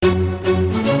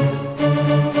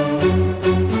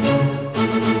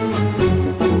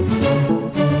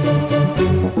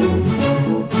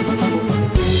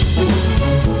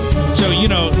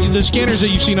scanners that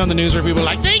you've seen on the news where people are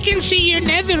like, they can see your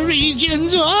nether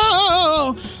regions.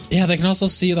 Oh, yeah, they can also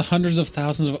see the hundreds of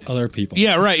thousands of other people.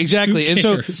 yeah, right, exactly. And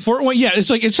so, it's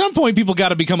like at some point people got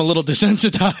to become a little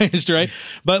desensitized, right?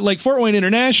 But like Fort Wayne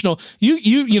International,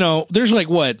 you know, there's like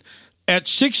what? At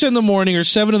 6 a.m. or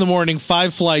 7 a.m,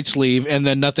 5 flights leave, and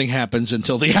then nothing happens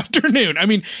until the afternoon. I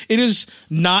mean, it is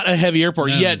not a heavy airport,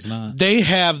 yet they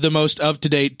have the most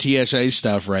up-to-date TSA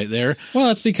stuff right there. Well,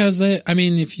 that's because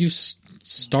if you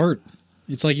start,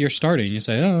 it's like you're starting. You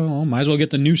say, oh, well, might as well get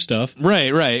the new stuff.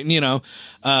 Right. You know,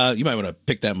 you might want to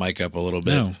pick that mic up a little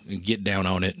bit and get down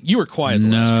on it. You were quiet the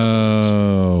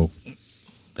last time.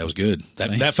 That was good.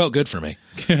 That felt good for me.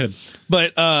 Good.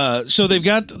 But so they've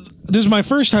got, this is my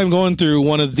first time going through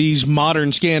one of these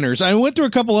modern scanners. I went through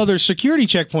a couple other security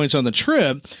checkpoints on the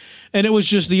trip, and it was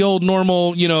just the old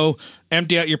normal, you know,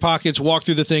 empty out your pockets, walk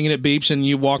through the thing, and it beeps, and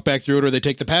you walk back through it, or they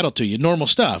take the paddle to you. Normal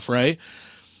stuff, right?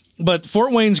 But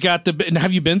Fort Wayne's got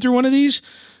have you been through one of these?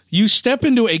 You step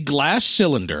into a glass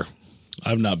cylinder.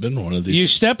 I've not been to one of these. You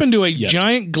step into a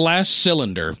giant glass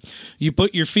cylinder. You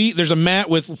put your feet, there's a mat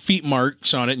with feet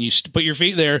marks on it, and you put your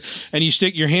feet there, and you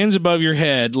stick your hands above your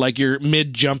head like you're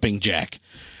mid-jumping jack.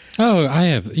 Oh, I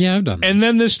have. Yeah, I've done that. And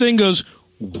then this thing goes,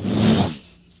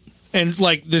 and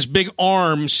like this big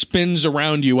arm spins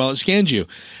around you while it scans you.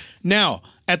 Now,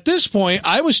 at this point,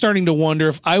 I was starting to wonder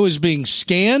if I was being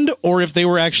scanned or if they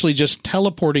were actually just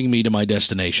teleporting me to my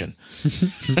destination.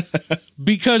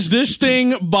 Because this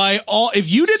thing, if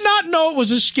you did not know it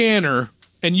was a scanner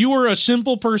and you were a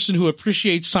simple person who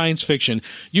appreciates science fiction,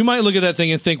 you might look at that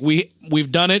thing and think,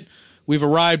 we've done it. We've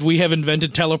arrived. We have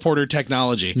invented teleporter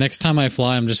technology. Next time I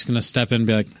fly, I'm just going to step in and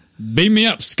be like, beam me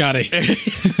up, Scotty.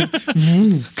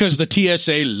 Because the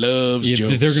TSA loves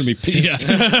jokes. They're going to be pissed.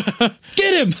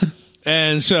 Get him!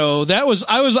 And so I was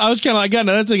kind of, I got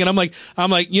into that thing, and I'm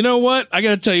like, you know what? I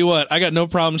got to tell you what, I got no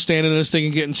problem standing in this thing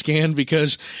and getting scanned,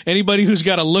 because anybody who's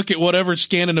got to look at whatever's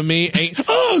scanning to me ain't.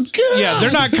 Oh, God. Yeah,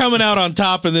 they're not coming out on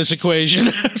top in this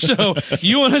equation. So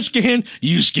you want to scan?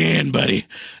 You scan, buddy.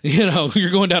 You know, you're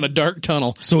going down a dark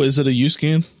tunnel. So is it a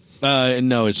U-scan?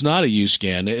 No, it's not a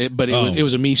U-scan, but it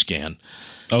was a me scan.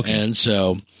 Okay. And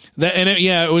so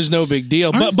it was no big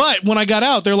deal. But when I got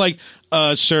out, they're like,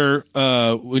 sir,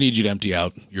 we need you to empty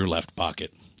out your left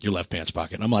pocket, your left pants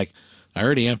pocket. And I'm like, I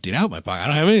already emptied out my pocket. I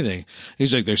don't have anything.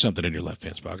 He's like, there's something in your left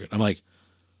pants pocket. I'm like,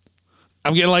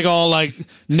 I'm getting like all like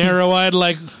narrow-eyed,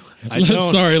 like,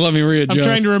 sorry, let me readjust. I'm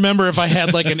trying to remember if I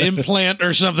had like an implant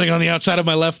or something on the outside of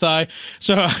my left thigh.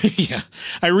 So yeah,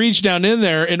 I reached down in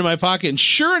there into my pocket, and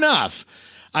sure enough,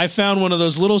 I found one of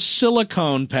those little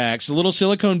silicone packs, the little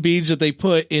silicone beads that they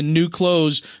put in new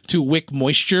clothes to wick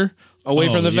moisture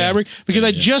away from the fabric, because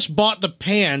I just bought the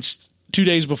pants 2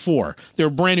 days before. They were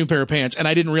a brand new pair of pants, and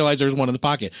I didn't realize there was one in the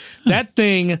pocket. That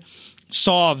thing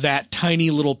saw that tiny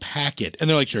little packet, and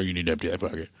they're like, sure, you need to empty that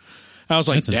pocket. I was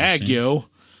like, dag, yo.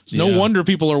 No wonder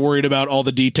people are worried about all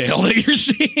the detail that you're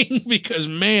seeing, because,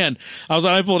 man,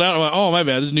 I pulled out, I'm like, oh, my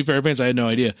bad, this is a new pair of pants. I had no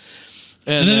idea.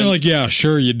 And then they're like, yeah,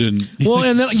 sure you didn't. Well,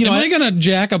 and then, you know, am I going to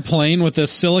jack a plane with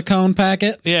this silicone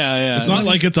packet? Yeah. It's not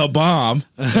like it's a bomb.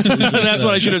 That's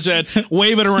what I should have said.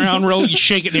 Wave it around, roll, you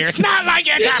shake it in the air. It's not like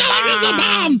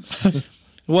it's a bomb.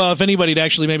 Well, if anybody'd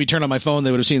actually maybe turned on my phone,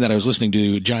 they would have seen that I was listening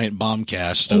to Giant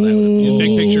Bombcast. So that would have been a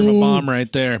big picture of a bomb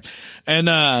right there. And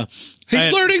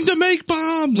he's learning to make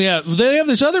bombs. Yeah, they have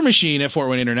this other machine at Fort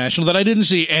Wayne International that I didn't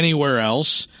see anywhere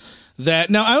else.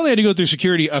 That now I only had to go through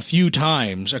security a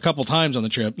couple times on the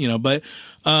trip, you know, but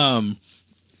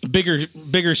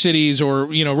bigger cities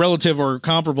or, you know, relative or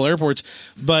comparable airports,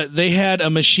 but they had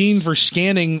a machine for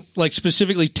scanning, like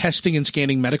specifically testing and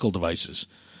scanning medical devices.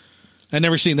 I'd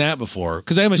never seen that before,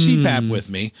 because I have a CPAP with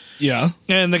me. Yeah.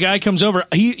 And the guy comes over.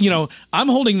 I'm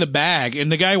holding the bag,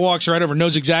 and the guy walks right over,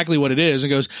 knows exactly what it is, and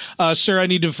goes, sir, I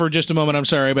need to, for just a moment, I'm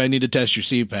sorry, but I need to test your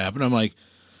CPAP. And I'm like,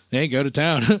 hey, go to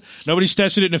town. Nobody's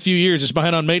tested it in a few years. It's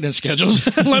behind on maintenance schedules.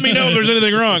 Let me know if there's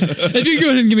anything wrong. If you go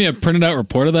ahead and give me a printed out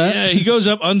report of that. Yeah, he goes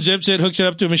up, unzips it, hooks it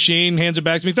up to a machine, hands it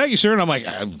back to me. Thank you, sir. And I'm like,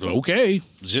 okay,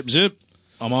 zip.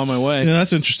 I'm on my way. Yeah,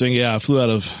 that's interesting. Yeah, I flew out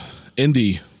of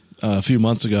Indy a few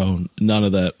months ago. None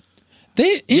of that.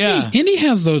 Indy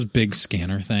has those big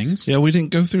scanner things. Yeah, we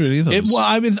didn't go through any of those.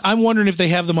 I'm wondering if they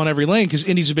have them on every lane, because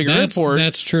Indy's a bigger airport.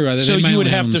 That's true. So you would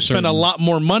have to spend a lot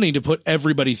more money to put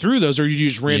everybody through those, or you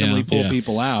just randomly pull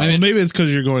people out. I mean, maybe it's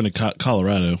because you're going to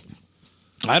Colorado.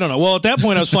 I don't know. Well, at that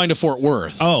point, I was flying to Fort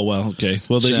Worth. Oh, well, okay.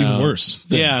 Well, they're even worse.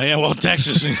 Yeah. Well,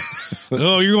 Texas.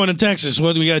 Oh, you're going to Texas.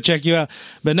 Well, we got to check you out.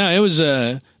 But no, it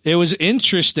was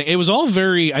interesting. It was all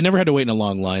I never had to wait in a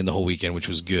long line the whole weekend, which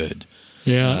was good.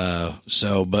 Yeah.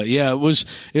 But yeah, it was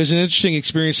an interesting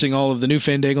experiencing all of the new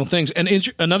Fandangle things. And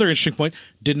another interesting point: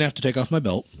 didn't have to take off my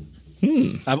belt.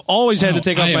 I've always had to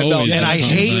take off my belt, and I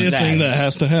That's usually hate a that. thing that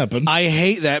has to happen. I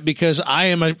hate that because I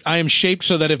am shaped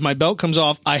so that if my belt comes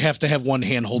off, I have to have one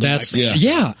hand holding That's my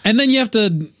yeah. And then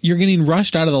you're getting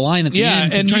rushed out of the line at the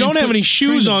end. and you don't have any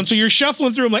shoes on, so you're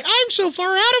shuffling through. I'm like, I'm so far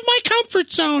out of my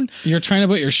comfort zone. You're trying to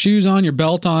put your shoes on, your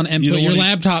belt on, and You put don't your wanna-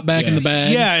 laptop back in the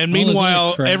bag. Yeah, and All this meanwhile,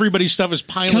 other crap. everybody's stuff is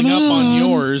piling Come up on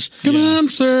yours. Come on,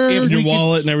 sir. If Your we could-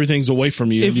 wallet and everything's away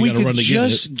from you. If and you we got to run could to get it.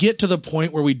 just get to the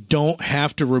point where we don't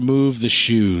have to remove the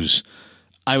shoes,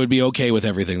 I would be okay with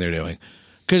everything they're doing.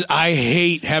 Because I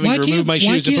hate having to remove my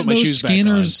shoes and put my shoes back on.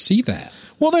 scanners see that?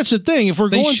 Well, that's the thing. If we're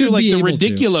They going through should like be the able to.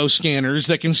 ridiculous scanners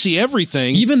that can see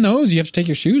everything, Even those, you have to take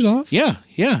your shoes off. yeah,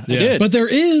 I did. But there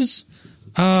is,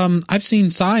 I've seen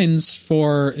signs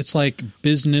for, it's like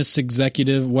business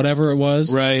executive, whatever it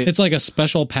was. Right. It's like a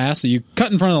special pass that you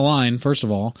cut in front of the line, first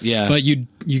of all. Yeah. But you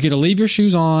get to leave your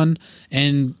shoes on,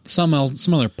 and some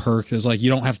other perk is like you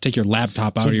don't have to take your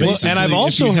laptop out So of your. basically, and I've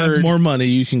also if you heard- have more money,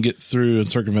 you can get through and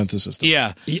circumvent the system.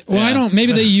 yeah. Well, I don't.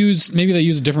 Maybe they use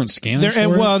a different scanner. There,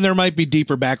 and, for it. well, and there might be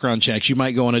deeper background checks. You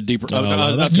might go on a deeper, a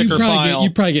you thicker file.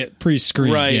 probably get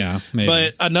pre-screened. Right. Yeah. Maybe.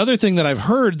 But another thing that I've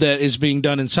heard that is being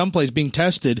done in some place, being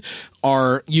tested,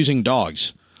 are using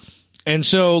dogs. And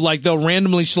so, like, they'll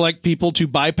randomly select people to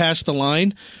bypass the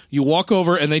line. You walk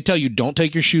over, and they tell you, don't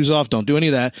take your shoes off, don't do any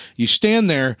of that. You stand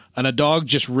there, and a dog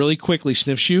just really quickly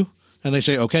sniffs you, and they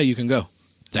say, okay, you can go.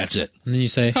 That's it. and then you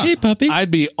say, "Hey, puppy," I'd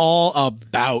be all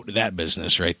about that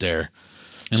business right there.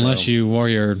 unless you wore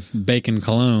your bacon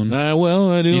cologne. Well,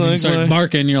 I do And you like start my,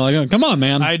 barking. You're like, "Oh, come on,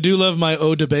 man!" I do love my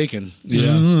eau de bacon. Yeah.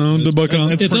 It's pretty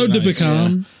eau de nice,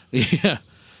 bacon. Yeah.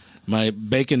 My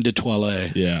bacon de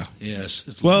toilette. Yeah. Yes.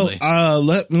 It's Well,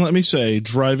 lovely. let me say,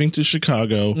 driving to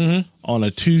Chicago on a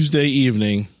Tuesday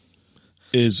evening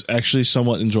is actually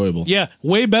somewhat enjoyable. Yeah,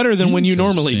 way better than when you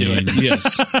normally do it.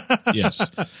 Interesting. Yes.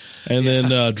 And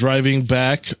then driving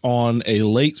back on a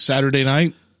late Saturday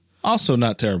night, also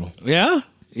not terrible. Yeah.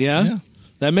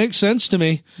 That makes sense to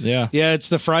me. Yeah. Yeah, it's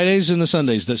the Fridays and the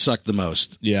Sundays that suck the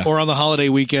most. Yeah. Or on the holiday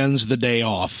weekends, the day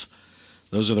off.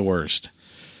 Those are the worst.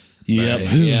 Yep.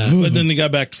 Yeah. But then they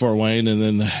got back to Fort Wayne and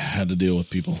then had to deal with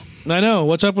people. I know.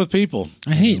 What's up with people?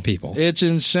 I hate people. It's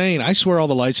insane. I swear all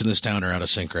the lights in this town are out of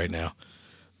sync right now.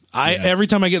 Every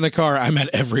time I get in the car, I'm at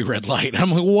every red light. I'm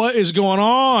like, what is going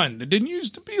on? It didn't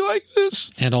used to be like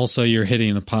this. And also, you're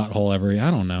hitting a pothole every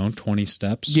 20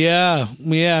 steps. Yeah.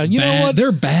 You know Bad. what?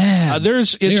 They're bad.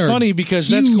 It's They are funny because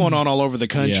that's huge. going on all over the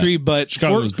country, Yeah. but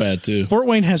Chicago's bad too. Fort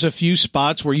Wayne has a few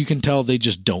spots where you can tell they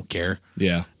just don't care.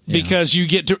 Yeah. Because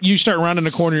you start rounding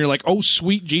the corner, you're like, oh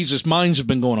sweet Jesus, mines have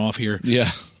been going off here. Yeah.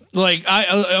 Like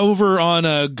over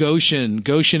on Goshen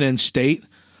and State.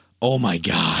 Oh my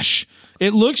gosh,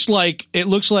 it looks like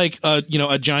a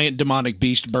giant demonic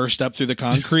beast burst up through the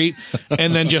concrete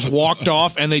and then just walked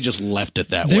off, and they just left it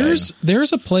that way.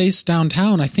 There's a place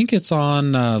downtown. I think it's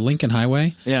on Lincoln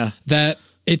Highway. Yeah. That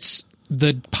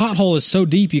the pothole is so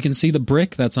deep you can see the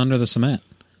brick that's under the cement.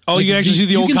 Oh, you can actually see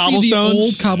the old you can see the cobblestones.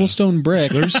 old cobblestone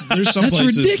brick. There's some That's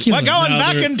places. ridiculous. We're going now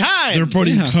back they're- in time. They're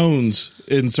putting Yeah. cones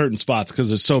in certain spots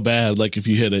because it's so bad. Like if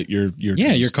you hit it, you're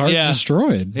Yeah, your toast. car's Yeah.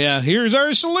 destroyed. Yeah, here's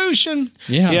our solution.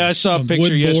 Yeah. I saw a A picture wood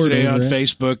board yesterday on over it.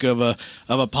 Facebook of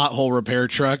a pothole repair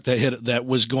truck that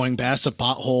was going past a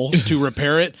pothole to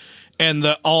repair it, and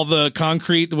all the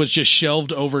concrete was just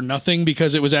shelved over nothing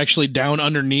because it was actually down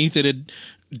underneath. It had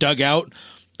dug out.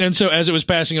 And so as it was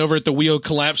passing over it, the wheel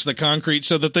collapsed the concrete.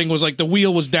 So the thing was like the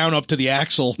wheel was down up to the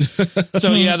axle.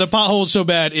 So yeah, the pothole was so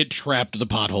bad it trapped the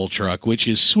pothole truck, which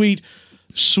is sweet,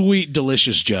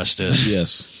 delicious justice.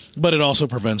 Yes. But it also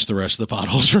prevents the rest of the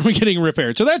potholes from getting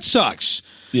repaired. So that sucks.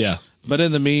 Yeah. But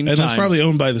in the meantime, And that's probably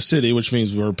owned by the city, which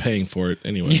means we're paying for it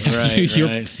anyway.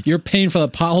 Right, You're paying for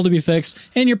that pothole to be fixed,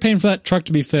 and you're paying for that truck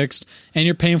to be fixed, and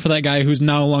you're paying for that guy who's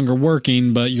no longer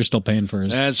working, but you're still paying for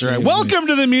his. That's right. Welcome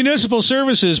to the Municipal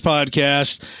Services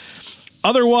Podcast,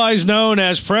 otherwise known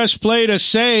as Press Play to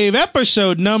Save,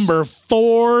 episode number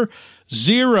 40.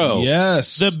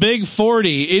 Yes. The Big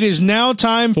 40. It is now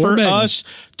time for big. us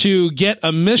to get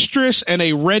a mistress and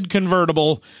a red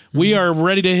convertible. We are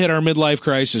ready to hit our midlife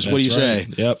crisis. What do you That's say?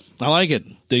 right. Yep. I like it.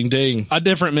 Ding ding. A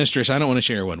different mistress. I don't want to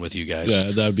share one with you guys.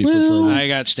 Yeah, that would be preferable. I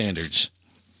got standards.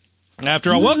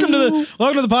 After all, welcome to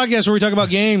the podcast where we talk about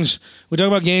games. We talk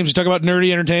about games. We talk about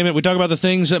nerdy entertainment. We talk about the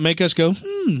things that make us go,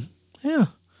 yeah.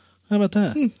 How about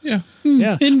that? Yeah.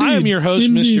 Yeah. Indeed. I am your host,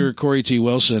 Indeed. Mr. Corey T.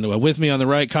 Wilson. With me on the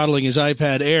right, coddling his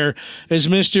iPad Air, is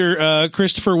Mr.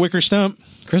 Christopher Wicker Stump.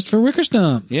 Christopher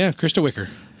Wickerstump. Yeah, Krista Wicker.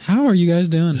 How are you guys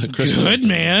doing? Good,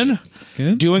 man.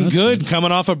 Good? Doing That's good.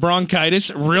 Coming off of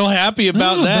bronchitis. Real happy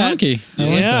about Oh, that. bronchi. I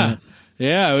like yeah. that.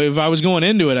 Yeah. If I was going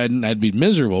into it, I'd be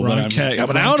miserable. But I'm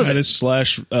coming out of it.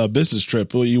 Bronchitis / business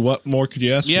trip. What more could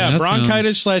you ask for? Yeah, That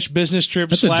bronchitis / business trip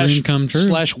That's a dream come true.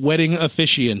 / wedding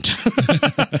officiant.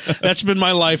 That's been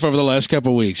my life over the last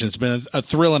couple of weeks. It's been a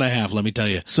thrill and a half, let me tell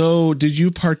you. So, did you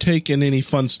partake in any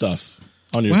fun stuff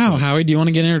on your Wow, trip? Howie, do you want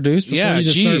to get introduced? before Yeah, you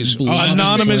just geez. start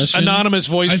blasting questions? Anonymous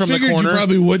voice I from the figured corner. you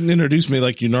probably wouldn't introduce me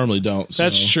like you normally don't. So.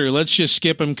 That's true. Let's just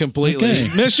skip him completely. Okay.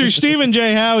 Mr. Stephen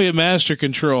J. Howie at Master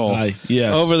Control. Hi,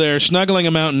 yes. Over there, snuggling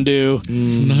a Mountain Dew.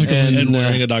 And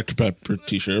wearing a Dr. Pepper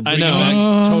t-shirt. I Bring know. it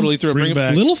back. Totally threw it. Bring it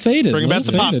back. Little faded. Bring back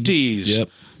the little pop faded. teas. Yep.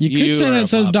 You could say are that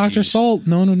says pop Dr. teas. Salt.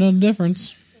 No one would know the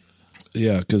difference.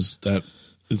 Yeah, because that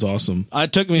is awesome.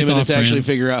 It took me a It's minute to off-brand. actually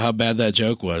figure out how bad that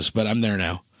joke was, but I'm there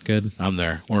now. Good. I'm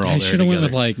there. We're all I there should have went together.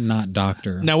 with like not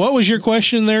doctor. Now, what was your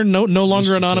question there? No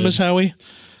longer Mr. anonymous, Kid. Howie?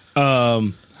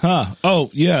 Oh,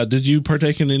 yeah. Did you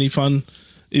partake in any fun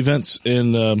events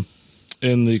in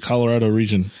the Colorado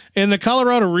region? In the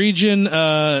Colorado region,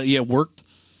 work.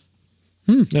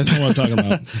 That's not what I'm talking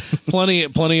about.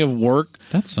 Plenty of work.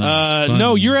 That sounds fun.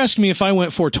 No, you're asking me if I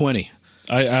went 420.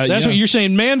 That's what you're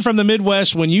saying. Man from the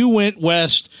Midwest, when you went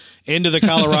west into the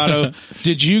Colorado,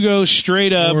 did you go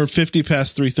straight up? Or 50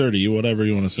 past 3:30, whatever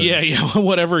you want to say. Yeah,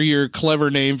 whatever your clever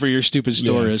name for your stupid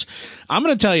store is. I'm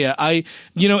going to tell you,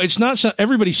 it's not so,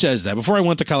 everybody says that. Before I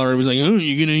went to Colorado, it was like, oh,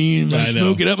 you're going to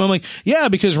smoke it up. I'm like, yeah,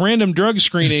 because random drug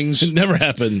screenings. It never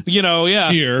happened.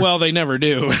 Here. Well, they never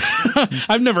do.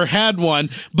 I've never had one,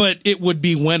 but it would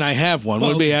be when I have one. It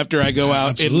would be after I go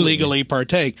out and legally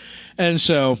partake. And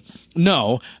so,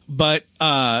 no, but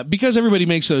because everybody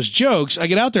makes those jokes, I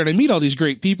get out there and I meet all these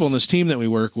great people in this team that we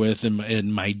work with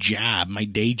in my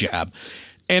day job.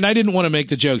 And I didn't want to make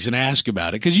the jokes and ask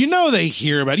about it because they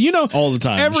hear about it. All the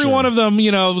time, Every sure. one of them,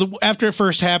 after it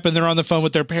first happened, they're on the phone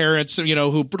with their parents, who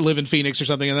live in Phoenix or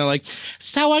something, and they're like,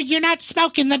 "So you're not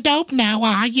smoking the dope now,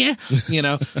 are you?"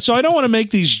 So I don't want to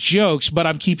make these jokes, but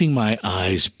I'm keeping my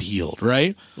eyes peeled,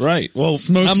 right? Right. Well,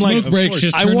 Smoke breaks course.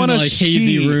 just I turn want into to like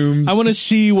hazy rooms. I want to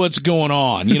see what's going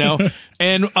on,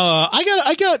 And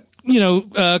I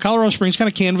got Colorado Springs, kind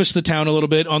of canvassed the town a little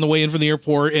bit on the way in from the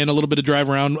airport and a little bit of drive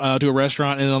around to a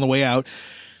restaurant and on the way out.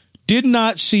 Did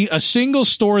not see a single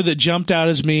store that jumped out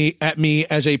at me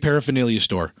as a paraphernalia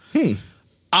store.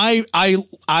 I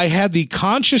had the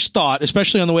conscious thought,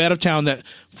 especially on the way out of town, that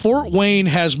Fort Wayne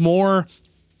has more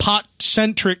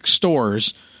pot-centric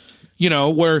stores,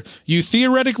 where you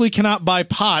theoretically cannot buy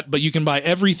pot, but you can buy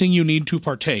everything you need to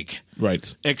partake.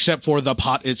 right. Except for the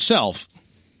pot itself.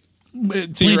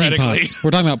 Planting Theoretically. pots.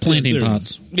 We're talking about planting There-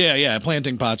 pots. Yeah,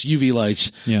 planting pots, UV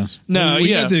lights. Yes. No,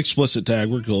 we yeah. got the explicit tag.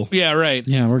 We're cool. Yeah, right.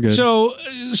 Yeah, we're good. So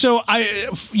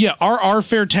our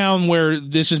fair town, where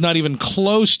this is not even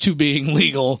close to being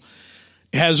legal,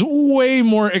 has way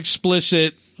more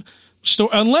explicit store,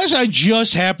 unless I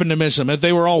just happened to miss them. If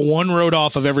they were all one road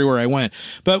off of everywhere I went.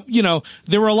 But,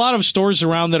 there were a lot of stores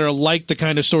around that are like the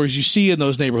kind of stores you see in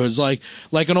those neighborhoods, like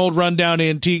an old rundown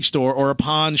antique store or a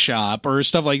pawn shop or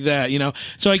stuff like that,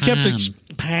 So I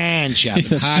kept pawn shop.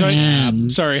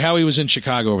 Sorry, Howie was in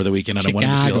Chicago over the weekend. I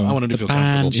wanted to feel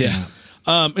comfortable. Yeah.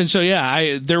 And so,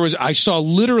 I saw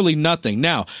literally nothing.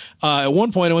 Now, at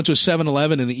one point I went to a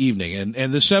 7-Eleven in the evening,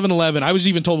 and the 7-Eleven, I was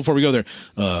even told before we go there,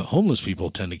 homeless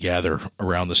people tend to gather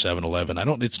around the 7-Eleven.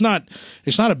 It's not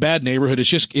a bad neighborhood.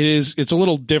 It's a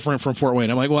little different from Fort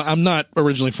Wayne. I'm like, well, I'm not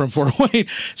originally from Fort Wayne.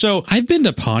 So I've been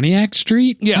to Pontiac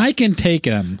Street. Yeah. I can take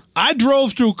them. I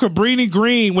drove through Cabrini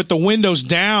Green with the windows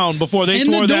down before they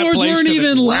And tore the that doors place weren't to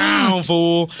even the ground, locked.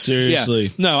 fool. Seriously. Yeah.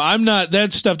 No, I'm not.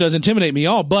 That stuff does intimidate me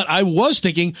all. But I was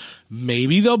thinking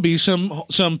maybe there'll be some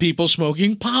people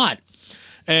smoking pot.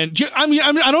 And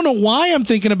I don't know why I'm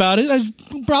thinking about it.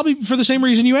 Probably for the same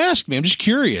reason you asked me. I'm just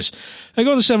curious. I go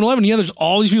to the 7-Eleven. Yeah, there's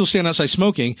all these people standing outside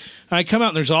smoking. And I come out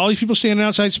and there's all these people standing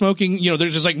outside smoking.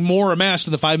 There's just like more amassed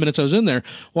in the 5 minutes I was in there.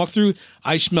 Walk through.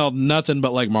 I smelled nothing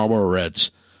but like Marlboro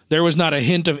Reds. There was not a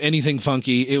hint of anything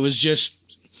funky. It was just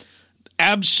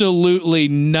absolutely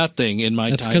nothing in my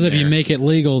That's time because if you there. make it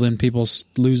legal, then people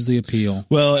lose the appeal.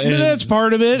 Well, But and that's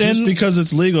part of it. just and because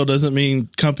it's legal doesn't mean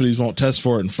companies won't test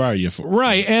for it and fire you for it.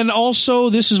 Right. And also,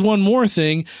 this is one more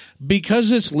thing.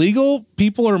 Because it's legal,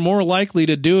 people are more likely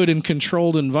to do it in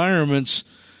controlled environments,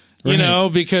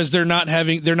 because they're not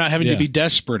having to be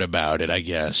desperate about it, I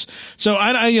guess. So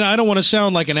I don't want to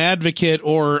sound like an advocate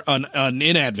or an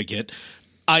inadvocate.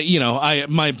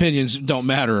 my opinions don't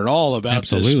matter at all about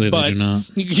Absolutely, this. they do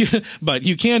not. But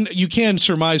you can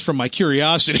surmise from my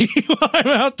curiosity while I'm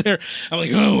out there. I'm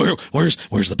like, oh,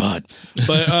 where's the pot?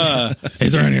 But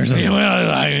Is there any or something?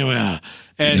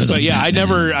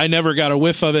 I never got a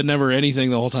whiff of it, never anything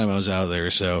the whole time I was out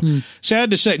there. So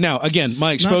sad to say. Now, again,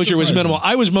 my exposure was minimal.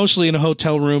 I was mostly in a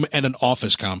hotel room and an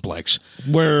office complex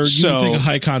Where you would think a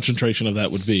high concentration of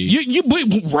that would be.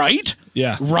 Right?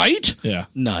 Yeah. Right? Yeah.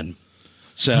 None.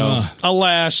 So,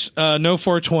 alas, no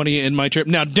 420 in my trip.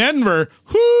 Now, Denver,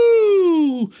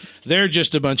 whoo, they're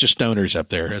just a bunch of stoners up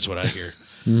there. That's what I hear.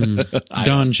 I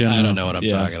don't know what I'm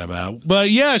talking about. But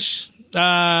yes,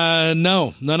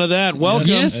 no, none of that. Welcome.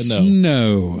 Yes,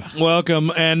 no.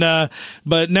 Welcome. And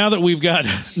but now that we've got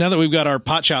our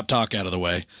pot shop talk out of the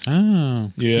way,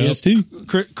 Oh, Yeah. EST.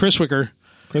 Chris Wicker,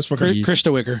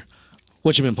 Krista Wicker,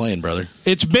 what you been playing, brother?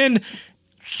 It's been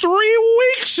 3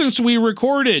 weeks since we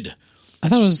recorded. I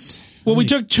thought it was. Well, we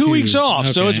took 2 weeks off,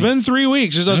 so it's been 3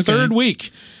 weeks. It's the third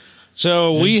week.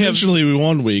 So we have intentionally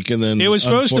 1 week, and then it was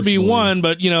supposed to be unfortunately- one,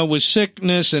 but with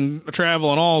sickness and travel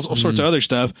and all sorts of other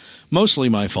stuff, mostly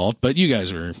my fault. But you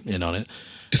guys are in on it.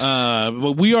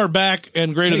 But we are back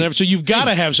and greater than ever. So you've got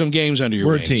to have some games under your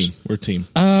wings. We're a team.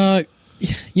 I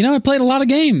played a lot of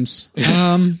games.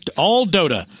 All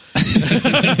Dota.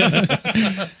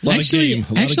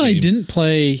 I didn't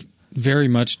play very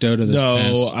much Dota this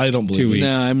past I don't believe 2 it. weeks.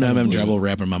 No, I'm having trouble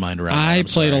wrapping my mind around. I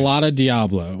played a lot of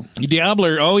Diablo.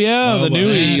 Diablo. Oh yeah, the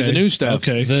new stuff.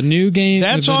 Okay. The new game.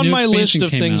 That's the on new my list expansion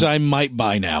of came things out. I might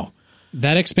buy now.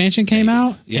 That expansion came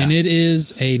out, Yeah. and it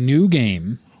is a new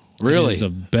game. Really? It's a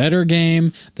better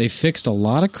game. They fixed a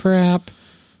lot of crap.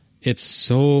 It's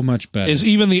so much better. Is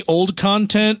even the old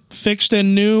content fixed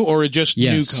and new, or just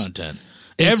Yes. new content?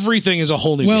 Everything is a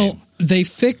whole new game. They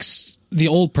fixed the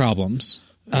old problems.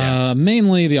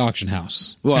 Mainly the auction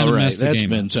house. Well, Kinda right. messed the That's game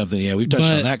been up. something. Yeah, we've touched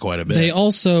on that quite a bit. They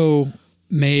also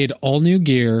made all new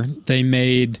gear. They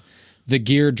made the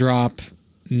gear drop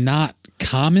not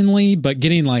commonly, but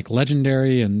getting like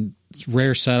legendary and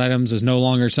rare set items is no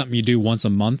longer something you do once a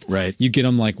month. Right. You get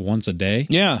them like once a day.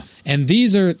 Yeah. And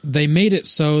they made it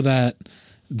so that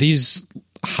these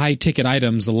high ticket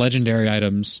items, the legendary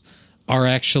items, are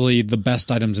actually the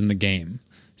best items in the game.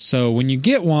 So when you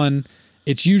get one,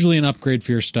 it's usually an upgrade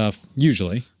for your stuff,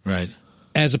 usually. Right.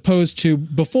 As opposed to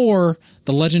before,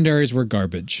 the legendaries were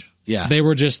garbage. Yeah.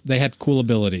 They had cool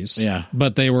abilities. Yeah.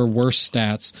 But they were worse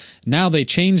stats. Now they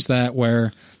changed that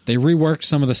where they reworked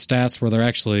some of the stats where they're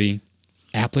actually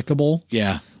applicable.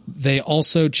 Yeah. They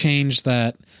also changed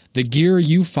that the gear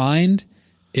you find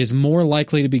is more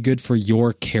likely to be good for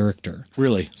your character.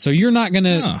 Really? So you're not going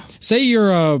to say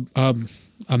you're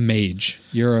a mage.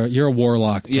 You're a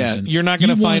warlock person. Yeah. You're not going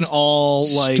to find want all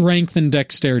like strength and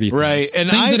dexterity things. Right, and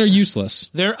things that are useless.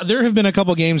 There have been a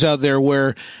couple games out there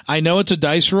where I know it's a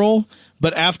dice roll,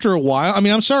 but after a while, I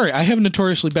mean, I'm sorry, I have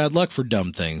notoriously bad luck for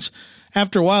dumb things.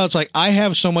 After a while, it's like I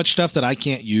have so much stuff that I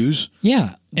can't use.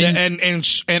 Yeah.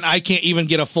 And I can't even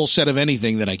get a full set of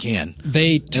anything that I can.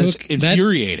 They took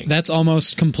infuriating. That's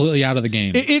almost completely out of the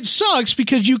game. It sucks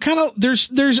because you kind of there's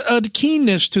a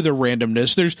keenness to the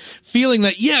randomness. There's feeling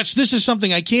that yes, this is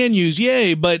something I can use,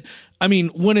 yay! But I mean,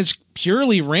 when it's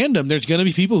purely random, there's going to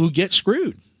be people who get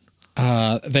screwed.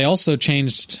 They also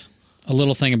changed a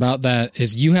little thing about that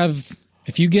is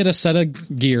if you get a set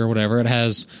of gear or whatever, it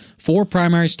has 4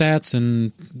 primary stats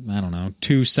and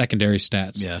 2 secondary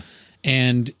stats. Yeah.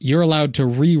 And you're allowed to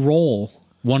re-roll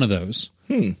one of those.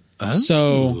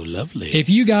 So lovely. if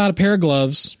you got a pair of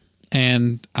gloves,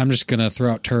 and I'm just going to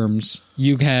throw out terms,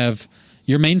 you have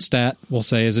your main stat, we'll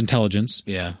say, is intelligence.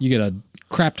 Yeah. You get a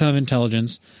crap ton of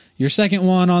intelligence. Your second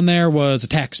one on there was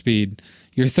attack speed.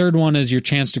 Your third one is your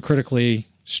chance to critically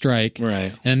strike.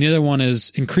 Right. And the other one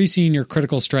is increasing your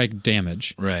critical strike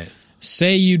damage. Right.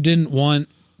 Say you didn't want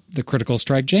the critical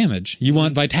strike damage. You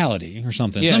want vitality or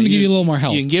something. Yeah, Something to give you a little more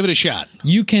health. You can give it a shot.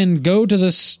 You can go to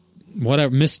this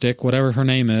mystic, whatever her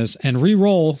name is, and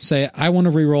re-roll, say, I want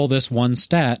to re-roll this one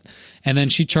stat, and then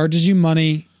she charges you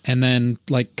money and then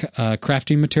like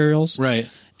crafting materials. Right.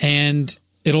 And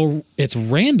it's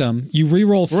random. You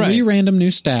re-roll 3 random new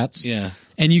stats. Yeah.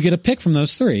 And you get a pick from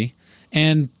those 3.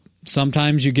 And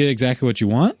sometimes you get exactly what you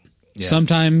want. Yeah.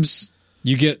 Sometimes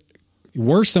you get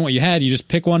worse than what you had. You just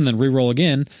pick one and then re-roll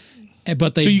again.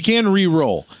 But So you can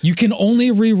re-roll. you can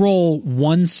only re-roll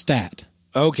one stat.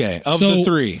 Okay. Of So- the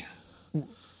 3.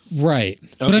 Right.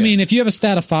 But I Okay. mean, if you have a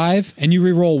stat of 5 and you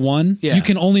re-roll 1, Yeah. you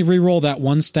can only re-roll that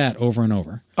one stat over and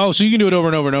over. Oh, so you can do it over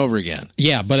and over and over again.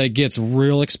 Yeah, but it gets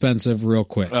real expensive real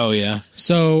quick. Oh, yeah.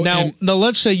 So Now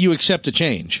let's say you accept a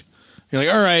change. You're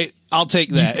like, all right, I'll take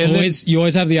that. You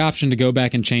always have the option to go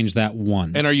back and change that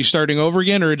one. And are you starting over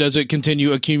again, or does it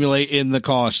continue accumulate in the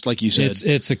cost, like you said?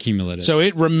 It's accumulative. So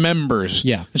it remembers.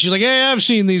 Yeah. And she's like, hey, I've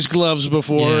seen these gloves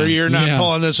before. Yeah. You're not Yeah.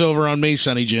 pulling this over on me,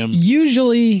 Sonny Jim.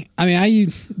 Usually, I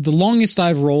mean, the longest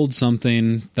I've rolled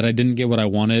something that I didn't get what I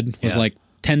wanted was like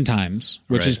 10 times,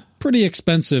 which is pretty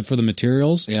expensive for the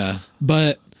materials. Yeah.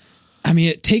 But, I mean,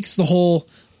 it takes the whole,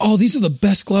 oh, these are the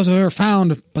best gloves I've ever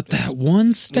found, but that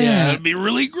one stat. Yeah, it'd be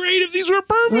really great if these were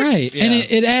perfect. Right. Yeah. And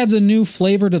it adds a new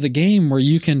flavor to the game where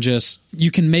you can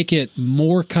make it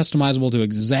more customizable to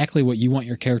exactly what you want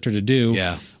your character to do.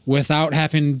 Yeah. Without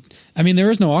having, I mean,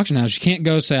 there is no auction house. You can't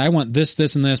go say, I want this,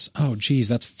 this, and this. Oh, geez,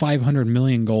 that's 500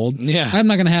 million gold. Yeah. I'm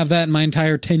not going to have that in my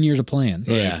entire 10 years of playing.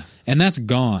 Yeah. And that's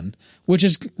gone, which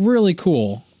is really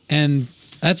cool. And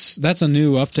that's a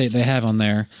new update they have on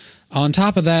there. On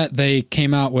top of that, they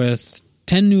came out with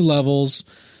 10 new levels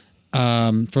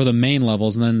for the main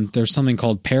levels. And then there's something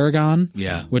called Paragon,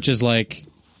 which is like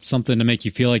something to make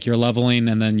you feel like you're leveling.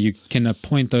 And then you can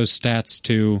appoint those stats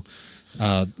to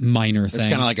minor things. It's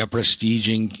kind of like a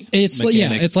prestiging it's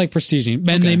mechanic. it's like prestiging.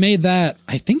 And they made that,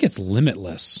 I think it's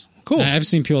limitless. Cool. I've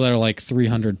seen people that are like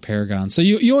 300 Paragon. So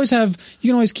you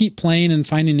can always keep playing and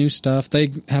finding new stuff.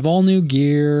 They have all new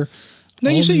gear. Now,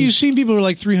 you say you've seen people who are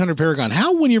like 300 Paragon.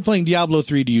 How, when you're playing Diablo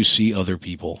 3, do you see other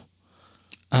people?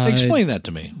 Explain that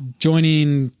to me.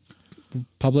 Joining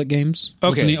public games.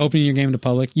 Okay. Opening your game to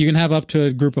public. You can have up to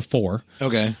a group of 4.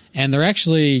 Okay. And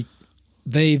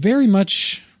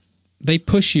they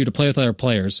push you to play with other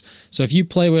players. So if you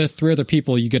play with 3 other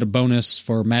people, you get a bonus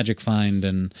for Magic Find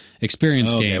and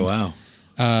Experience game. Wow.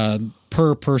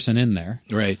 Per person in there.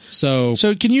 Right. So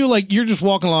can you, like, you're just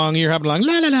walking along, you're having like,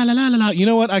 la, la, la, la, la, la, you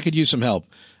know what? I could use some help.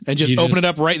 And just open it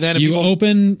up right then. And you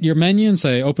open your menu and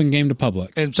say, open game to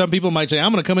public. And some people might say,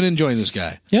 I'm going to come in and join this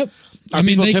guy. Yep. I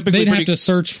mean, they'd have to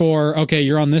search for, okay,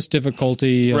 you're on this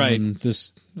difficulty. Right. On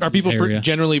this Are people area.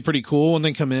 generally pretty cool when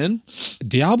they come in?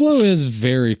 Diablo is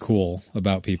very cool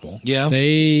about people. Yeah.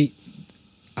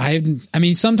 I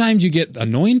mean, sometimes you get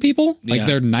annoying people. Like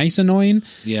they're nice annoying.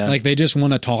 Yeah. Like they just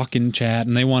want to talk and chat,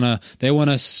 and they want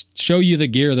to show you the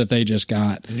gear that they just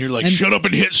got. And you're like, shut up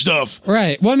and hit stuff.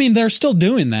 Right. Well, I mean, they're still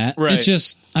doing that. Right. It's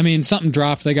just, I mean, something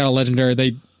dropped. They got a legendary.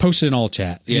 They posted in all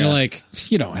chat. Yeah. You're like,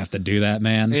 you don't have to do that,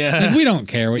 man. Yeah. Like, we don't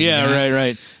care what you got.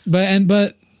 Right.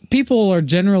 But people are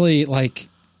generally like,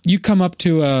 you come up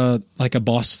to a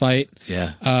boss fight.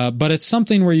 Yeah. But it's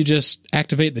something where you just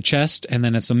activate the chest and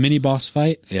then it's a mini boss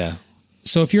fight. Yeah.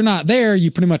 So if you're not there,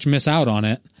 you pretty much miss out on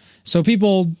it. So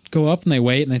people go up and they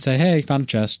wait and they say, hey, found a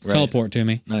chest. Right. Teleport to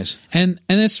me. Nice. And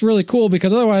it's really cool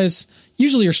because otherwise,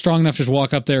 usually you're strong enough to just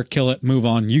walk up there, kill it, move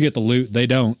on. You get the loot. They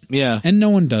don't. Yeah. And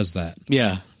no one does that.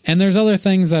 Yeah. And there's other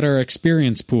things that are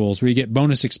experience pools where you get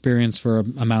bonus experience for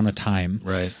an amount of time.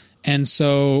 Right. And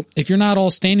so if you're not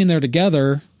all standing there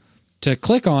together to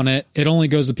click on it, it only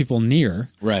goes to people near.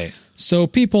 Right. So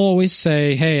people always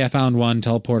say, hey, I found one,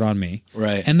 teleport on me.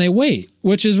 Right. And they wait,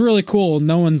 which is really cool.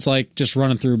 No one's like just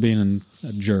running through being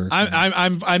a jerk.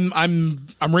 I'm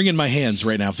wringing my hands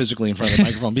right now physically in front of the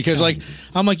microphone because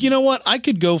I'm like, you know what? I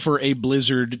could go for a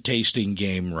Blizzard tasting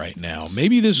game right now.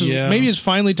 Maybe maybe it's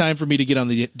finally time for me to get on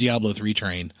the Diablo 3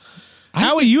 train.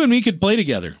 Howie, you and me could play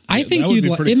together. I think would you'd be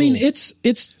like. pretty I mean, cool.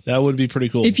 it's That would be pretty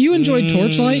cool. if you enjoyed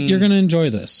Torchlight, you're going to enjoy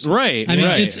this. Right. I mean,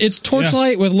 right. it's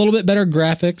Torchlight with a little bit better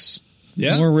graphics.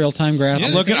 Yeah. More real time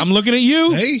graphics. Yeah. I'm looking at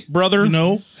you, Hey, brother.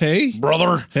 Hey,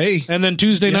 Brother. Hey. And then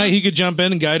Tuesday night he could jump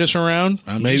in and guide us around.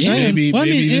 Maybe Yeah. maybe Well, I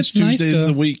mean, maybe this it's nice Tuesday is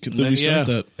to- the week that we start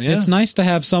that. Yeah. It's nice to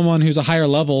have someone who's a higher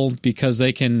level because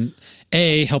they can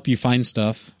A, help you find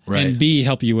stuff, Right. and B,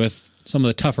 help you with some of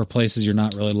the tougher places you're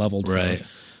not really leveled Right. for.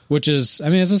 Which is, I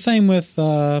mean, it's the same with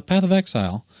Path of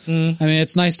Exile. I mean,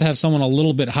 it's nice to have someone a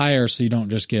little bit higher so you don't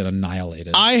just get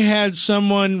annihilated. I had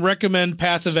someone recommend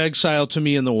Path of Exile to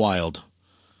me in the wild.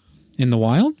 In the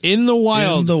wild? In the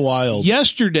wild. In the wild.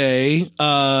 Yesterday,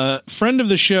 friend of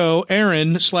the show,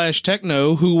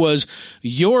 Aaron/Techno, who was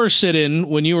your sit-in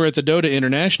when you were at the Dota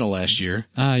International last year,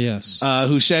 Ah, yes.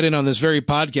 who sat in on this very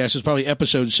podcast, it's probably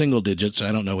episode single digits,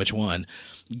 I don't know which one,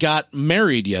 got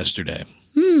married yesterday.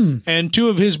 And 2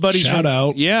 of his buddies Shout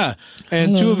out. Yeah.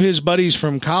 And 2 of his buddies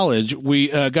from college, we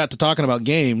got to talking about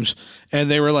games, and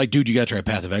they were like, dude, you got to try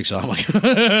Path of Exile. I'm like,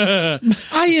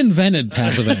 I invented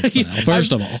Path of Exile,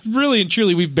 first of all. really and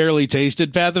truly, we've barely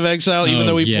tasted Path of Exile, even Oh,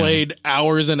 though we yeah. played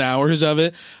hours and hours of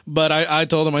it. But I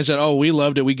told him, I said, oh, we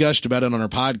loved it. We gushed about it on our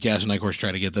podcast, and I, of course,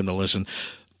 try to get them to listen.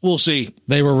 We'll see.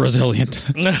 They were resilient.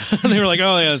 They were like,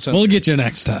 oh yeah, We'll get you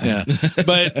next time. yeah.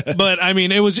 But I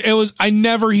mean, it was. I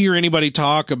never hear anybody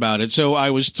talk about it, so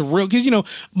I was thrilled because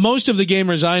most of the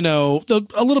gamers I know,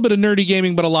 a little bit of nerdy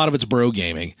gaming, but a lot of it's bro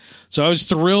gaming. So I was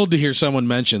thrilled to hear someone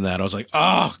mention that. I was like,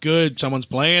 oh, good, someone's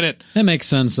playing it. That makes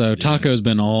sense though. Taco's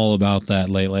been all about that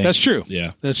lately. That's true.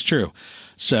 Yeah. That's true.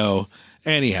 So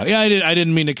anyhow, yeah, I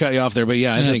didn't mean to cut you off there, but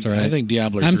yeah, I think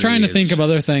Diablo. I'm 3 trying to think of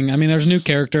other thing. I mean, there's a new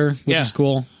character, which Yeah. is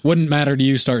cool. Wouldn't matter to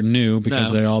you starting new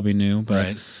because No. they'd all be new. But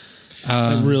right.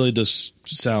 It really just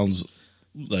sounds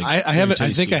like I have very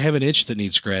I think tasty. I have an itch that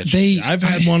needs scratched. I've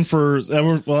had one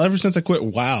ever since I quit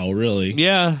WoW. Really,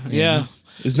 yeah.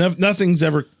 nothing's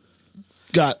ever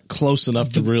got close enough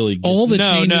to really get all the No,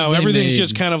 changes they everything's made,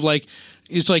 just kind of like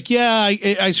it's like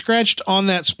I scratched on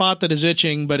that spot that is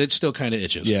itching, but it still kind of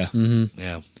itches. yeah.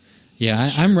 Yeah.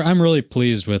 Yeah, I'm really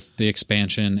pleased with the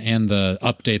expansion and the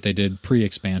update they did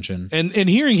pre-expansion. And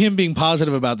hearing him being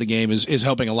positive about the game is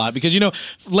helping a lot because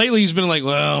lately he's been like,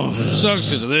 well, it sucks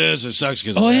because of this, it sucks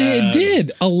because of Oh, that. it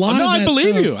did a lot. No, of I that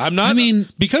believe stuff. you. I'm not. I mean,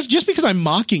 because I'm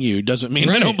mocking you doesn't mean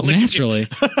I right, don't believe naturally.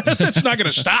 you. That's not going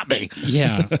to stop me.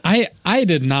 Yeah, I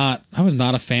was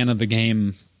not a fan of the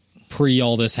game pre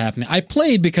all this happening. I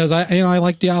played because I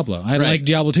like Diablo. I like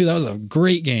Diablo 2. That was a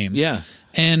great game. Yeah.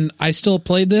 And I still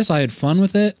played this. I had fun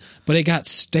with it, but it got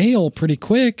stale pretty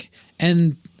quick.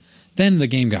 And then the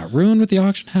game got ruined with the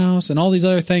auction house and all these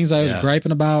other things I was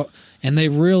griping about. And they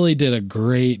really did a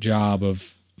great job of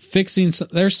fixing.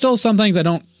 There's still some things I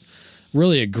don't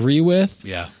really agree with.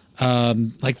 Yeah.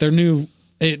 Like their new,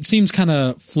 it seems kind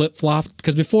of flip flop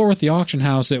because before with the auction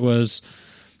house, it was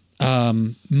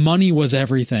money was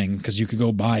everything because you could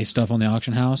go buy stuff on the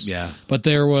auction house. Yeah. But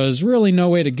there was really no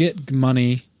way to get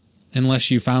money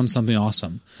unless you found something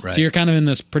awesome. Right. So you're kind of in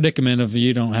this predicament of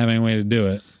you don't have any way to do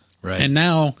it. Right. And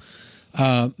now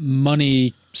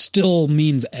money still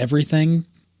means everything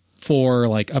for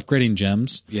like upgrading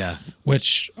gems, Yeah.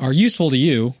 which are useful to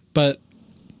you, but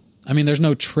I mean, there's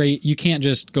no trade. You can't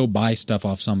just go buy stuff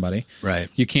off somebody. Right.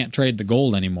 You can't trade the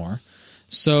gold anymore.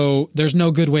 So there's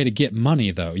no good way to get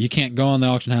money though. You can't go on the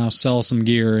auction house, sell some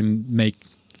gear and make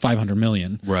 500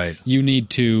 million. Right. You need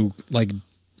to like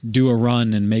do a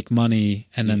run and make money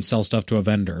and then sell stuff to a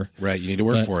vendor. Right. You need to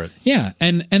work for it. Yeah.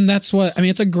 And that's what, I mean,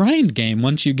 it's a grind game.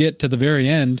 Once you get to the very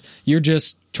end, you're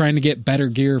just trying to get better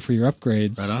gear for your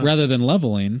upgrades rather than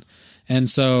leveling. And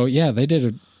so, yeah, they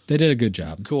did a good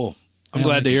job. Cool. I'm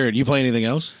glad to hear it. You play anything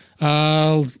else?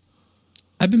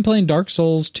 I've been playing Dark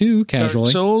Souls 2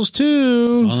 casually. Dark Souls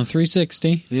 2. On the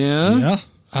 360. Yeah.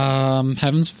 Yeah.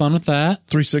 Having some fun with that.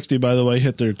 360, by the way,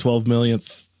 hit their 12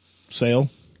 millionth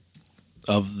sale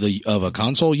Of a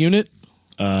console unit?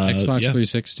 Xbox yeah.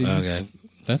 360. Okay.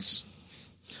 That's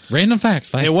random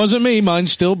facts. It wasn't me.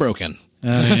 Mine's still broken.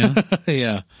 Yeah.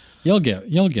 Yeah. You'll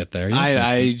get there.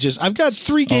 I've got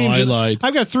 3 games. I lied.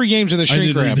 I've got 3 games in the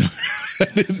shrink wrap. I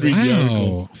didn't read the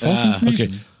article. Wow. False information.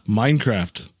 Okay,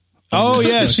 Minecraft. Oh, Xbox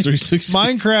yes. 360.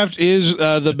 Minecraft is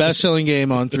the best-selling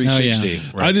game on 360.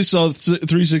 Oh, yeah. I just saw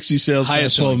 360 sales Highest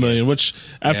past 12 selling million, which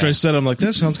after I said, I'm like,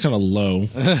 that sounds kind of low.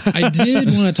 I did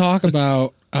want to talk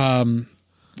about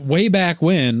way back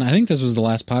when, I think this was the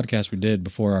last podcast we did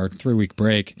before our 3-week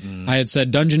break. I had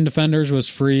said Dungeon Defenders was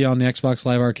free on the Xbox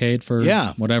Live Arcade for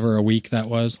whatever a week that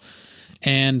was.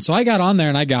 And so I got on there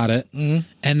and I got it. And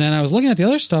then I was looking at the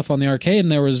other stuff on the arcade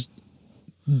and there was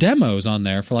demos on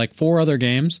there for like 4 other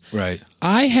games. Right.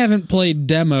 I haven't played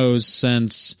demos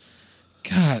since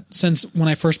when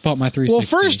I first bought my 360.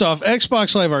 Well, first off,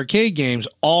 Xbox Live Arcade games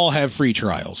all have free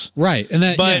trials. Right. And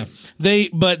that,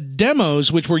 But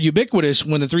demos, which were ubiquitous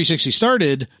when the 360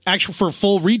 started, actually for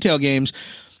full retail games,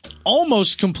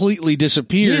 almost completely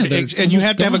disappeared. Yeah, and you almost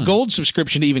have to have a gone. gold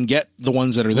subscription to even get the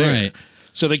ones that are there. Right.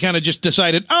 So they kind of just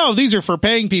decided, oh, these are for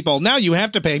paying people. Now you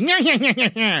have to pay.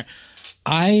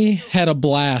 I had a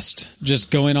blast just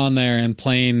going on there and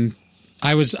playing.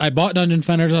 I bought Dungeon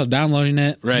Defenders. I was downloading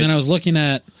it. Right. And then I was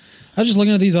just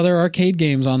looking at these other arcade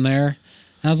games on there. And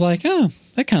I was like, oh,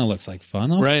 that kind of looks like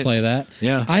fun. I'll play that.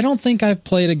 Yeah. I don't think I've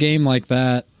played a game like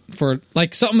that for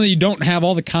like something that you don't have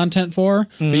all the content for,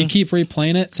 but you keep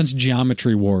replaying it since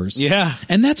Geometry Wars. Yeah.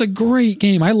 And that's a great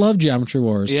game. I love Geometry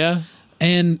Wars. Yeah.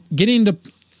 And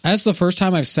that's the first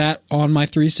time I've sat on my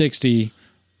 360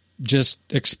 just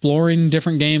exploring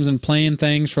different games and playing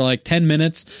things for like 10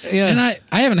 minutes. Yeah. And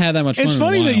I haven't had that much fun. It's in a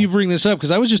funny that while. you bring this up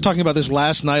because I was just talking about this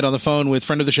last night on the phone with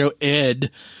friend of the show, Ed.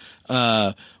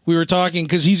 We were talking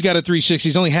because he's got a 360.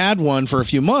 He's only had one for a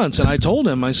few months. And I told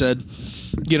him, I said,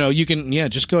 you can,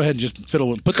 just go ahead and just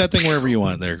put that thing wherever you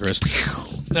want there, Chris.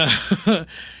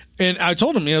 And I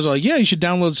told him, I was like, yeah, you should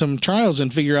download some trials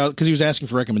and figure out, because he was asking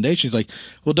for recommendations. Like,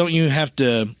 well, don't you have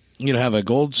to, have a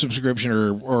gold subscription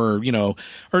or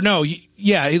no.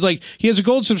 Yeah. He's like, he has a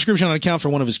gold subscription on an account for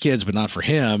one of his kids, but not for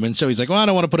him. And so he's like, well, I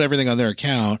don't want to put everything on their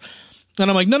account. And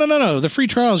I'm like, no. The free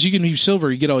trials, you can use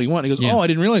silver, you get all you want. And he goes, oh, I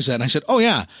didn't realize that. And I said, oh,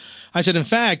 yeah. I said, in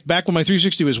fact, back when my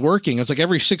 360 was working, it's like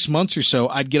every 6 months or so,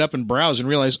 I'd get up and browse and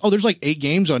realize, oh, there's like 8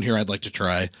 games on here I'd like to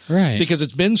try. Right. Because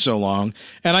it's been so long.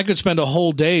 And I could spend a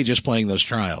whole day just playing those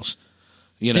trials,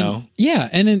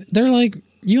 And they're like,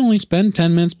 you only spend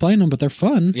 10 minutes playing them, but they're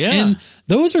fun. Yeah. And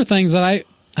those are things that I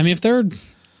mean, if they're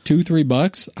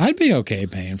 $2-3, I'd be okay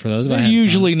paying for those. They're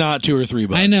usually not $2 or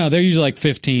 $3. I know, they're usually like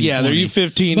 15. Yeah, 20. they're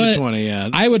 15 but to 20. Yeah,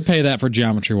 I would pay that for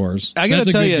Geometry Wars. That's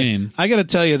a good game. I got to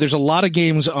tell you, there's a lot of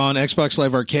games on Xbox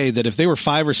Live Arcade that if they were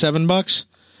 $5 or $7,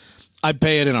 I'd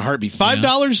pay it in a heartbeat.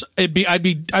 $5,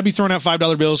 I'd be throwing out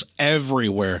 $5 bills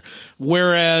everywhere.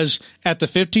 Whereas at the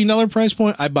 $15 price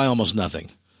point, I'd buy almost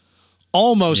nothing.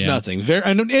 Almost nothing.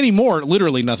 Anymore,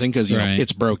 literally nothing, because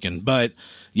it's broken. But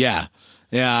yeah.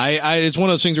 Yeah, it's one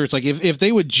of those things where it's like if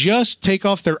they would just take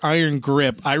off their iron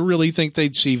grip, I really think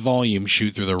they'd see volume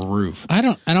shoot through the roof. I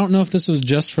don't know if this was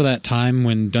just for that time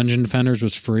when Dungeon Defenders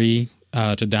was free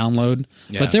to download,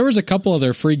 but there was a couple of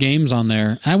their free games on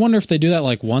there. I wonder if they do that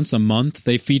like once a month.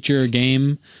 They feature a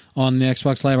game on the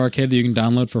Xbox Live Arcade that you can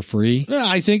download for free. Yeah,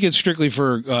 I think it's strictly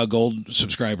for gold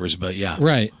subscribers, but yeah.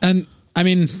 Right. And I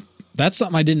mean, that's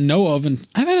something I didn't know of, and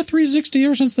I've had a 360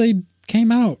 ever since they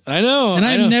came out. I know. And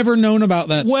I've never known about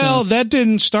that stuff. Well, that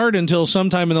didn't start until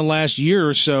sometime in the last year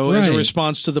or so as a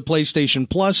response to the PlayStation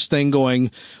Plus thing going,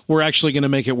 we're actually going to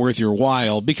make it worth your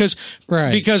while. Because for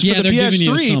the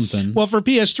PS3, well, for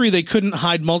PS3, they couldn't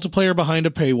hide multiplayer behind a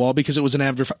paywall because it was an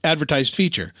advertised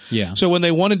feature. Yeah. So when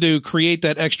they wanted to create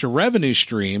that extra revenue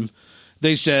stream,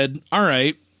 they said, all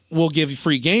right, we'll give you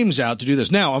free games out to do this.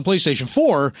 Now, on PlayStation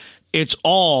 4, it's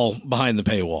all behind the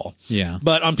paywall. Yeah.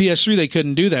 But on PS3, they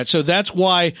couldn't do that. So that's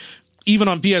why even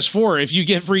on PS4, if you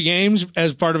get free games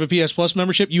as part of a PS Plus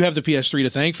membership, you have the PS3 to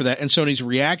thank for that, and Sony's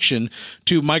reaction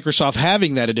to Microsoft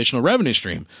having that additional revenue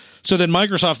stream. So then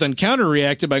Microsoft then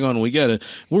counter-reacted by going,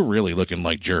 we're really looking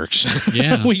like jerks.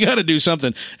 Yeah. We got to do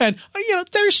something. And,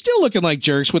 they're still looking like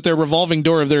jerks with their revolving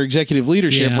door of their executive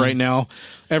leadership right now.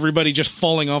 Everybody just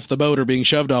falling off the boat or being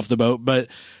shoved off the boat. But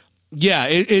yeah,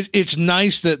 it's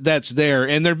nice that that's there.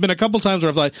 And there have been a couple times where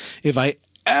I've thought, if I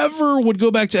ever would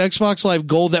go back to Xbox Live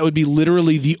Gold, that would be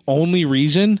literally the only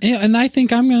reason. Yeah, and I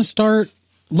think I'm going to start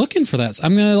looking for that.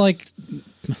 I'm going to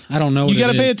I don't know what you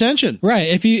got to pay attention. Right.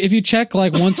 If you check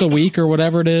like once a week or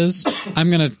whatever it is, I'm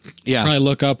going to probably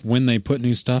look up when they put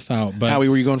new stuff out. But Howie,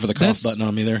 were you going for the cough button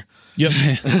on me there? Yep.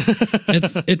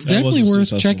 It's definitely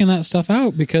worth checking that stuff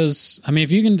out because, I mean,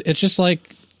 if you can, it's just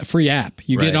like a free app.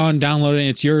 You get on, download it,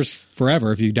 it's yours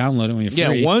forever if you download it when you're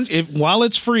free. Yeah, while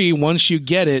it's free, once you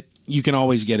get it, you can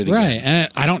always get it again. Right, and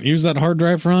I don't use that hard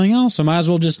drive for anything else, so might as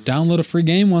well just download a free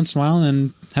game once in a while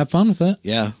and have fun with it.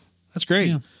 Yeah, that's great.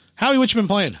 Yeah. Howie, what you been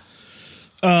playing?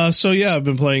 I've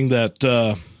been playing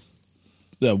that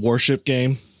Warship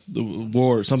game,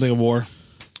 something of War,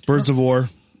 Birds of War.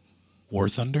 War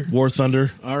Thunder? War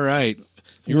Thunder. All right.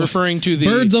 You're referring to the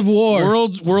Birds of War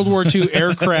World War II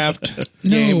aircraft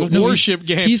game, warship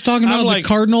game. He's talking about the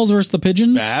Cardinals versus the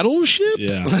Pigeons. Battleship?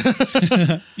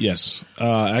 Yeah. Yes.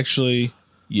 Actually,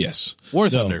 yes. War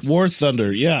Thunder. War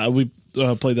Thunder. Yeah, we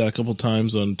played that a couple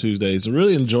times on Tuesdays. I'm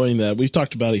really enjoying that. We've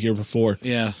talked about it here before.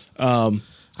 Yeah.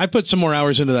 I put some more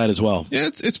hours into that as well. Yeah,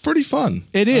 it's pretty fun.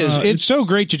 It is. It's so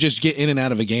great to just get in and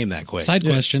out of a game that quick. Side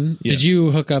question: Did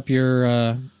you hook up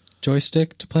your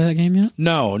joystick to play that game yet?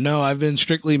 No. I've been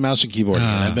strictly mouse and keyboard.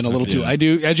 I've been a little too. I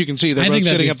do, as you can see, they're both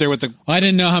sitting up there with the. I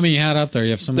didn't know how many you had up there.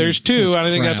 You have some. There's two, and I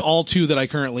think that's all two that I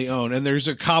currently own. And there's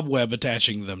a cobweb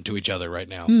attaching them to each other right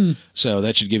now. So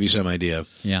that should give you some idea.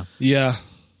 Yeah.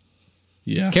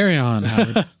 Carry on,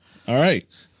 Howard. All right.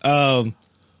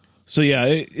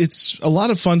 It's a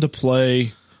lot of fun to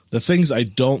play. The things I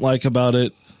don't like about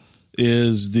it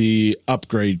is the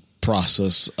upgrade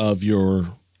process of your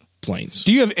planes.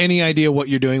 Do you have any idea what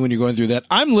you're doing when you're going through that?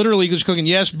 I'm literally just clicking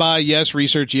yes, buy, yes,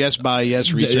 research, yes, buy,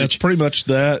 yes, research. That's pretty much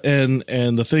that.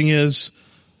 And the thing is,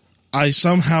 I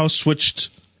somehow switched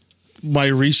my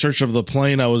research of the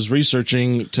plane I was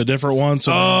researching to different ones.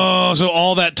 So so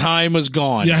all that time was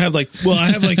gone. Yeah, I have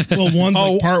one's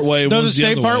like part way. Does it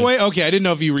stay part way? Okay, I didn't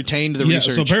know if you retained the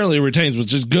research. So apparently it retains,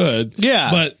 which is good.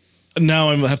 Yeah. But now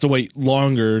I have to wait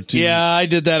longer to. Yeah, I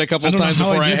did that a couple of I don't know times how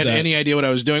I before I did had that. any idea what I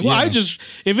was doing. Well, Yeah.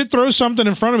 if it throws something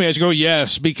in front of me, I just go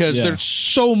yes, because Yeah. there's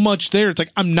so much there. It's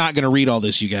like, I'm not going to read all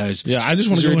this, you guys. Yeah, I just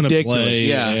want to It's go in and ridiculous. play.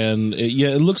 Yeah. And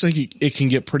it looks like it can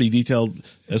get pretty detailed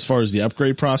as far as the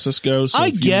upgrade process goes. So I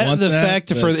if you get want the that, fact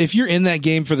that but- if you're in that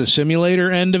game for the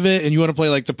simulator end of it and you want to play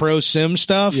like the pro sim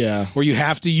stuff, Yeah. where you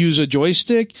have to use a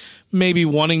joystick, maybe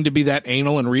wanting to be that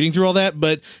anal and reading through all that.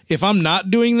 But if I'm not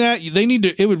doing that, they need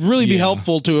to. It would really be Yeah.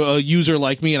 helpful to a user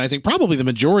like me, and I think probably the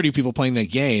majority of people playing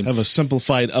that game. have a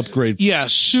simplified upgrade. Yeah,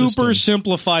 super system.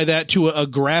 simplify that to a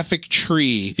graphic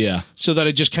tree. Yeah. So that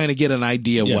I just kind of get an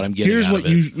idea of Yeah. what I'm getting. Here's out what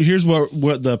of it. here's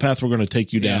what the path we're going to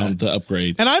take you down Yeah. to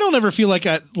upgrade. And I don't ever feel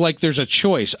like there's a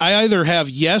choice. I either have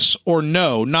yes or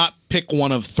no, not pick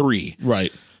one of three.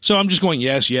 Right. So I'm just going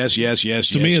yes, yes, yes, yes.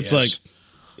 To me, it's like,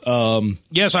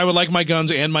 yes, I would like my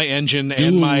guns and my engine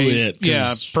and my it,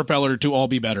 'cause- propeller to all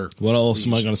be better. what else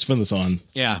am I going to spend this on?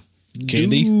 Yeah,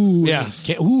 Candy? yeah.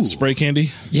 Ooh. Spray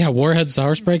candy? Yeah, Warhead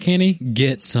Sour Spray Candy.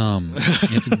 Get some.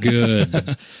 It's good.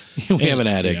 We have an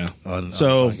addict. Yeah. On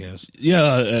So, the podcast. yeah.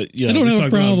 I don't we've have a talked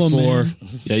about it problem, before. man.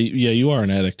 Yeah, you are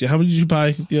an addict. How many did you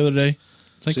buy the other day?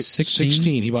 It's like 16.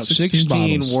 16. He bought 16 16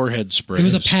 bottles. warhead sprays. It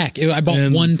was a pack. I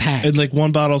bought one pack. And like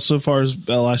one bottle so far has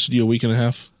lasted you a week and a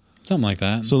half. Something like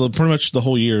that. So pretty much the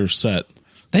whole year is set.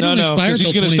 They No, didn't no, expire 'cause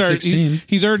until he's going to start. 2016.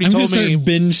 He's already I'm gonna told me. start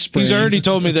binge spraying. He's already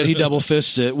told me that he double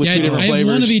fists it with Yeah, two I different have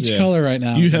flavors. one of each Yeah. color right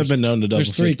now. You have been known to double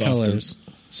There's three fist often. colors.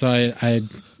 So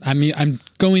I mean, I'm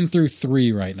going through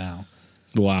 3 right now.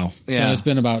 Wow. So Yeah. it's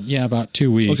been about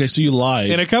 2 weeks. Okay, so you lied.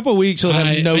 In a couple of weeks, he'll have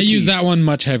I no teeth. use that one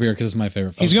much heavier because it's my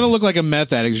favorite. He's going to look like a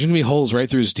meth addict. There's going to be holes right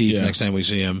through his teeth Yeah. next time we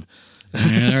see him.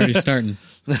 Yeah, already starting.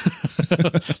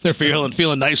 They're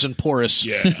feeling nice and porous.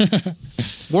 Yeah.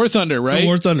 War Thunder, right? So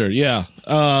War Thunder, yeah.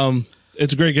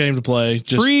 It's a great game to play.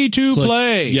 Just Free to click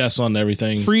play. Yes on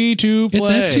everything. Free to play.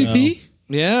 It's FTP.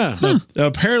 Yeah.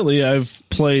 Apparently, I've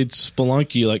played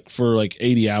Spelunky for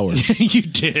 80 hours. You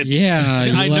did. Yeah,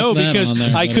 you I know, left that because on there,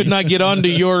 I buddy. could not get onto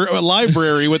your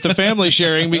library with the family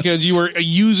sharing because you were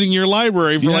using your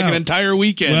library for like Yeah. an entire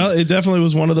weekend. Well, it definitely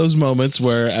was one of those moments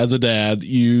where, as a dad,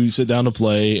 you sit down to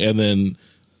play, and then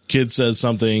kid says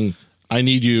something, "I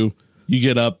need you." You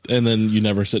get up, and then you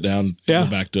never sit down to Yeah. go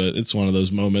back to it. It's one of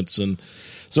those moments, and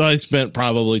so I spent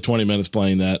probably 20 minutes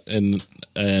playing that, and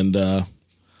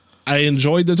I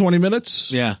enjoyed the 20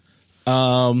 minutes. yeah.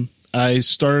 I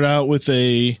started out with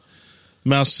a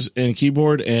mouse and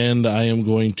keyboard, and I am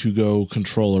going to go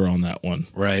controller on that one.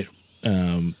 Right.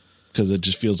 Because it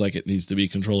just feels like it needs to be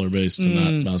controller based and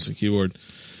not mouse and keyboard,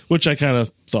 which I kind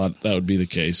of thought that would be the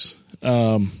case.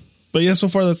 But yeah, so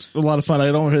far that's a lot of fun.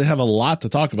 I don't really have a lot to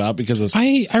talk about because it's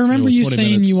I remember you 20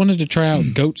 saying minutes. you wanted to try out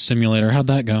Goat Simulator. How'd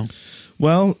that go?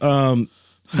 well,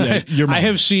 yeah, your mom. I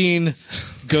have seen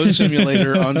Goat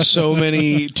Simulator on so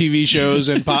many TV shows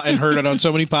and heard it on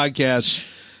so many podcasts.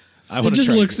 I It want to just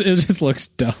try. looks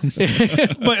dumb.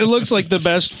 But it looks like the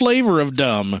best flavor of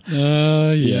dumb.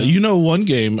 yeah, you know, one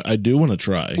game I do want to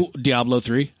try. Diablo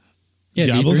 3. Yeah,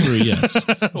 Diablo D3. 3, yes,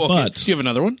 Okay. but Do you have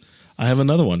another one? I have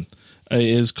another one. It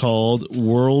is called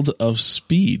World of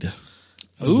Speed.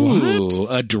 Ooh,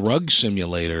 a drug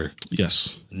simulator.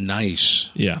 Yes, Nice.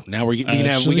 yeah. Now we can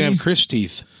Actually, have Chris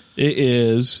teeth. It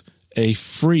is a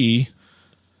free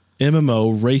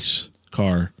MMO race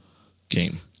car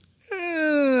game.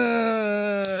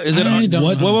 Is it I don't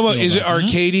know how I feel is it about that.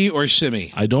 arcadey or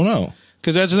simmy? I don't know.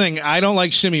 Because that's the thing. I don't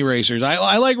like simmy racers.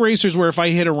 I like racers where if I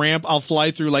hit a ramp, I'll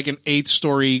fly through like an 8th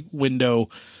story window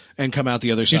and come out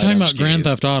the other side. You're talking about unscathed. Grand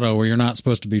Theft Auto, where you're not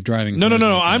supposed to be driving. No. cars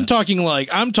like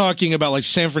I'm that. talking about like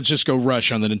San Francisco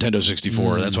Rush on the Nintendo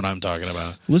 64. That's what I'm talking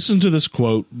about. Listen to this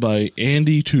quote by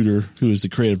Andy Tudor, who is the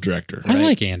creative director. I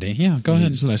like Andy. Yeah, go ahead.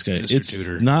 He's a nice guy. Mr. It's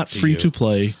Tudor, not to free you. to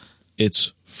play.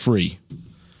 It's free.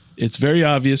 It's very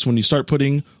obvious when you start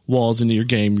putting walls into your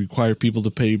game, you require people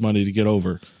to pay money to get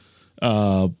over.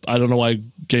 I don't know why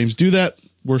games do that.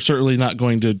 We're certainly not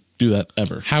going to do that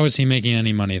ever. How is he making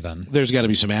any money then? There's got to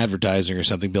be some advertising or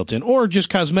something built in, or just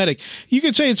cosmetic. You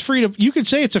could say it's free to. You could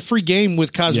say it's a free game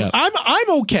with cosmetic. Yeah. I'm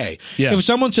okay Yeah. if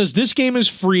someone says this game is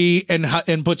free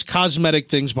and puts cosmetic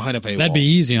things behind a paywall. That'd be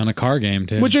easy on a car game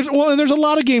too. Which is and there's a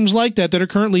lot of games like that that are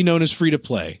currently known as free to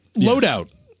play. Loadout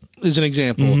is an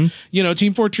example. You know,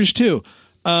 Team Fortress 2.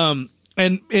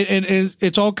 And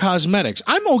it's all cosmetics.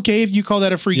 I'm okay if you call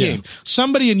that a free Yeah. game.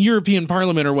 Somebody in European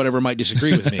Parliament or whatever might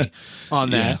disagree with me on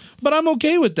that, but I'm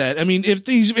okay with that. I mean, if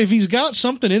he's got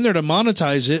something in there to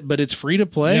monetize it, but it's free to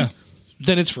play, Yeah.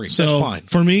 then it's free. So That's fine.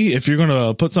 for me, if you're going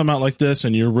to put something out like this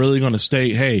and you're really going to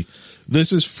state, hey,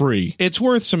 this is free, It's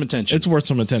worth some attention. it's worth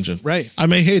some attention. Right. I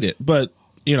may hate it, but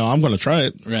I'm going to try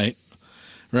it. Right.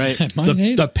 right?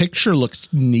 The picture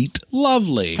looks neat.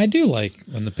 Lovely. I do like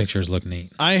when the pictures look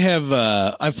neat.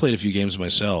 I've played a few games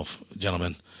myself,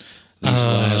 gentlemen.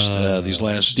 These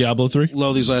last Diablo 3?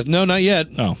 No, not yet.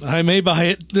 Oh. I may buy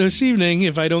it this evening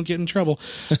if I don't get in trouble.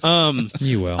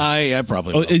 You will. I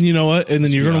probably will. And you know what? And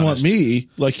then you're going to want honest. me,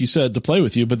 like you said, to play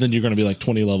with you, but then you're going to be like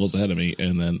 20 levels ahead of me,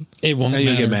 and then It won't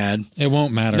You'll matter. get mad. It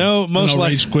won't matter. No, I'll most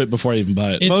likely. rage quit before I even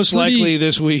buy it. It's Most pretty- likely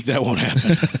this week that won't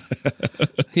happen.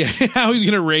 Yeah, how he's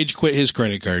going to rage quit his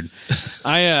credit card.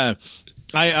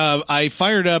 I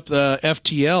fired up the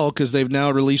FTL because they've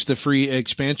now released the free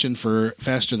expansion for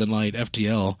Faster Than Light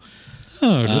FTL.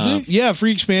 Oh, did they? Yeah,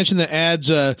 free expansion that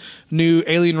adds new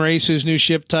alien races, new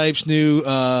ship types, new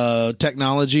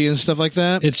technology and stuff like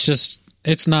that.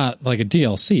 It's not like a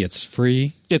DLC. It's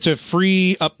free. It's a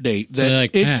free update. So they,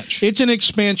 like, patch. It's an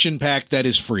expansion pack that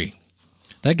is free.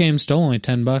 That game's still only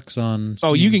 $10 on Steam.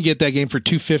 Oh, you can get that game for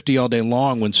 $250 all day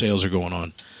long when sales are going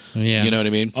on. Yeah. You know what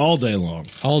I mean? All day long.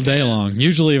 All day long.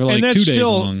 Usually like 2 days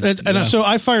long. So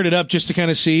I fired it up just to kind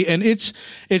of see, and it's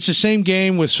the same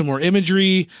game with some more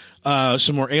imagery,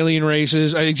 some more alien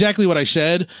races, exactly what I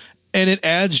said, and it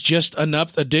adds just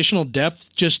enough additional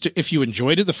depth. Just to, if you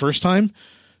enjoyed it the first time,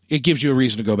 it gives you a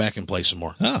reason to go back and play some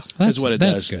more. Ah, That's what it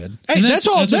that's does. good. Hey, And that's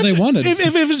all. That's what they wanted. If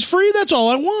it's free, that's all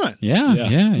I want. Yeah.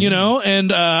 You know,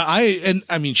 and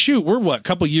I mean, shoot, we're a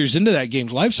couple years into that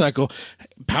game's life cycle.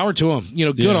 Power to them. You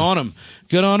know, good on them.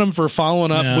 Good on them for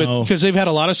following up with, because they've had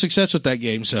a lot of success with that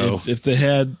game. So if they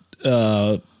had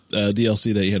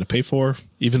DLC that you had to pay for,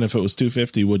 even if it was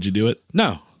 $250, would you do it?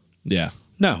 no, Yeah.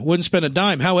 wouldn't spend a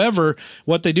dime. However,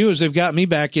 what they do is they've got me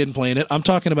back in playing it. I'm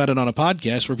talking about it on a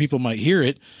podcast where people might hear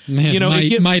it. Man, You know,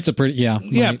 Might's a pretty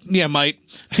might.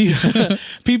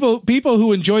 people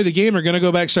who enjoy the game are going to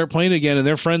go back, start playing it again, and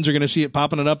their friends are going to see it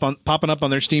popping up on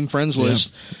their Steam friends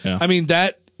list. Yeah. I mean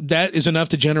that is enough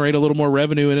to generate a little more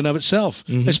revenue in and of itself,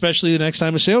 especially the next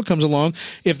time a sale comes along.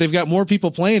 If they've got more people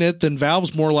playing it, then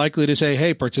Valve's more likely to say,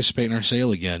 "Hey, participate in our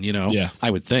sale again." You know, I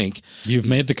would think. You've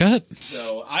made the cut.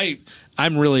 So I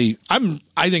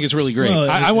think it's really great.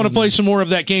 Well, I want to play some more of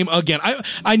that game again.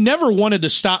 I never wanted to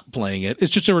stop playing it.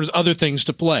 It's just there was other things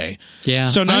to play. Yeah.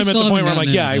 So now I'm at the still point where I'm haven't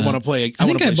like, yeah, I gotten want to into play. that. I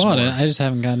think I bought more. it. I just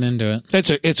haven't gotten into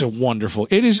it. It's a wonderful.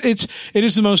 It is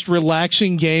the most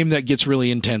relaxing game that gets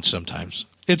really intense sometimes.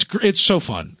 It's so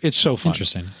fun. It's so fun.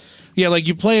 Interesting. Yeah, like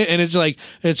you play it and it's like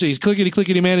it's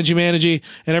clickety managey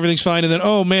and everything's fine, and then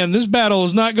oh man, this battle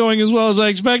is not going as well as I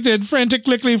expected. Frantic.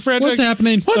 What's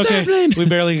happening? What's happening? We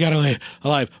barely got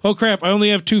alive. Oh crap! I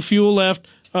only have 2 fuel left.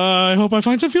 I hope I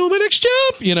find some fuel in my next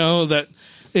jump. You know that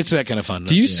it's that kind of fun.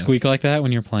 Do you squeak like that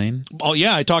when you're playing? Oh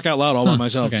yeah, I talk out loud all by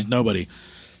myself. Okay. Nobody.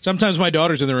 Sometimes my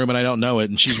daughter's in the room and I don't know it,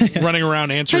 and she's running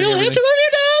around answering everything.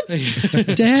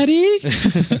 Daddy?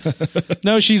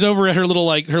 No, she's over at her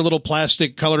little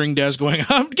plastic coloring desk going,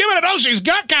 I'm giving it all she's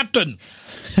got, Captain.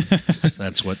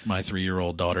 That's what my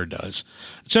 3-year-old daughter does.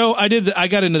 So I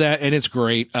got into that, and it's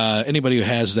great. Anybody who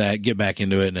has that, get back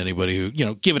into it, and anybody who,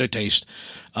 give it a taste.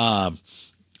 And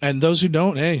those who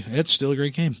don't, hey, it's still a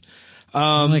great game.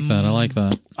 I like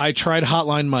that. I tried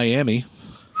Hotline Miami.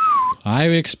 I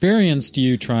experienced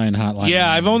you trying Hotline. Yeah,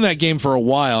 I've owned that game for a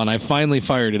while, and I finally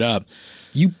fired it up.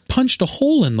 You punched a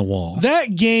hole in the wall.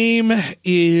 That game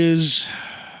is...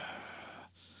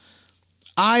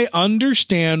 I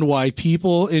understand why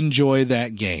people enjoy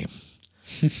that game.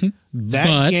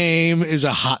 That game is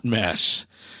a hot mess.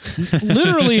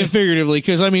 Literally and figuratively,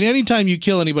 because, I mean, anytime you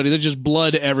kill anybody, there's just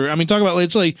blood everywhere. I mean, talk about,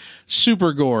 it's like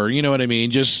super gore, you know what I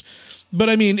mean? But,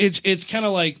 I mean, it's kind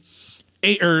of like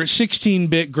 8 or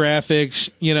 16-bit graphics,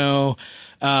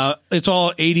 it's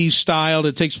all 80s styled.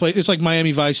 It takes place. It's like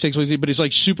Miami Vice takes place, but it's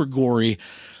like super gory.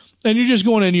 And you're just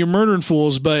going in, you're murdering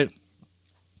fools. But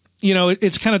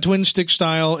it's kind of twin stick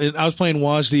style. I was playing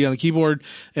WASD on the keyboard,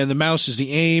 and the mouse is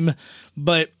the aim.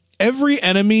 But every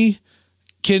enemy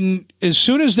can, as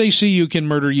soon as they see you, can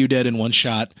murder you dead in one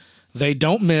shot. They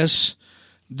don't miss.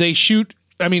 They shoot.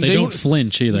 I mean, they don't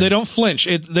flinch either. They don't flinch.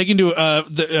 They can do a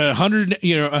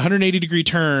 180 degree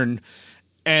turn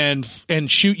and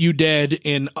shoot you dead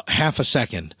in half a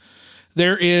second.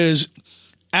 There is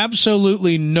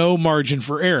absolutely no margin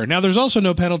for error. Now, there's also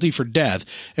no penalty for death,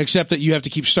 except that you have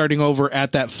to keep starting over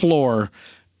at that floor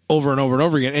over and over and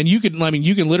over again. And you can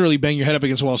literally bang your head up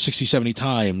against the wall 60, 70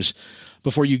 times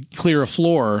before you clear a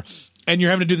floor. And you're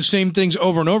having to do the same things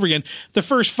over and over again. The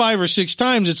first 5 or 6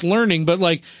 times it's learning, but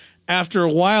after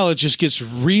a while it just gets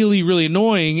really, really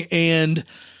annoying. And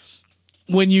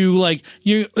when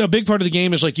a big part of the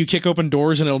game is you kick open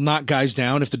doors and it'll knock guys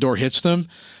down if the door hits them.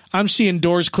 I'm seeing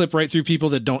doors clip right through people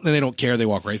that don't care. They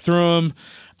walk right through them.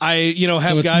 I have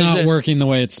So it's guys not that, working the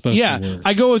way it's supposed to work.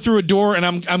 I go through a door and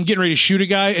I'm getting ready to shoot a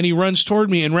guy, and he runs toward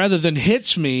me, and rather than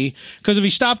hits me, because if he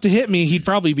stopped to hit me, he'd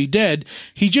probably be dead.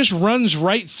 He just runs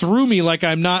right through me like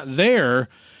I'm not there,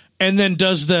 and then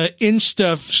does the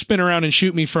insta spin around and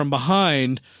shoot me from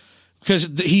behind,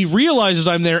 because he realizes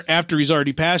I'm there after he's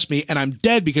already passed me, and I'm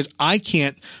dead because I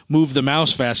can't move the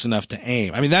mouse fast enough to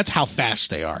aim. I mean, that's how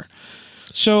fast they are.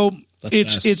 So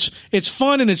it's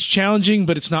fun and it's challenging,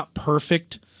 but it's not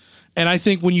perfect. And I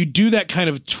think when you do that kind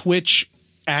of twitch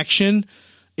action,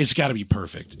 it's got to be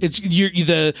perfect.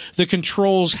 The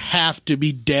controls have to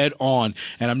be dead on,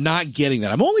 and I'm not getting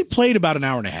that. I've only played about an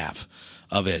hour and a half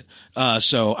of it,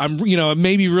 so I'm it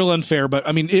may be real unfair, but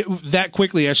I mean that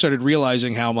quickly I started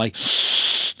realizing how I'm like,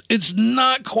 it's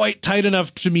not quite tight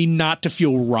enough to me not to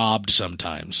feel robbed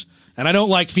sometimes. And I don't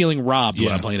like feeling robbed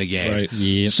when I'm playing a game. Right.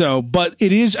 Yep. So, but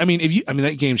it is. I mean,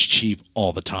 that game's cheap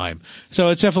all the time, so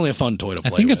it's definitely a fun toy to play.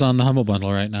 I think with. it's on the Humble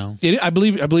Bundle right now. I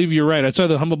believe you're right. It's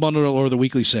either the Humble Bundle or the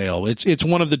weekly sale. It's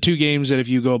one of the two games that if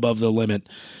you go above the limit,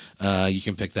 you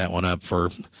can pick that one up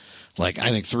for I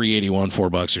think $3.81,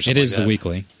 $4 or something. It is like that. the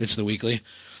weekly. It's the weekly.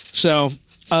 So,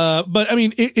 but I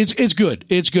mean, it's good.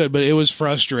 It's good, but it was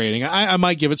frustrating. I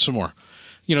might give it some more.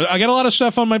 I got a lot of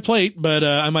stuff on my plate, but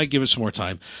I might give it some more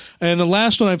time. And the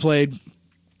last one I played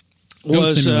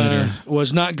was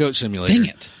not Goat Simulator. Dang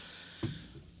it.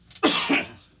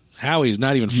 Howie's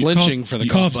not even flinching for the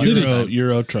Cough City.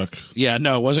 Euro Truck. Yeah,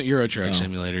 no, it wasn't Euro Truck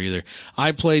Simulator either.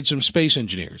 I played some Space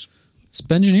Engineers.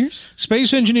 Spongineers?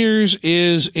 Space Engineers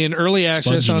is in early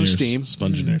access on Steam.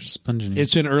 Spongineers.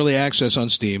 It's in early access on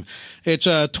Steam. It's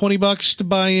 $20 to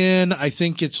buy in. I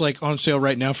think it's on sale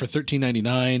right now for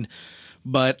 $13.99.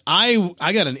 But I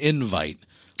got an invite.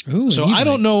 Ooh, so I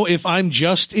don't know if I'm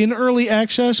just in early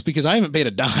access because I haven't paid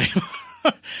a dime.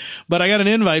 But I got an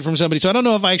invite from somebody. So I don't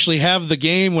know if I actually have the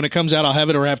game when it comes out. I'll have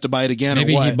it or have to buy it again.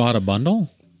 Maybe or what. he bought a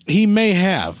bundle? He may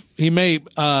have. He may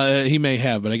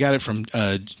have, but I got it from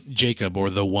Jacob or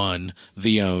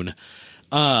the own.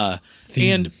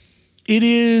 And it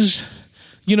is,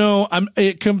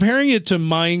 comparing it to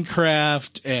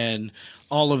Minecraft and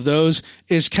all of those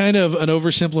is kind of an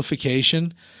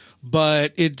oversimplification,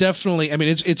 but it definitely,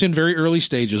 it's in very early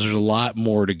stages. There's a lot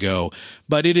more to go,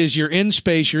 but you're in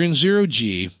space, you're in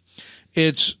 0G.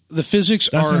 It's the physics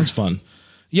That sounds fun.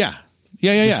 Yeah.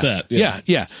 Just that,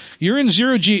 Yeah. You're in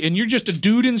 0G and you're just a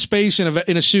dude in space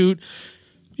in a suit.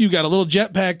 You've got a little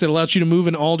jetpack that allows you to move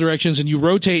in all directions and you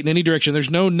rotate in any direction. There's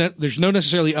no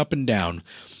necessarily up and down.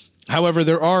 However,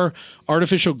 there are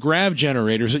artificial grav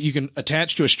generators that you can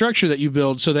attach to a structure that you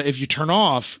build so that if you turn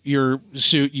off your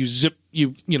suit, you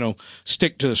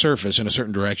stick to the surface in a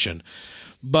certain direction.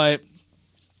 But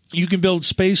you can build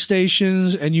space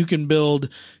stations and you can build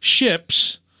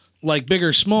ships like big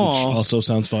or small. Which also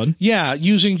sounds fun. Yeah,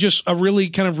 using just a really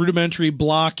kind of rudimentary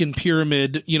block and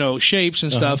pyramid, shapes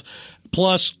and stuff,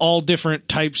 plus all different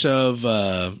types of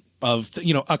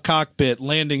a cockpit,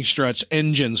 landing struts,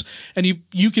 engines, and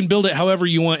you can build it however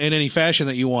you want in any fashion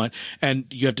that you want, and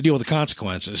you have to deal with the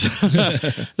consequences.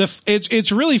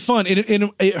 It's really fun. It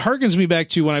harkens me back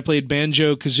to when I played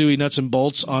Banjo-Kazooie Nuts and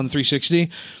Bolts on 360.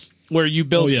 Where you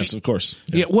build? Oh yes, of course.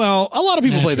 Yeah. Well, a lot of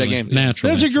people play that game.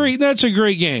 Naturally. That's a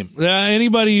great game.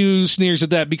 Anybody who sneers at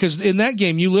that, because in that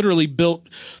game you literally built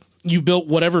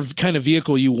whatever kind of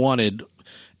vehicle you wanted,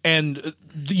 and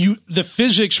the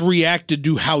physics reacted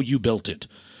to how you built it.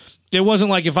 It wasn't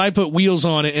like if I put wheels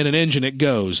on it and an engine, it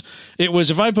goes. It was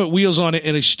if I put wheels on it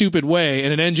in a stupid way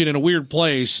and an engine in a weird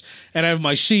place and I have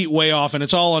my seat way off and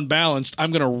it's all unbalanced,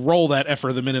 I'm going to roll that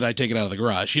effer the minute I take it out of the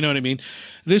garage. You know what I mean?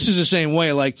 This is the same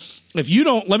way. Like, if you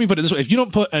don't, let me put it this way, if you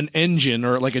don't put an engine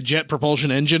or like a jet propulsion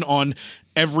engine on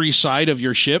every side of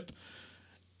your ship,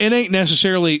 it ain't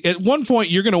necessarily, at one point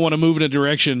you're going to want to move in a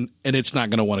direction and it's not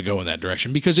going to want to go in that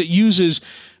direction because it uses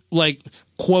like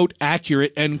quote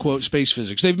accurate end quote space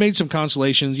physics. They've made some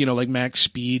constellations, like max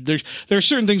speed. There are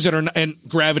certain things that are and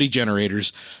gravity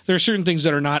generators. There are certain things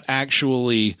that are not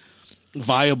actually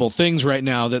viable things right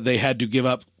now that they had to give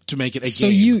up to make it a so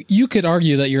game. you could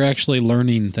argue that you're actually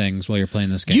learning things while you're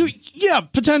playing this game. Yeah,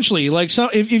 potentially. Like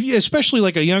if especially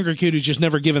like a younger kid who's just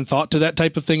never given thought to that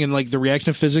type of thing and like the reaction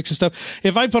of physics and stuff.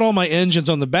 If I put all my engines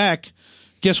on the back,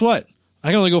 guess what? I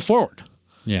can only go forward.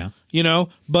 Yeah.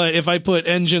 But if I put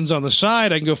engines on the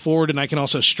side, I can go forward and I can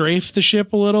also strafe the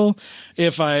ship a little.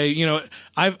 If I,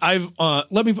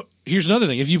 here's another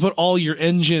thing. If you put all your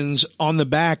engines on the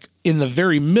back in the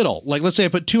very middle, like let's say I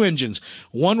put two engines,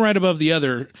 one right above the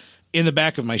other in the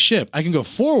back of my ship, I can go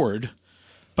forward,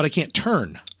 but I can't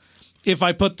turn. if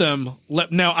I put them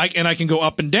now, I can go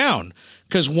up and down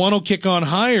because one will kick on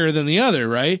higher than the other,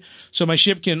 right? So my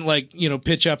ship can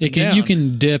pitch up and down. You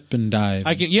can dip and dive.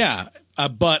 I can,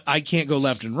 but I can't go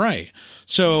left and right.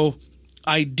 So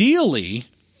ideally,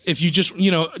 if you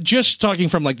just talking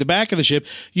from like the back of the ship,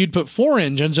 you'd put 4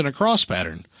 engines in a cross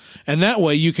pattern. And that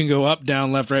way you can go up,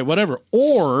 down, left, right, whatever.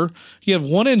 Or you have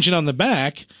 1 engine on the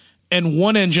back and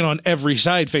 1 engine on every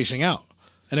side facing out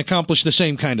and accomplish the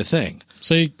same kind of thing.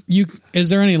 So is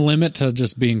there any limit to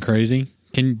just being crazy?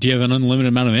 Do you have an unlimited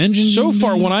amount of engines? So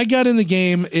far, when I got in the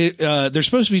game, there's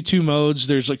supposed to be 2 modes.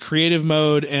 There's like creative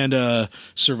mode and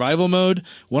survival mode.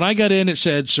 When I got in, it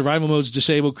said survival mode's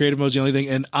disabled, creative mode's the only thing,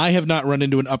 and I have not run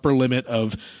into an upper limit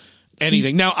of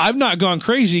anything. Now, I've not gone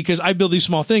crazy because I build these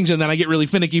small things and then I get really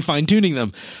finicky fine-tuning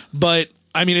them. But,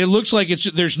 I mean, it looks like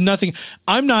there's nothing.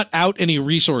 I'm not out any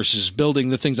resources building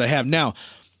the things I have. Now,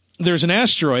 there's an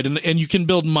asteroid, and you can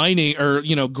build mining or,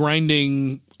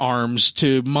 grinding arms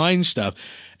to mine stuff.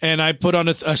 And I put on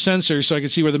a sensor so I can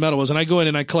see where the metal was, and I go in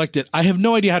and I collect it. I have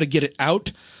no idea how to get it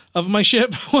out of my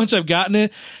ship once I've gotten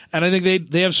it. And I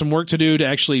think they have some work to do to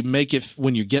actually make it,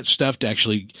 when you get stuff, to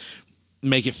actually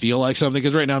make it feel like something.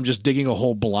 Because right now I'm just digging a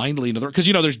hole blindly into because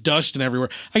there's dust and everywhere.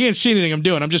 I can't see anything I'm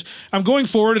doing. I'm going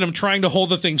forward and I'm trying to hold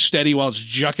the thing steady while it's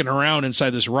jucking around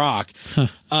inside this rock.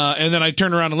 And then I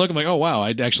turn around and look. I'm like, oh wow,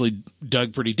 I actually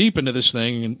dug pretty deep into this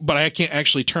thing, but I can't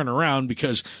actually turn around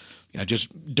because I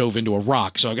just dove into a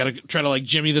rock. So I got to try to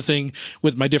jimmy the thing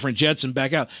with my different jets and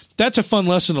back out. That's a fun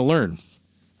lesson to learn.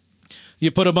 You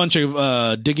put a bunch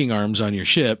of digging arms on your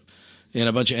ship and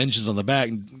a bunch of engines on the back,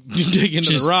 and you dig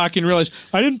into the rock and realize,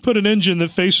 I didn't put an engine that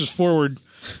faces forward.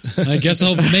 I guess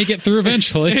I'll make it through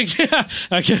eventually. Yeah,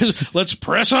 I guess let's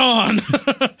press on.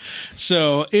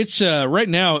 So it's right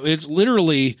now, it's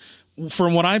literally,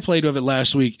 from what I played with it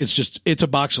last week, it's a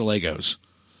box of Legos.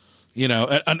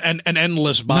 An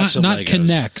endless box of Legos. Not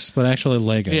Connects, but actually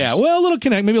Legos. Yeah, well, a little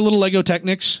Connect, maybe a little Lego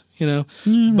Technics,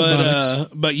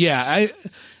 but yeah,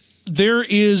 there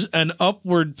is an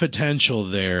upward potential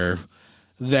there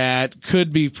that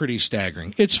could be pretty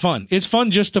staggering. It's fun. It's fun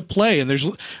just to play. And there's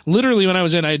literally, when I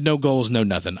was in, I had no goals, no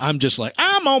nothing. I'm just like,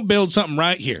 I'm going to build something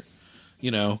right here,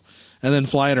 and then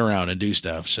fly it around and do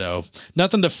stuff. So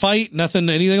nothing to fight, nothing,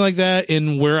 anything like that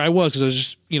in where I was, because I was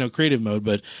just, creative mode,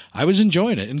 but I was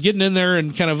enjoying it, and getting in there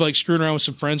and kind of screwing around with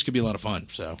some friends could be a lot of fun.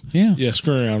 So yeah,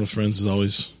 screwing around with friends is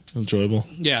always enjoyable.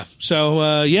 Yeah. So,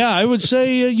 I would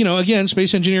say, again,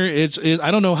 Space Engineer, I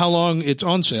don't know how long it's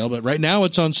on sale, but right now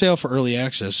it's on sale for early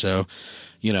access. So,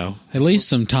 at least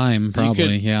some time,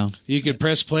 probably. You could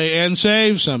press play and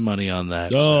save some money on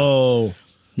that. Oh,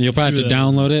 you'll probably have to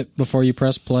download it before you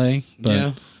press play.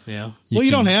 But yeah. You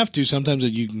don't have to. Sometimes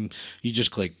you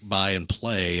just click buy and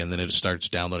play, and then it starts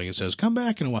downloading. It says come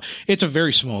back in a while. It's a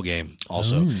very small game.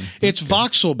 Also, it's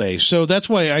voxel based, so that's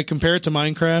why I compare it to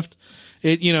Minecraft.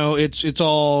 It's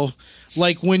all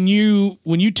like when you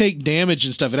take damage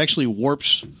and stuff, it actually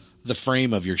warps the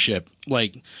frame of your ship.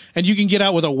 And you can get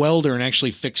out with a welder and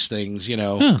actually fix things.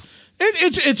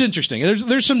 It's interesting.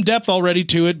 There's some depth already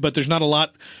to it, but there's not a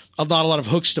lot of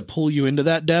hooks to pull you into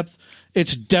that depth.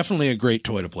 It's definitely a great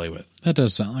toy to play with. That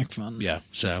does sound like fun. Yeah.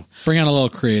 So bring out a little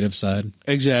creative side.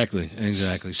 Exactly.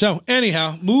 So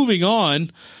anyhow, moving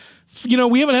on.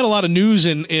 We haven't had a lot of news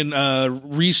in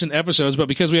recent episodes, but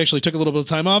because we actually took a little bit of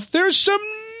time off, there's some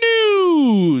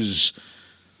news.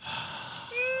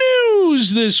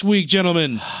 News this week,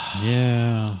 gentlemen.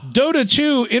 Yeah. Dota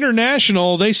 2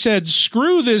 International, they said,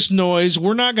 screw this noise.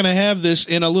 We're not going to have this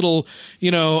in a little,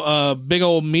 big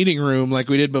old meeting room like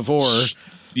we did before.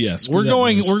 Yes. We're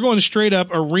going straight up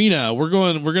arena. We're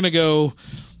going to go,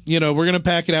 we're going to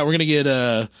pack it out. We're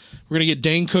going to get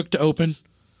Dane Cook to open.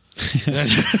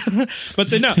 But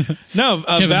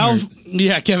Valve,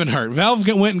 Kevin Hart. Valve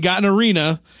went and got an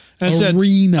arena and said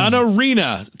an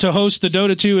arena to host the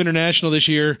Dota 2 International this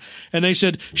year, and they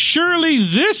said surely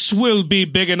this will be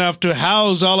big enough to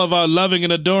house all of our loving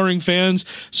and adoring fans.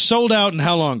 Sold out in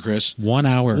how long, Chris? 1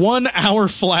 hour. 1 hour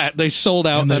flat. They sold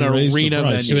out an arena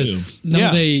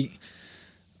venue.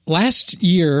 Last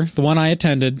year, the one I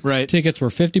attended, tickets were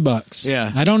 $50.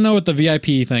 Yeah. I don't know what the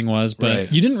VIP thing was,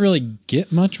 but you didn't really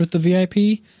get much with the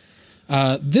VIP.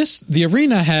 The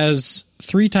arena has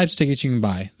 3 types of tickets you can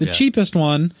buy. The cheapest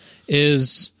one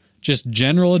is just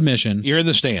general admission. You're in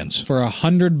the stands for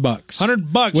 $100.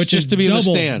 $100, which just is to be in the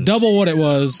stands. Double what it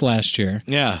was last year.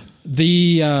 Yeah.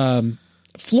 The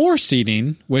floor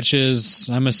seating, which is,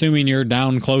 I'm assuming you're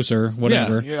down closer,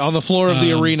 whatever. Yeah, on the floor of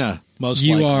the arena. Most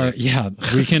likely.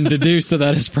 We can deduce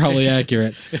that is probably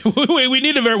accurate. Wait, we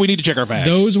need to check our facts.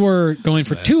 Those were going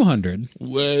for $200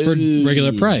 for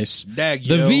regular price.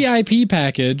 The VIP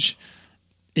package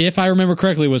if I remember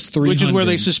correctly, was 300. Which is where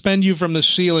they suspend you from the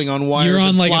ceiling on wires You're on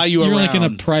and like fly you you're around. like in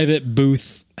a private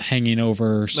booth hanging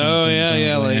over something. Oh, yeah,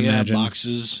 probably, I like imagine.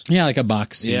 boxes. Yeah, like a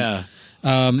box seat. Yeah.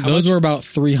 Those were about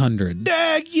 300.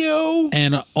 Dag you!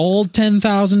 And all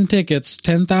 10,000 tickets,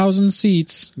 10,000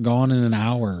 seats, gone in an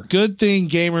hour. Good thing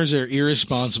gamers are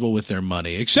irresponsible with their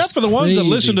money, except for the ones that crazy.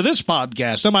 listen to this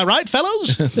podcast. Am I right,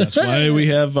 fellows? That's why we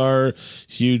have our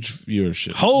huge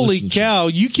viewership. Holy listenership. cow.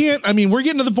 You can't, I mean, we're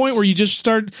getting to the point where you just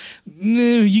start,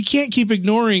 you can't keep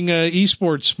ignoring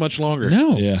esports much longer.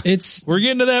 No, Yeah. it's We're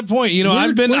getting to that point. You know,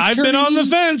 I've been on the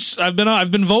fence. I've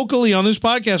been vocally on this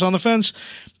podcast on the fence.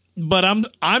 But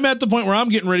I'm at the point where I'm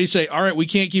getting ready to say, all right, we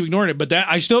can't keep ignoring it. But that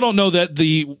I still don't know that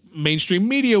the mainstream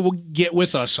media will get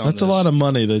with us on That's this. a lot of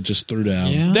money that just threw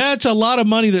down. yeah. That's a lot of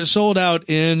money that sold out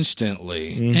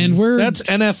instantly. And That's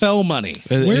NFL money.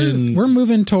 And we're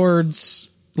moving towards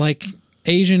like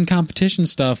Asian competition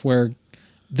stuff where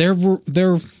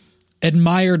they're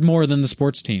admired more than the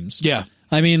sports teams. Yeah.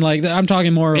 I mean, like I'm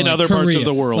talking more In like other parts Korea, of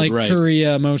the world, like right.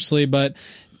 Korea mostly, but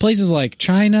places like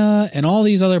China and all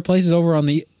these other places over on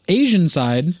the Asian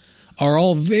side are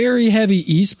all very heavy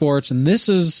esports, and these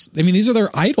are their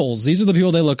idols. These are the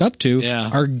people they look up to. Yeah.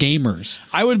 Are gamers.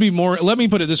 I would be more. Let me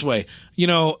put it this way. You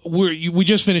know, we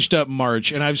just finished up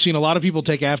March, and I've seen a lot of people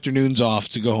take afternoons off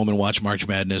to go home and watch March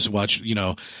Madness, watch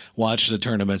the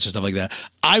tournaments and stuff like that.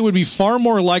 I would be far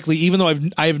more likely, even though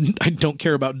I don't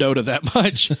care about Dota that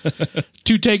much,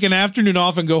 to take an afternoon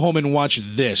off and go home and watch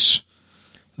this.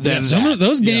 Than that.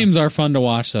 Those games are fun to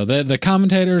watch, though. The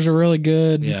commentators are really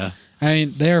good. Yeah. I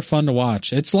mean, they are fun to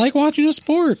watch. It's like watching a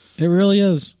sport. It really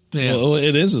is. Yeah. well,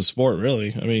 it is a sport,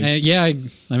 really. I mean, Yeah,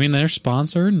 I mean, they're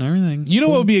sponsored and everything. You know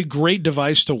what would be a great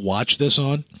device to watch this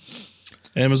on?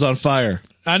 Amazon Fire.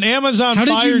 On Amazon How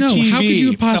did Fire you know? TV. How could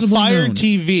you have possibly a Fire known?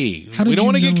 TV. How We did don't you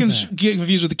want to know get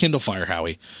confused with the Kindle Fire,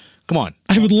 Howie. Come on.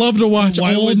 I would love to watch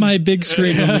Why all of wouldn't- my big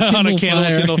screen on, the on a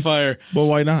Kindle Fire. Fire. Well,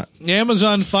 why not?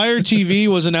 Amazon Fire TV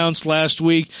was announced last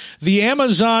week. The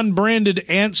Amazon branded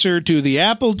answer to the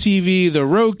Apple TV, the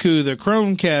Roku, the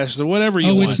Chromecast, the whatever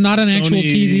you Oh, want. it's not an actual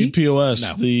Sony TV? POS.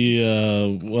 No.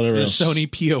 The whatever the else. Sony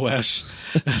POS.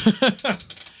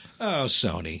 Oh,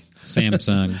 Sony.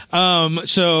 Samsung.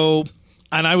 So,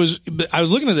 and I was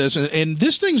looking at this, and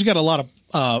this thing's got a lot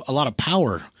of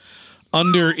power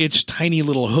under its tiny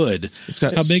little hood. It's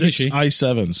got How big is 6 she?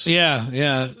 i7s.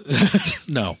 Yeah.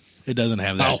 No, it doesn't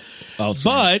have that. Oh,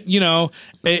 sorry. But,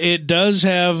 it does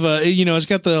have, it's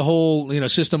got the whole,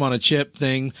 system on a chip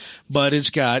thing, but it's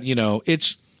got,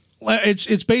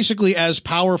 it's basically as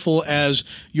powerful as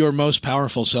your most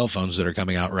powerful cell phones that are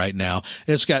coming out right now.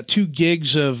 It's got 2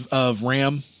 gigs of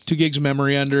RAM, 2 gigs of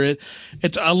memory under it.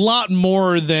 It's a lot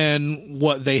more than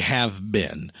what they have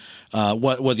been,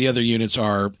 what the other units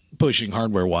are pushing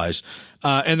hardware wise.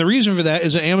 And the reason for that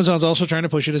is that Amazon's also trying to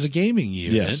push it as a gaming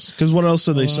unit. Yes, because what else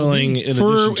are they selling in addition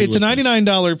to It's a with this?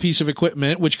 $99 piece of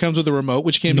equipment, which comes with a remote,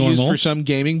 which can be used Normal. for some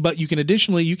gaming, but you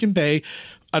can pay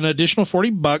an additional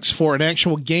 $40 for an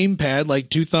actual gamepad, like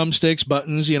 2 thumbsticks,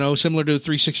 buttons, similar to the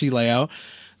 360 layout,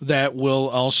 that will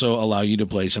also allow you to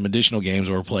play some additional games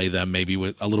or play them maybe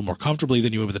with a little more comfortably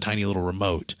than you would with a tiny little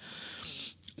remote.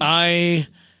 I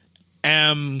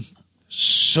am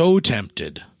so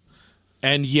tempted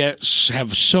and yet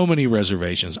have so many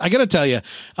reservations. I got to tell you,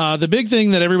 the big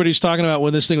thing that everybody's talking about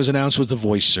when this thing was announced was the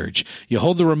voice search. You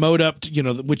hold the remote up,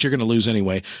 which you're going to lose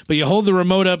anyway, but you hold the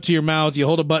remote up to your mouth, you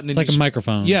hold a button. It's and like a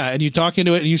microphone. Yeah, and you talk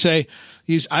into it and you say,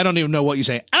 I don't even know what you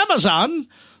say. Amazon,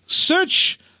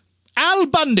 search Al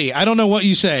Bundy. I don't know what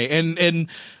you say. And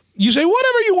you say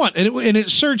whatever you want, and it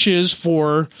searches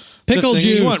for Pickle the thing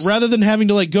you juice. want, rather than having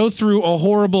to go through a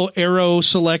horrible arrow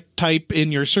select type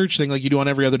in your search thing like you do on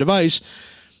every other device.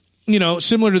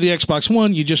 Similar to the Xbox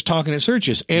One, you just talk and it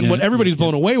searches. And what everybody's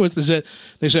blown away with is that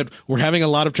they said, we're having a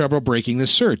lot of trouble breaking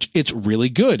this search. It's really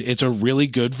good. It's a really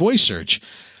good voice search.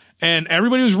 And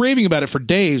everybody was raving about it for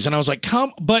days. And I was like,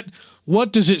 but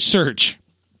what does it search?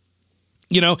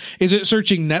 Is it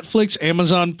searching Netflix,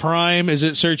 Amazon Prime? Is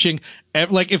it searching,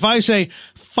 if I say,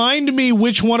 find me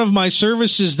which one of my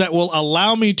services that will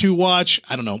allow me to watch,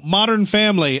 I don't know, Modern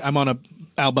Family. I'm on a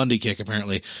Al Bundy kick,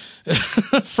 apparently,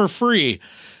 for free,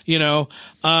 and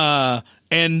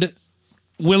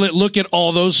will it look at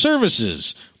all those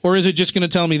services? Or is it just going to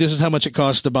tell me this is how much it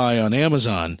costs to buy on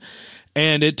Amazon?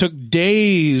 And it took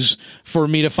days for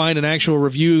me to find an actual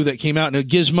review that came out. And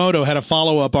Gizmodo had a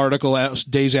follow-up article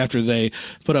days after they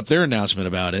put up their announcement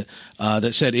about it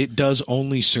that said it does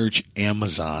only search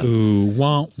Amazon. Ooh,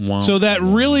 wah, wah. So that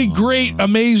really great,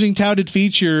 amazing touted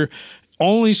feature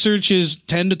only searches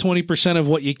 10 to 20% of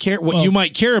what you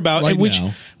might care about,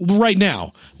 right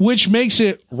now, which makes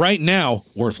it right now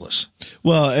worthless.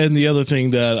 Well, and the other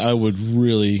thing that I would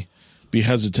really be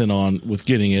hesitant on with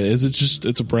getting it is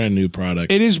it's a brand new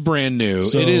product. It is brand new.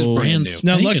 So, it is brand new.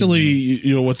 Now, luckily,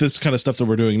 with this kind of stuff that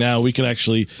we're doing now, we can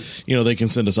actually, they can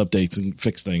send us updates and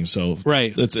fix things. So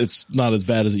right. It's not as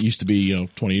bad as it used to be,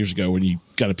 20 years ago when you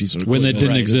got a piece of equipment. When that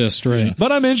didn't exist, right? Yeah.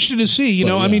 But I'm interested to see,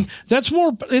 I mean, that's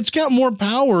more, it's got more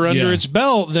power under its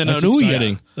belt than that's an Ouya.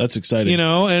 Exciting. That's exciting.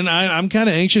 And I'm kind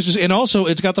of anxious to see, and also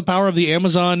it's got the power of the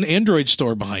Amazon Android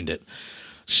store behind it.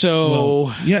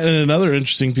 So and another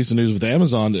interesting piece of news with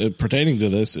Amazon pertaining to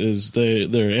this is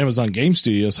their Amazon Game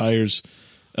Studios hires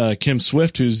Kim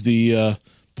Swift, who's the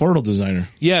Portal designer.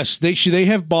 Yes, they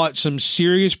have bought some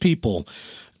serious people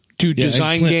to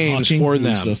design games Hawking, for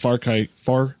them. Who's the Far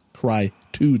Cry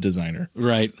 2 designer,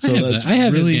 right? So I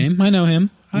have his game. I know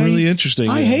him. Really interesting.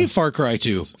 I hate Far Cry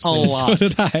 2 a lot. So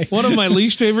did I. One of my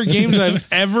least favorite games I've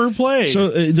ever played. So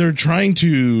they're trying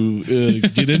to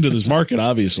get into this market,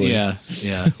 obviously. Yeah.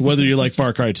 Whether you like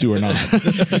Far Cry 2 or not.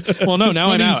 Well, no, now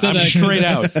I'm out. I'm straight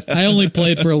out. I only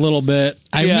played for a little bit.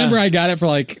 I remember I got it for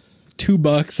like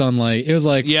 $2 on it was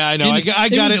like I know. I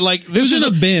got it like this is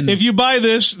in a bin. If you buy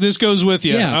this goes with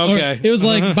you. Yeah, okay. It was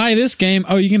like buy this game.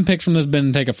 Oh, you can pick from this bin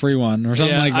and take a free one or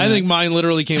something like that. I think mine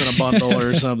literally came in a bundle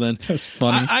or something. That's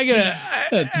funny.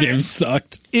 That game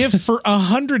sucked. If for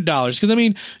 $100, because I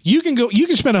mean, you can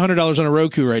spend $100 on a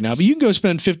Roku right now, but you can go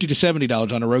spend $50 to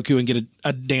 $70 on a Roku and get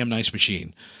a damn nice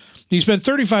machine. You spend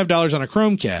 $35 on a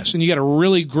Chromecast and you got a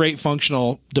really great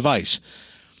functional device.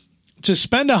 To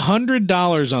spend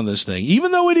 $100 on this thing,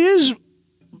 even though it is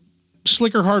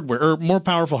slicker hardware or more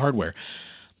powerful hardware,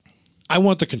 I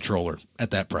want the controller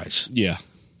at that price. Yeah.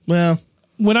 Well,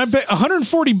 when I pay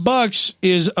 $140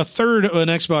 is a third of an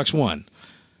Xbox One.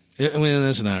 I mean,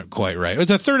 that's not quite right.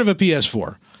 It's a third of a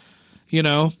PS4.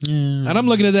 And I'm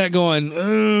looking at that going,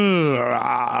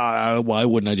 why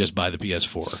wouldn't I just buy the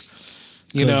PS4?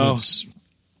 It's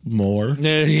more.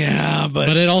 Yeah,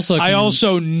 but it also I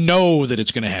also know that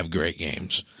it's going to have great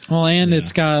games. Well, and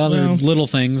it's got other little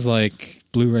things like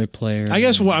Blu-ray player. I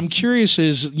guess what I'm curious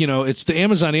is, it's the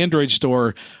Amazon Android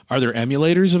store. Are there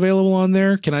emulators available on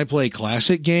there? Can I play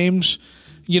classic games?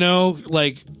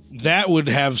 Like that would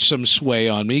have some sway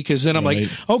on me, because then I'm like,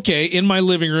 okay, in my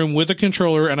living room with a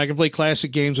controller, and I can play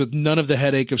classic games with none of the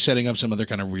headache of setting up some other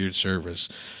kind of weird service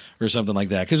or something like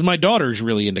that. Because my daughter's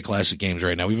really into classic games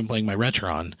right now. We've been playing my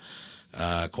Retron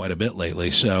quite a bit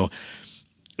lately. So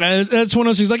that's one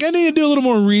of those things. Like, I need to do a little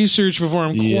more research before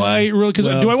I'm quite real. Because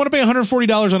do I want to pay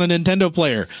 $140 on a Nintendo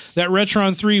player? That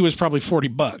Retron 3 was probably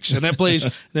 $40, and that plays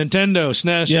Nintendo,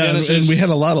 SNES, Genesis. And we had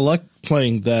a lot of luck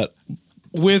playing that.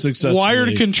 With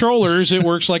wired controllers, it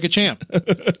works like a champ.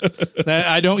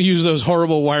 I don't use those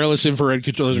horrible wireless infrared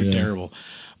controllers. They're terrible.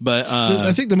 But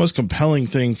I think the most compelling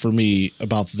thing for me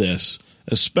about this,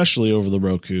 especially over the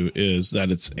Roku, is that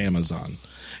it's Amazon.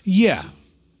 Yeah.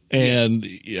 And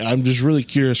I'm just really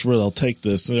curious where they'll take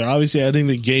this. They're obviously adding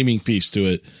the gaming piece to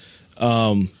it.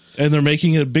 And they're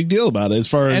making a big deal about it as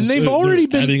far as they've already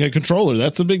been adding a controller.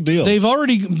 That's a big deal. They've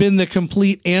already been the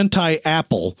complete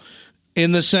anti-Apple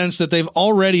in the sense that they're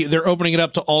opening it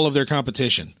up to all of their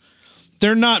competition.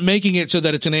 They're not making it so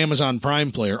that it's an Amazon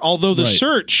Prime player. Although the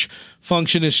search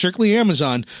function is strictly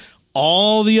Amazon,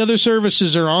 all the other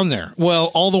services are on there. Well,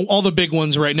 all the big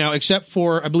ones right now, except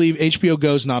for, I believe, HBO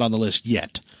Go's not on the list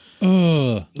yet.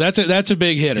 That's a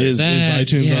big hitter. Is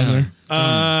iTunes on there?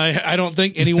 I don't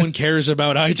think anyone cares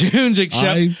about iTunes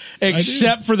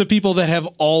except for the people that have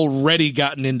already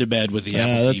gotten into bed with the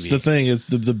Apple TV. That's the thing. It's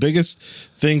the biggest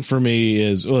thing for me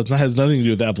is, it has nothing to do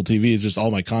with Apple TV. It's just all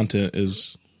my content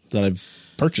that I've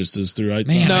purchased is through iTunes.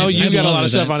 Man, no, you got a lot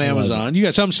of stuff on Amazon. You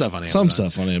got some stuff on Amazon. Some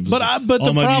stuff on Amazon. But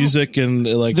all my music and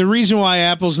the reason why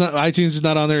iTunes is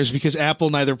not on there is because Apple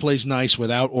neither plays nice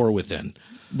without or within.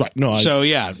 Right. No.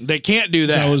 They can't do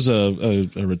that. That was a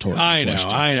rhetorical I know.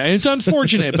 question. I know. It's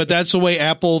unfortunate, but that's the way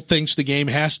Apple thinks the game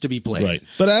has to be played. Right.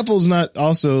 But Apple's not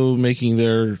also making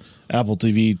their Apple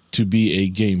TV to be a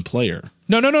game player.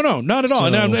 No, not at all.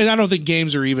 And I don't think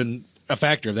games are even a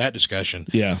factor of that discussion.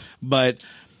 Yeah. But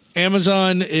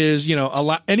Amazon is,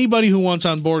 anybody who wants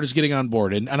on board is getting on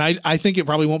board. And I think it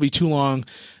probably won't be too long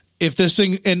if this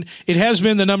thing, and it has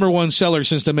been the number one seller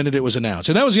since the minute it was announced.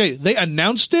 And that was, they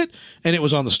announced it and it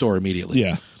was on the store immediately.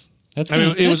 Yeah. That's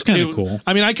kind of cool.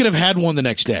 I mean, I could have had one the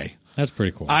next day. That's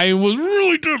pretty cool. I was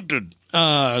really tempted.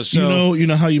 You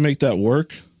know how you make that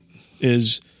work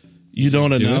is you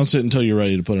don't announce it until you're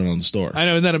ready to put it on the store. I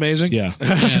know, isn't that amazing? Yeah.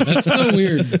 Yeah, that's so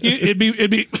weird. It'd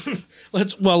be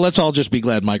Let's all just be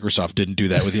glad Microsoft didn't do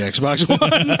that with the Xbox One.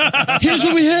 Here's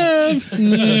what we have.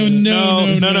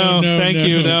 No. Thank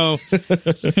you. No.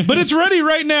 But it's ready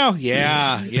right now.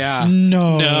 Yeah.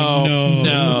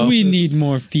 No. We need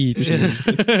more features.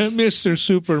 Mr.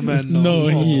 Superman. No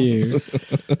here.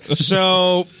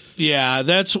 So yeah,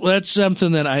 that's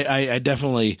something that I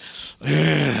definitely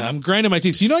I'm grinding my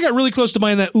teeth. You know, I got really close to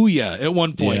buying that Ouya at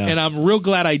one point, and I'm real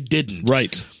glad I didn't.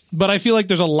 Right. But I feel like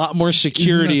there's a lot more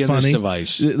security in this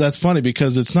device. That's funny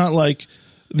because it's not like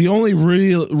the only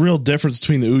real difference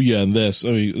between the Ouya and this, I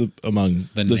mean, among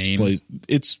the this name. place,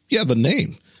 it's the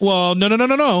name. Well,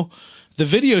 no. The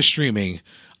video streaming.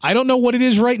 I don't know what it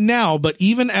is right now, but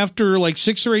even after like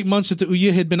 6 or 8 months that the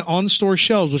Ouya had been on store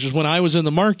shelves, which is when I was in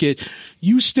the market,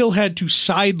 you still had to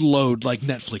side load like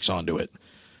Netflix onto it.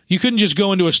 You couldn't just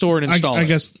go into a store and install it. I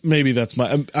guess maybe that's my.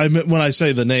 When I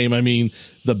say the name, I mean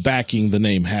the backing the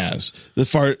name has.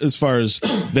 As far as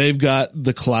they've got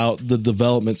the clout, the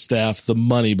development staff, the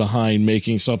money behind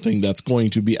making something that's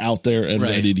going to be out there and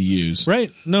ready to use. Right?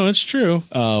 No, it's true.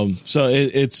 So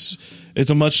it's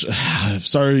a much.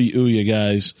 Sorry, Ouya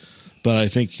guys. But I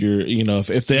think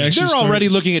if they actually they're already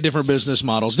looking at different business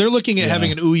models. They're looking at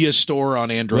having an Ouya store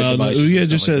on Android devices. Ouya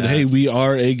just said, "Hey,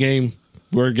 we're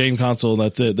a game console." And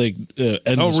that's it. They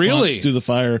response to the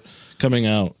Fire coming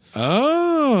out.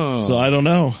 Oh, so I don't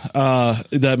know.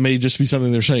 That may just be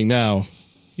something they're saying now,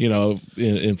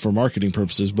 for marketing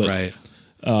purposes. But right,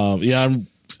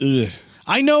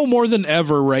 I know more than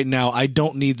ever right now. I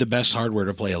don't need the best hardware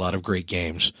to play a lot of great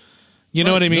games. You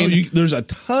know what I mean? No, there's a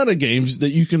ton of games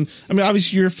that you can. I mean,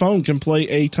 obviously, your phone can play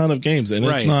a ton of games, and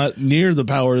it's not near the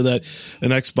power that an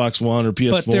Xbox One or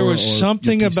PS4. But there was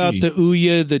something about the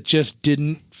Ouya that just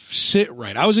didn't sit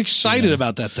right. I was excited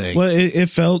about that thing. Well, it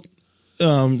felt,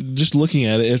 just looking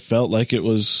at it felt like it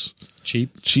was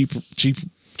cheaper.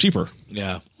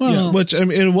 Yeah. Well, which I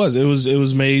mean, it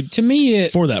was made to me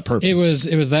for that purpose.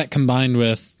 It was that combined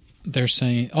with. They're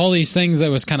saying all these things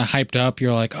that was kind of hyped up.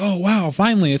 You're like, oh, wow,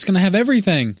 finally, it's going to have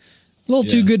everything. A little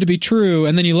too good to be true.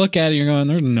 And then you look at it, you're going,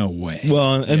 there's no way.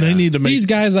 Well, and they need to make... These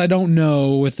guys I don't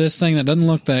know with this thing that doesn't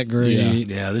look that great.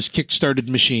 Yeah, this kick-started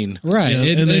machine. Right. Yeah,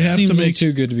 it seems a little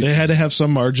too good to be true. They had to have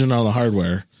some margin on the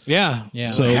hardware. Yeah.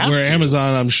 So where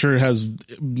Amazon, I'm sure, has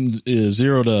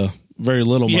 0 to very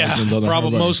little margins on the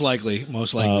hardware. Most likely.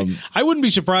 I wouldn't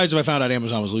be surprised if I found out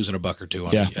Amazon was losing $1 or $2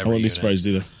 on I wouldn't be surprised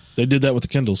either. They did that with the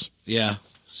Kindles. Yeah.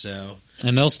 So,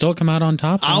 and they'll still come out on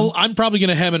top. I'm probably going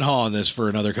to hem and haw on this for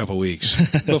another couple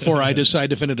weeks before I decide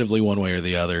definitively one way or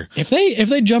the other. If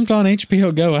they jumped on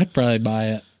HBO Go, I'd probably buy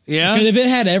it. Yeah, because if it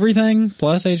had everything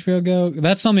plus HBO Go,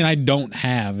 that's something I don't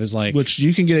have. Is like which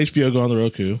you can get HBO Go on the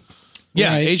Roku.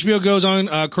 Yeah, HBO goes on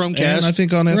Chromecast, and I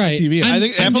think on Apple TV. I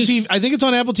think it's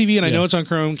on Apple TV, and I know it's on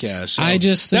Chromecast. So I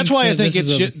just that's why I think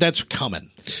that's coming.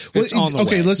 Well, it's on the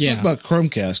way. Let's talk about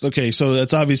Chromecast. Okay, so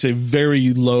that's obviously a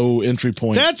very low entry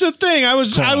point. That's the thing. I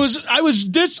was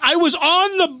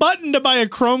on the button to buy a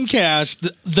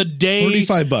Chromecast the day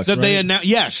 $35 that they announced.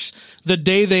 Yes, the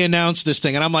day they announced this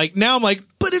thing, and I'm like,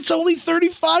 but it's only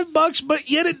 $35, but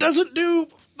yet it doesn't do.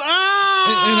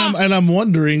 And I'm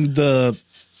wondering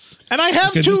And I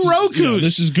have two Rokus.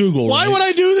 This is Google. Why would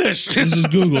I do this? This is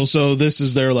Google. So this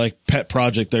is their pet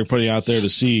project they're putting out there to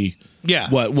see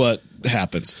what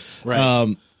happens.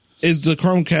 Right. Is the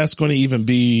Chromecast going to even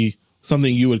be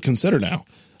something you would consider now?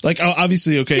 Like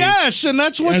obviously, okay. Yes, and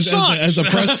that's what sucks.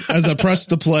 As a press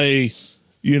to play,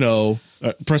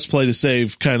 press play to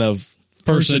save kind of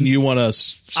person you want to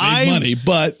save money,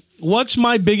 but. What's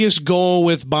my biggest goal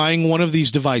with buying one of these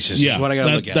devices? Yeah, what I got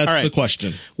to look at. That's the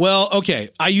question. Well,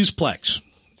 okay, I use Plex.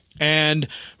 And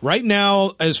right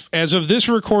now, as of this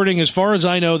recording, as far as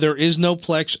I know, there is no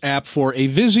Plex app for a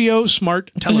Vizio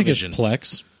smart television. I think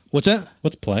it's Plex. What's that?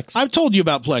 What's Plex? I've told you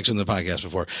about Plex in the podcast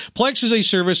before. Plex is a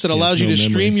service that allows you to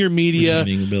stream your media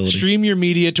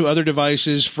to other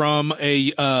devices from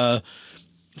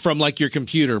your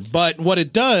computer. But what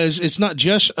it does, it's not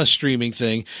just a streaming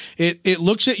thing. It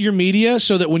looks at your media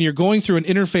so that when you're going through an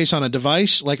interface on a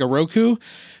device like a Roku,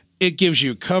 it gives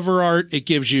you cover art. It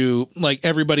gives you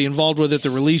everybody involved with it,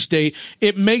 the release date.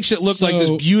 It makes it look like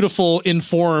this beautiful,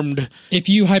 informed. If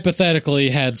you hypothetically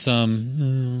had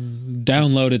some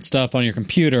downloaded stuff on your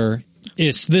computer,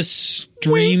 this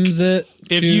streams it.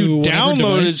 If you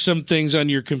downloaded some things on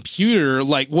your computer,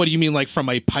 what do you mean, from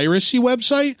a piracy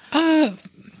website?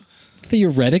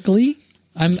 Theoretically,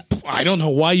 I don't know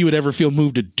why you would ever feel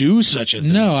moved to do such a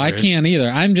thing. No, I can't either.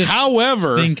 I'm just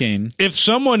thinking. If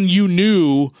someone you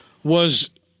knew was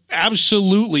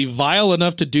absolutely vile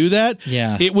enough to do that,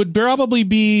 yeah, it would probably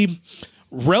be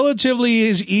relatively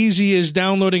as easy as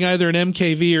downloading either an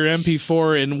MKV or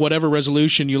MP4 in whatever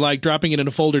resolution you like, dropping it in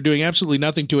a folder, doing absolutely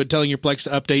nothing to it, telling your Plex to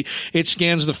update. It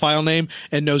scans the file name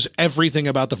and knows everything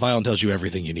about the file and tells you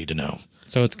everything you need to know.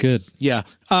 So it's good. Yeah,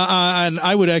 and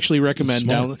I would actually recommend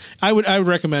Smart. I would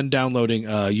recommend downloading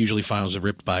usually files are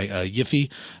ripped by Yiffy.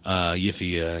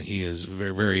 Yiffy, he is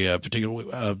very very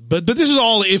particular. But this is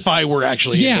all if I were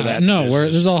actually into that business.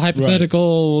 This is all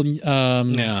hypothetical.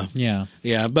 Yeah.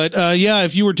 But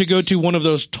if you were to go to one of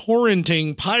those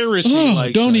torrenting piracy,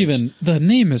 The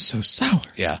name is so sour.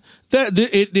 Yeah.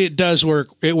 It does work.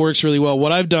 It works really well.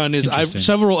 What I've done is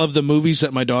several of the movies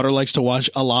that my daughter likes to watch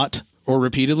a lot or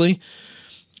repeatedly,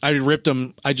 I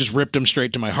just ripped them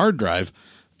straight to my hard drive,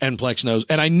 and Plex knows.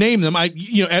 And I name them.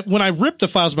 When I rip the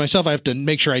files myself, I have to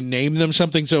make sure I name them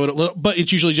something. But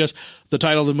it's usually just the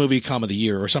title of the movie, comma the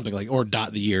year, or something or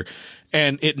dot the year,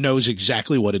 and it knows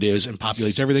exactly what it is and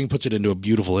populates everything, puts it into a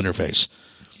beautiful interface.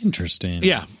 Interesting.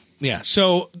 Yeah.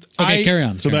 So carry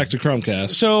on. So back to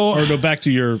Chromecast. Back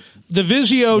to your. The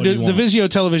Vizio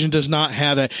television does not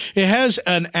have that. It has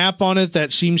an app on it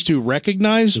that seems to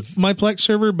recognize my Plex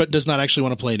server, but does not actually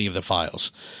want to play any of the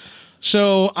files.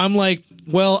 So I'm like,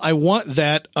 well, I want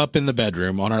that up in the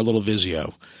bedroom on our little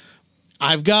Vizio.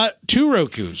 I've got 2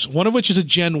 Rokus, one of which is a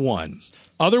Gen 1,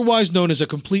 otherwise known as a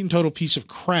complete and total piece of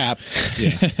crap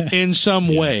in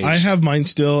some ways. I have mine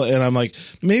still, and I'm like,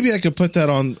 maybe I could put that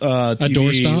on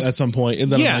TV at some point.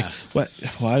 And then I'm like, what?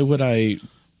 Why would I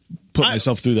put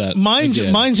myself through that?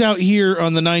 Mine's out here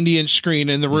on the 90-inch screen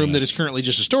in the room that is currently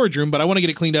just a storage room, but I want to get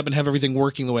it cleaned up and have everything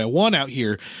working the way I want out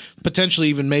here. Potentially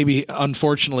even maybe,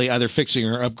 unfortunately, either fixing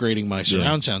or upgrading my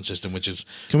surround sound system, which is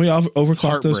Can we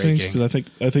overclock those things? Because I think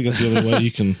that's the only way you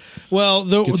can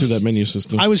get through that menu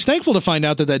system. I was thankful to find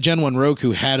out that Gen 1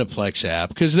 Roku had a Plex app,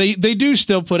 because they do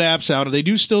still put apps out, and they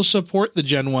do still support the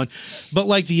Gen 1, but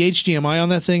like the HDMI on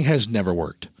that thing has never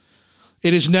worked.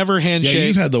 It has never handshake. Yeah,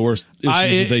 you've had the worst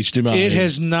issues with HDMI. It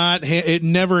has not. It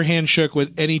never handshook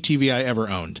with any TV I ever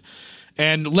owned,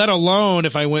 and let alone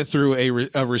if I went through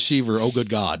a receiver. Oh, good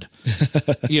God!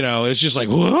 It's just like,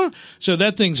 what? So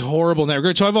that thing's horrible in that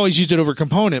regard. So I've always used it over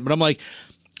component, but I'm like,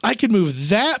 I could move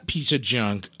that piece of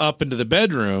junk up into the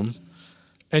bedroom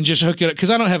and just hook it up,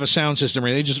 because I don't have a sound system or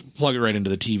anything. Just plug it right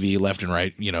into the TV, left and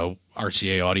right,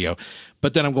 RCA audio.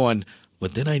 But then I'm going,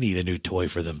 but then I need a new toy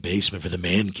for the basement, for the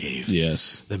man cave.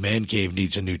 Yes. The man cave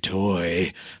needs a new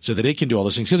toy so that it can do all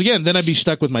those things. Because, again, then I'd be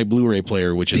stuck with my Blu-ray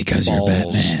player, which is because balls.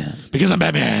 You're Batman. Because I'm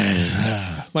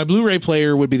Batman. My Blu-ray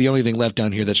player would be the only thing left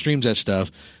down here that streams that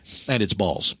stuff, and it's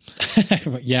balls.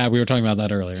 Yeah, we were talking about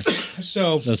that earlier.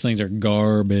 So those things are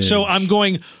garbage. So I'm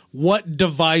going, what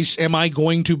device am I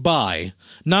going to buy?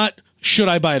 Not should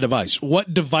I buy a device?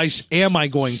 What device am I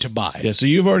going to buy? Yeah, so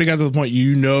you've already got to the point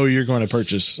you're going to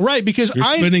purchase. Right, because you're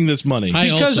spending this money.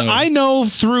 I know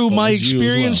through my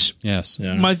experience,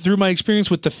 through my experience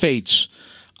with the Fates,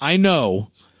 I know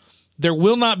there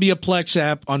will not be a Plex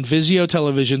app on Vizio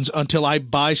televisions until I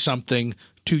buy something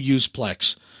to use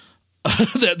Plex.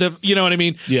 You know what I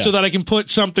mean? Yeah. So that I can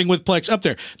put something with Plex up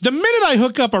there. The minute I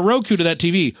hook up a Roku to that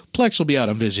TV, Plex will be out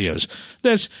on Vizios.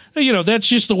 That's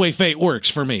just the way fate works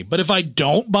for me. But if I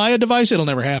don't buy a device, it'll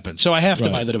never happen. So I have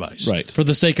to buy the device. Right. For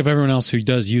the sake of everyone else who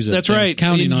does use it. That's right.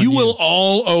 Counting on you will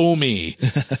all owe me.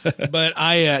 But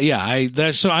I'm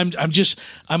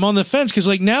on the fence, because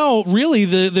like now really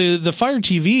the Fire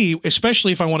TV,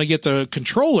 especially if I want to get the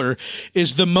controller,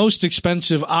 is the most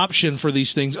expensive option for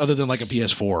these things other than like a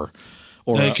PS4.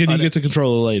 Or can you get the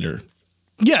controller later?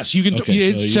 Yes, you can. Okay,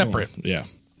 it's separate. Yeah,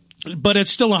 but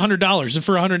it's still $100. And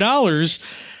for $100,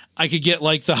 I could get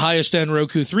like the highest end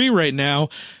Roku 3 right now,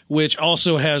 which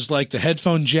also has like the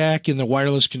headphone jack and the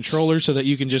wireless controller, so that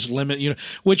you can just limit,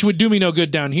 which would do me no good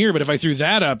down here. But if I threw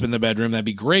that up in the bedroom, that'd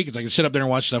be great, because I could sit up there and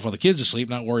watch stuff while the kids asleep,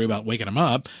 not worry about waking them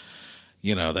up.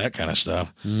 That kind of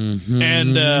stuff. Mm-hmm.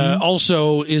 And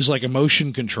also is like a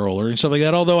motion controller and stuff like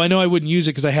that. Although I know I wouldn't use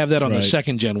it because I have that on the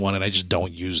second Gen 1 and I just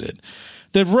don't use it.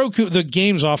 The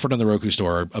games offered on the Roku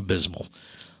store are abysmal.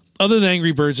 Other than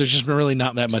Angry Birds, there's just really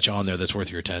not that much on there that's worth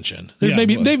your attention.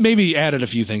 They've maybe added a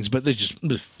few things, but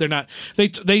they're not. They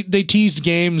teased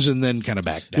games and then kind of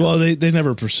backed down. Well, they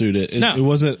never pursued it. It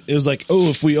wasn't. It was like,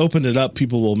 if we open it up,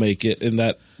 people will make it, and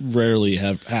that rarely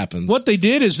happens. What they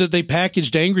did is that they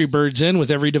packaged Angry Birds in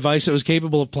with every device that was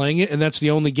capable of playing it, and that's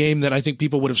the only game that I think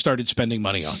people would have started spending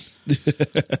money on.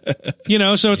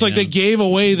 So it's like they gave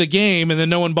away the game, and then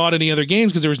no one bought any other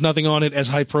games because there was nothing on it as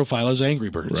high profile as Angry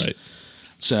Birds. Right.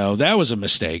 So that was a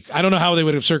mistake. I don't know how they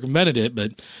would have circumvented it,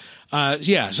 but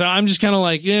so I'm just kind of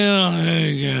like,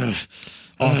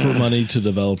 offer money to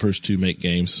developers to make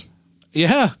games.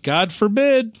 Yeah, God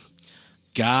forbid.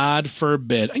 God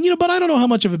forbid. And, but I don't know how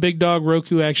much of a big dog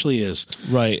Roku actually is.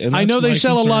 Right. And I know they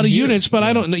sell a lot of units, but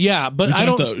I don't know. Yeah, but I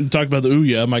don't. We talked about the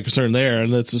Ouya, my concern there,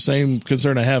 and that's the same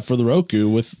concern I have for the Roku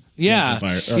with Apple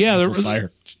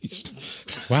Fire.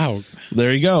 Jeez. Wow.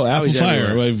 There you go. Apple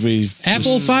Fire.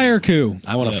 Apple Fire Coup.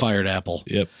 I want a fired apple.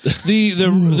 Yep. The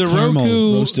caramel.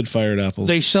 Roku Roasted fired apple.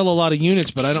 They sell a lot of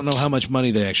units, but I don't know how much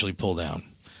money they actually pull down.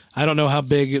 I don't know how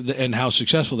big and how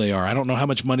successful they are. I don't know how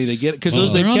much money they get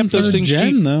because they've kept those things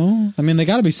gen, cheap. Though. I mean, they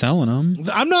got to be selling them.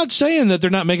 I'm not saying that they're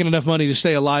not making enough money to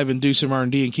stay alive and do some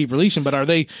R&D and keep releasing, but are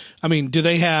they? I mean, do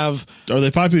they have? Are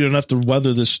they popular enough to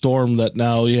weather this storm that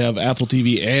now you have Apple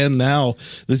TV and now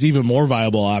this even more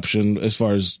viable option as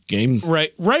far as games?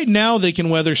 Right now they can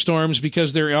weather storms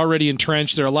because they're already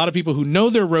entrenched. There are a lot of people who know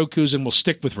their Rokus and will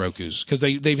stick with Rokus because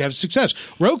they've had success.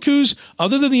 Rokus,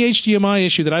 other than the HDMI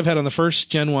issue that I've had on the first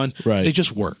Gen 1, they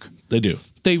just work. They do.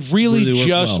 They really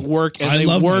just work, and they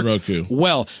love work my Roku.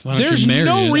 well. There's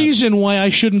no reason why I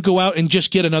shouldn't go out and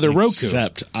just get another Roku.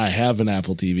 Except I have an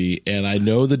Apple TV, and I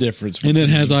know the difference. And it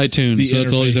has iTunes, so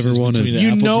that's all he's ever wanted.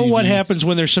 You know what happens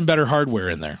when there's some better hardware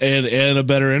in there. And a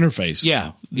better interface.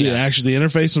 Yeah. Actually, the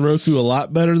interface in Roku a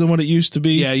lot better than what it used to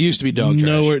be. Yeah, it used to be dog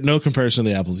trash. No comparison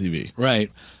to the Apple TV.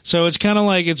 Right. So it's kind of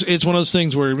like it's one of those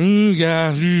things where,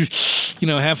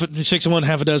 half 6 of one,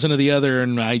 half a dozen of the other,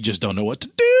 and I just don't know what to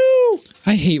do.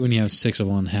 I hate when you have 6 of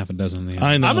one, half a dozen of the other.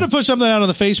 I know. I'm going to put something out on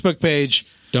the Facebook page.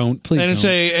 Please and don't.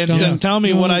 say and tell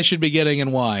me what I should be getting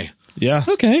and why. Yeah.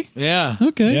 Okay. Yeah.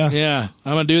 Okay. Yeah.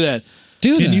 I'm going to do that.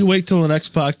 Can you wait till the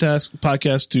next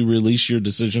podcast to release your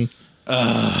decision?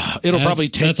 It'll probably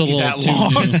take me that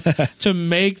long to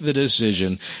make the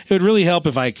decision. It would really help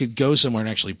if I could go somewhere and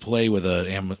actually play with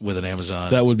an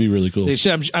Amazon. That would be really cool.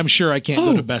 I'm sure I can't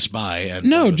go to Best Buy.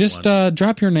 And just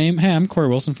drop your name. Hey, I'm Corey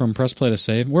Wilson from Press Play to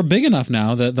Save. We're big enough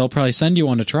now that they'll probably send you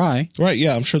one to try. Right,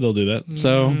 yeah, I'm sure they'll do that.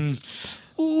 So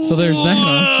there's that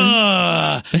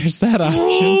option. There's that option.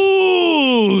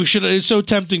 Ooh, it's so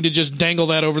tempting to just dangle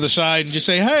that over the side and just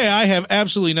say, hey, I have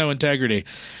absolutely no integrity.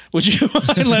 Would you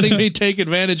mind letting me take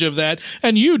advantage of that?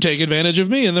 And you take advantage of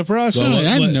me in the process.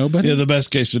 Yeah, the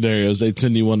best case scenario is they'd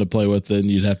send you one to play with, then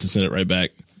you'd have to send it right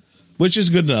back, which is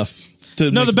good enough.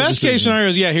 The best case scenario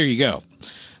is, here you go.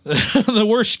 The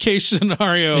worst case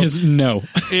scenario is no.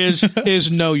 is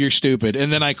no, you're stupid,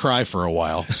 and then I cry for a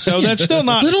while. So that's still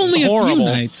not but only horrible.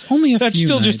 A few nights. Only a that's few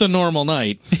still nights. just a normal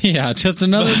night. Yeah, just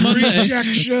another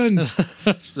rejection.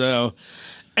 So,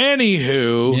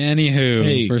 anywho,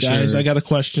 hey for guys, sure. I got a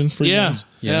question for you. Yeah,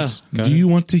 yes. Do you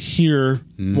want to hear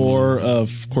more of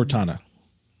Cortana?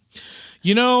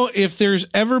 If there's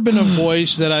ever been a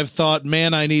voice that I've thought,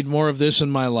 man, I need more of this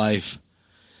in my life,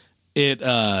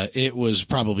 it was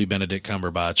probably Benedict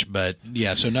Cumberbatch, but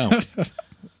so no.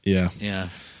 Yeah.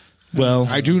 Well,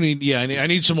 I do need I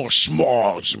need some more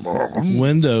small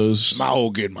Windows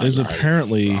smog in my is life.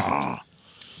 Apparently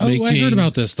making I heard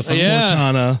about this. The phone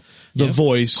Cortana the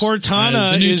voice.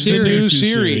 Cortana is the new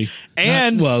Siri.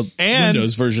 And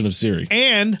Windows version of Siri.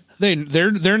 And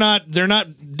they're not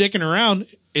dicking around.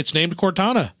 It's named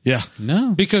Cortana. Yeah.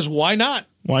 No. Because why not?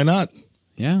 Why not?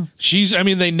 Yeah.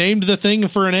 They named the thing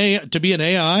to be an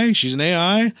AI. She's an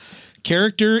AI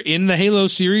character in the Halo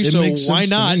series, so why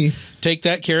not take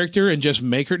that character and just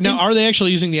make her? Now, are they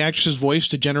actually using the actress's voice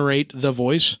to generate the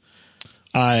voice?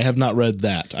 I have not read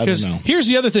that. I don't know. Here's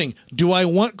the other thing. Do I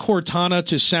want Cortana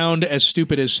to sound as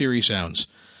stupid as Siri sounds?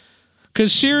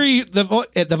 Because Siri, the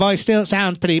voice still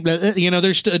sounds pretty,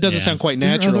 it doesn't sound quite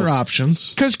natural. There are other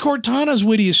options. Because Cortana's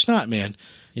witty as snot, man.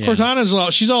 Yeah.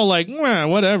 Cortana's she's all like,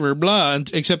 whatever, blah,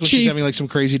 except when she's having like some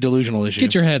crazy delusional issue.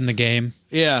 Get your head in the game.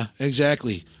 Yeah,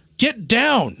 exactly. Get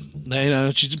down.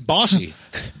 She's bossy.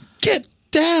 Get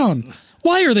down.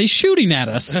 Why are they shooting at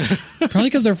us? Probably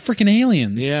because they're freaking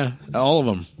aliens. Yeah, all of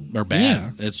them are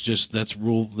bad. Yeah. That's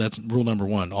rule number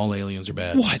one. All aliens are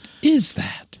bad. What is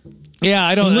that? Yeah,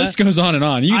 I don't. The list goes on and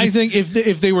on. I think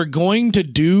if they were going to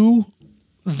do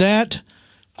that,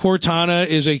 Cortana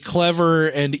is a clever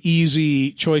and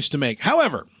easy choice to make.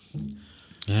 However,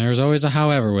 there's always a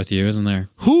however with you, isn't there?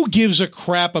 Who gives a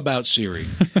crap about Siri?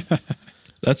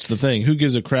 That's the thing. Who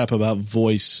gives a crap about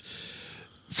voice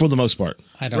for the most part?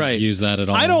 I don't use that at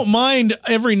all. I don't mind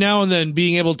every now and then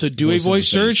being able to do a voice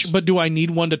search, but do I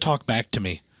need one to talk back to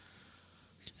me?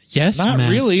 Yes, not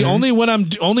master. Really. Only when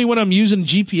I'm using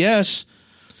GPS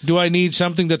do I need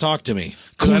something to talk to me.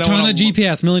 Cortana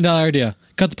GPS, $1 million idea.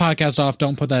 Cut the podcast off.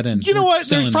 Don't put that in. You know what?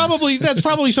 That's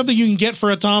probably something you can get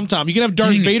for a TomTom. You can have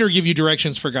Darth Vader give you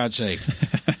directions, for God's sake.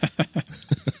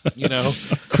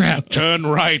 Crap. Turn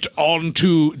right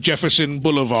onto Jefferson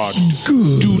Boulevard.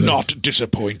 Good. Do not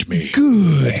disappoint me.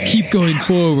 Good. Keep going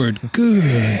forward. Good.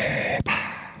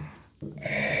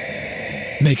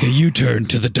 Make a U-turn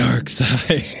to the dark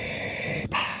side.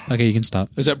 Okay, you can stop.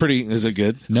 Is it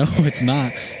good? No, it's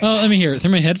not. Well, let me hear it.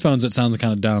 Through my headphones, it sounds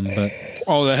kind of dumb, but...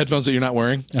 Oh, the headphones that you're not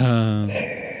wearing? I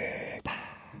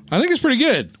think it's pretty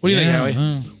good. What do you think,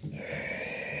 Howie?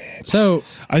 So...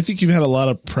 I think you've had a lot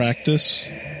of practice.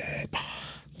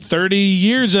 30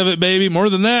 years of it, baby. More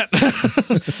than that.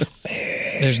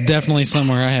 There's definitely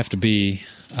somewhere I have to be.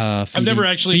 I've never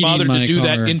actually bothered to do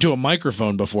that into a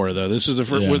microphone before, though. This is the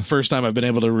first time I've been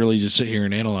able to really just sit here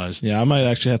and analyze. Yeah, I might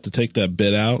actually have to take that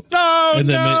bit out. No, and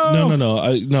then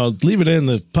no. Leave it in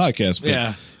the podcast.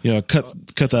 But, yeah, cut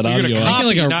that audio out.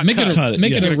 Make it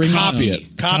a ringtone. Copy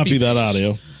it. Copy that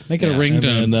audio. Make it a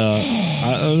ringtone.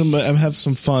 And I have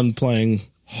some fun playing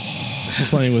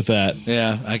with that.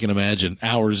 Yeah, I can imagine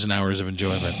hours and hours of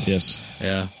enjoyment. Yes.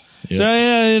 Yeah. Yep. So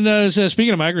and so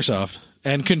speaking of Microsoft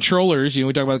and controllers,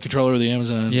 we talk about the controller of the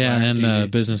Amazon. Yeah,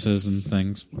 and businesses and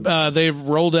things. They've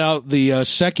rolled out the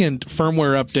second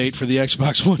firmware update for the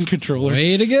Xbox One controller.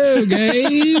 Way to go,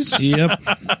 guys! Yep,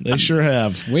 they sure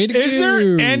have. Way to go! Is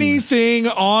there anything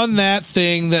on that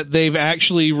thing that they've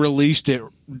actually released it?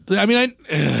 I mean,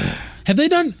 have they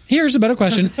done? Here's a better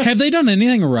question: have they done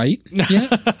anything right? Yeah,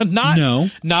 not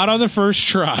on the first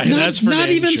try. That's for not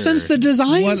even sure. Since the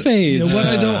design phase.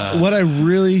 What I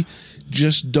really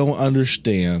just don't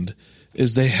understand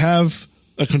is they have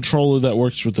a controller that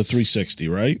works with the 360,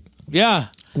 right? Yeah.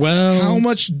 Well, how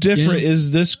much different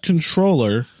is this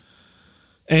controller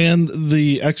and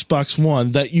the Xbox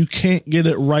One that you can't get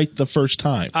it right the first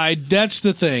time? That's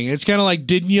the thing. It's kind of like,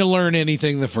 didn't you learn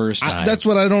anything the first time? That's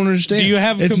what I don't understand. Do you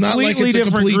have a completely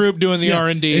different group doing the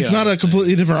R&D? It's not a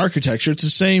completely different architecture. It's the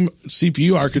same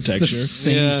CPU architecture. It's the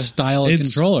same style of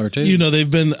controller, too.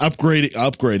 They've been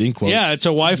upgrading quotes. Yeah, it's a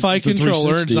Wi-Fi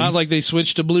controller. It's not like they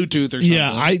switched to Bluetooth or something.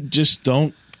 Yeah, I just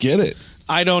don't get it.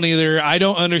 I don't either. I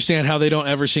don't understand how they don't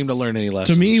ever seem to learn any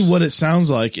lessons. To me, what it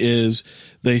sounds like is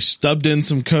they stubbed in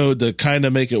some code to kind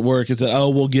of make it work and said,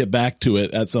 we'll get back to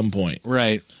it at some point.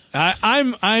 Right.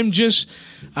 I'm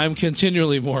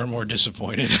continually more and more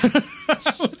disappointed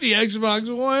with the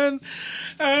Xbox One.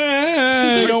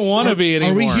 I don't want to be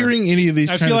anymore. Are we hearing any of these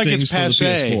kind of like things for the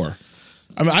PS4?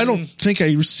 I mean, I don't think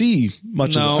I see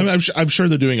much of it. I'm sure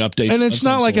they're doing updates. And it's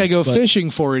not like I go fishing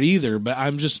for it either, but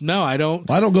I'm just, I don't.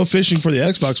 I don't go fishing for the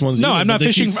Xbox ones either. I'm not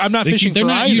fishing. I'm not fishing for either.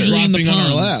 They're not usually in the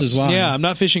ponds as well. Yeah, I'm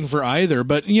not fishing for either.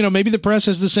 But, maybe the press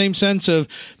has the same sense of,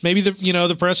 maybe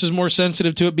the press is more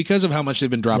sensitive to it because of how much they've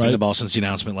been dropping the ball since the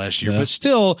announcement last year. Yeah. But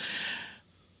still,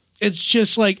 it's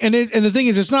just like, and the thing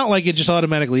is, it's not like it just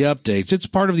automatically updates. It's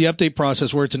part of the update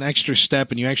process where it's an extra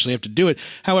step and you actually have to do it.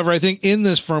 However, I think in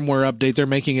this firmware update, they're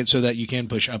making it so that you can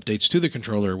push updates to the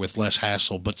controller with less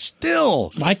hassle, but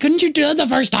still. Why couldn't you do it the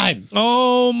first time?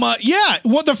 Oh my, yeah.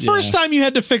 Well, the first time you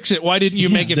had to fix it, why didn't you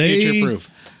make it future proof?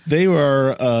 They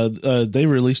were they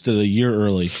released it a year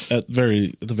early at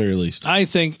the very least. I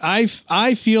think I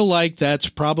feel like that's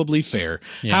probably fair.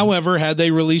 Yeah. However, had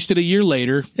they released it a year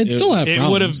later, it still have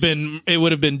problems. It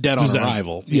would have been dead on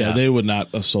arrival. Yeah, they would not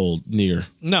have sold near.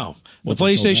 No. The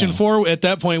PlayStation 4 at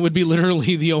that point would be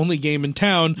literally the only game in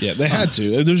town. Yeah, they had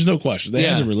to. There's no question. They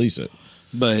had to release it.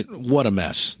 But what a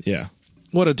mess. Yeah.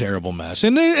 What a terrible mess.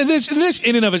 And this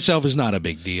in and of itself is not a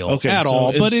big deal at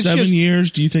all. In but it's 7 years,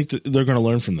 do you think that they're going to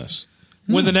learn from this?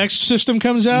 When the next system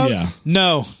comes out? Yeah.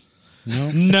 No.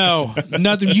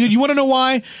 Nothing. You want to know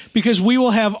why? Because we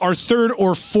will have our third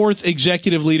or fourth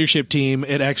executive leadership team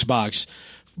at Xbox.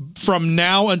 From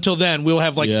now until then, we'll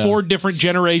have 4 different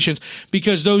generations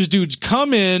because those dudes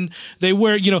come in, they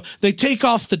wear, they take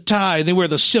off the tie, they wear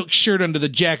the silk shirt under the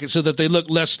jacket so that they look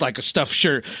less like a stuffed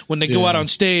shirt when they go out on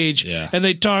stage and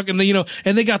they talk and they,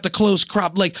 and they got the close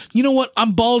crop. You know what?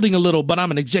 I'm balding a little, but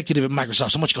I'm an executive at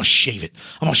Microsoft, so I'm just going to shave it.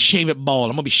 I'm going to shave it bald.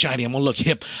 I'm going to be shiny. I'm going to look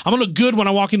hip. I'm going to look good when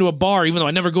I walk into a bar, even though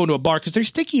I never go into a bar because they're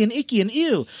sticky and icky and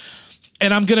ew.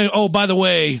 And I'm going to, by the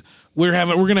way, we're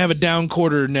going to have a down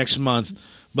quarter next month.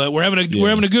 But we're having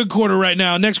a good quarter right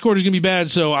now. Next quarter's gonna be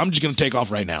bad, so I'm just gonna take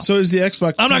off right now. So is the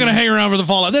Xbox? I'm not gonna hang around for the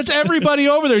fallout. That's everybody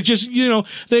over there. Just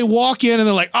they walk in and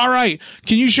they're like, "All right,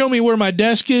 can you show me where my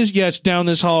desk is?" Yeah, it's down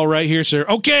this hall right here, sir.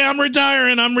 Okay, I'm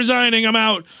retiring. I'm resigning. I'm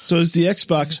out. So is the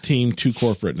Xbox team too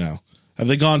corporate now? Have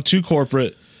they gone too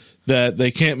corporate that they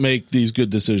can't make these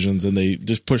good decisions and they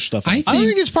just push stuff? I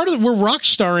think it's part of we're rock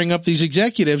starring up these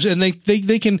executives and they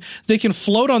can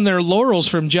float on their laurels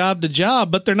from job to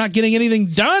job, but they're not getting anything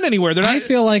done anywhere. I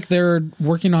feel like they're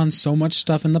working on so much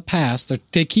stuff in the past.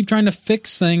 They keep trying to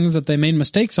fix things that they made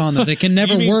mistakes on that they can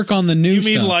never work on the new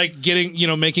stuff. You mean like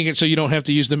getting, making it so you don't have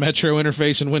to use the Metro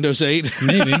interface in Windows 8?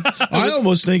 Maybe. I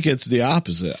almost think it's the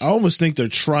opposite. I almost think they're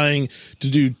trying to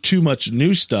do too much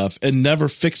new stuff and never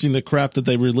fixing the crap that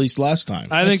they released last time.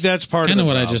 I think that's part kind of of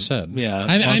what I problem. just said. Yeah.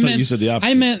 I thought you said the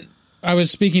opposite. I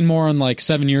was speaking more on like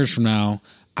 7 years from now.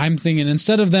 I'm thinking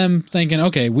instead of them thinking,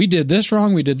 okay, we did this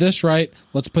wrong, we did this right,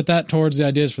 let's put that towards the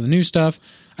ideas for the new stuff.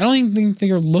 I don't even think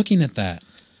they're looking at that.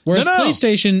 Whereas No.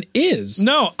 PlayStation is.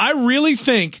 No, I really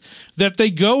think that they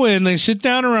go in, they sit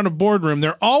down around a boardroom,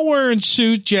 they're all wearing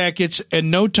suit jackets and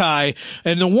no tie,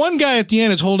 and the one guy at the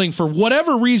end is holding, for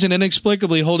whatever reason,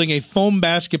 inexplicably holding a foam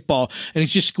basketball, and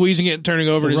he's just squeezing it and turning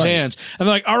it over in his Right. hands. And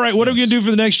they're like, all right, what are we going to do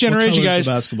for the next generation, color is guys?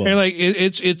 the basketball? And they're like,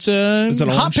 it's it hot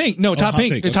orange? pink. No, it's Oh, hot hot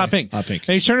pink. pink. It's hot Okay. pink. Hot pink.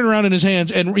 And he's turning it around in his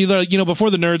hands, and either, before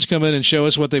the nerds come in and show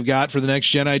us what they've got for the next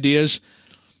gen ideas,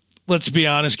 let's be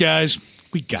honest, guys,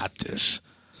 we got this.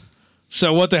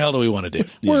 So what the hell do we want to do?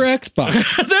 We're Xbox.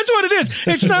 That's what it is.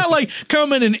 It's not like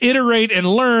come in and iterate and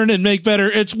learn and make better.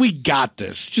 It's we got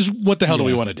this. Just what the hell do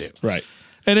we want to do? Right.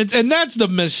 And that's the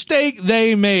mistake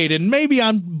they made. And maybe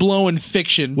I'm blowing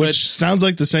fiction, Which sounds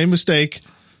like the same mistake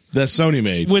that Sony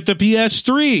made. but with the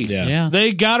PS3, Yeah.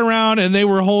 they got around and they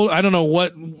were I don't know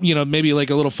what, maybe like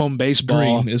a little foam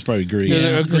baseball. Green. It's probably green. Yeah, Yeah,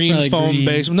 a it's green probably foam green.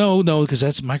 base. No, because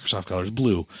that's Microsoft colors.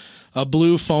 Blue. A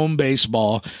blue foam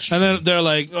baseball. And then they're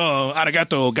like, oh,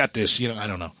 arigato, got this. I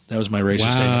don't know. That was my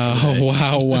racist statement. for the day.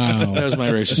 Wow. That was my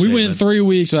racist We statement. went 3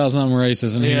 weeks without something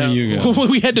racist, and here you go.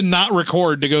 We had to not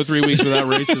record to go 3 weeks without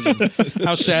racism.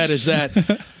 How sad is that?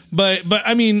 But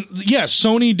I mean, yes,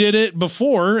 Sony did it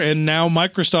before, and now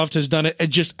Microsoft has done it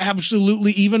just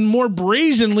absolutely even more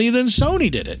brazenly than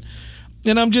Sony did it.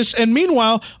 And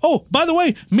meanwhile, oh, by the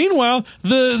way,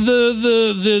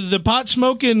 the pot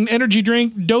smoking energy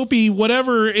drink dopey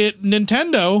whatever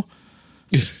Nintendo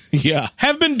Yeah.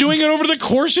 have been doing it over the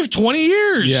course of 20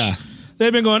 years. Yeah.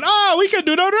 They've been going, we can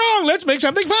do no wrong. Let's make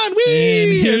something fun. Whee!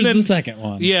 And here's then, the second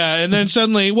one. Yeah, and then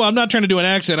suddenly, I'm not trying to do an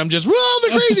accent. I'm just,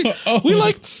 they're crazy. We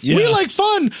like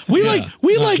fun. We Yeah, like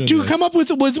not to doing come up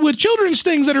with children's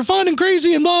things that are fun and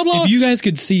crazy and blah blah. If you guys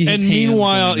could see his And hands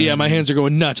meanwhile, going my hands are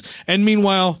going nuts. And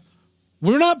meanwhile,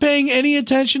 we're not paying any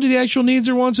attention to the actual needs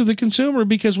or wants of the consumer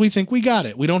because we think we got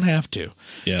it. We don't have to.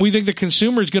 Yeah. We think the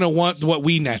consumer is going to want what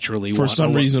we naturally want. For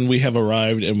some reason, we have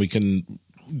arrived and we can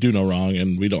do no wrong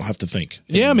and we don't have to think.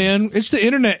 Yeah, man. It's the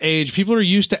internet age. People are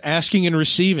used to asking and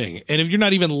receiving. And if you're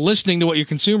not even listening to what your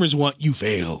consumers want, you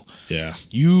fail. Yeah.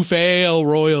 You fail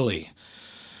royally.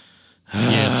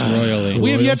 Yes, royally. We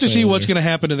have Royal yet to see failure. what's going to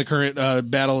happen in the current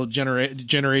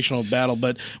generational battle,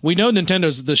 but we know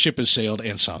the ship has sailed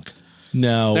and sunk.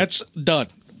 Now, That's done.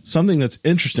 something that's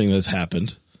interesting that's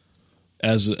happened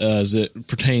as it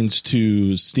pertains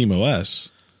to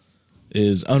SteamOS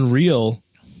is Unreal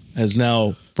has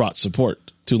now brought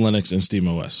support to Linux and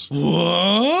SteamOS.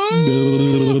 What?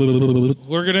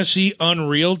 We're going to see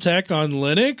Unreal Tech on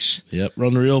Linux? Yep.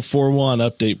 Unreal 4.1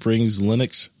 update brings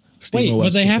Linux SteamOS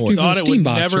But they have to support. for Thought it would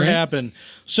Steambox, never right? happen.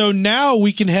 So now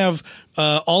we can have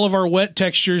all of our wet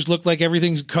textures look like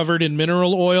everything's covered in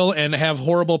mineral oil and have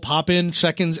horrible pop-in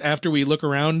seconds after we look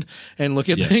around and look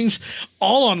at Yes. things,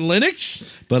 all on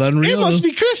Linux. But Unreal, It must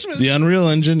be Christmas. the Unreal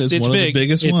Engine is It's one big. of the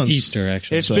biggest It's ones. Easter,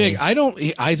 actually. It's So- big.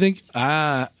 I think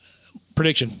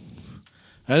prediction.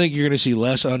 I think you're going to see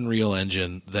less Unreal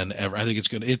Engine than ever. I think it's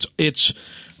going to. It's.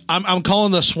 I'm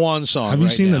calling the swan song. Have you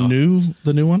right seen now.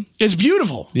 the new one? It's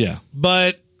beautiful. Yeah.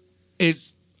 But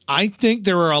I think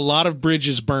there were a lot of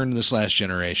bridges burned this last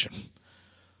generation.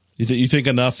 You think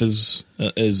enough is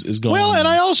going? Well, and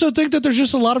I also think that there's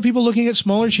just a lot of people looking at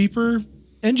smaller, cheaper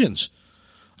engines.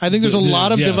 I think there's a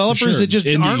lot of yeah, for developers sure. that just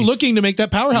Indie- aren't looking to make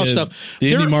that powerhouse Yeah, stuff. the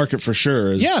There- indie market for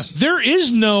sure is. Yeah, there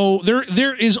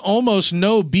is almost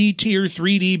no B tier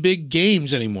 3D big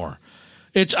games anymore.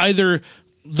 It's either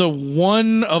the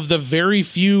one of the very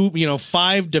few,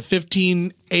 5 to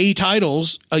 15 A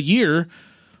titles a year,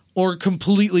 or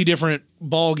completely different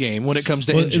ball game when it comes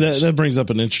to Well, engines. that brings up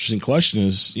an interesting question: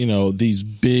 is these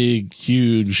big,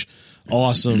 huge,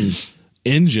 awesome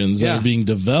engines that Yeah. are being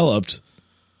developed?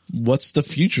 What's the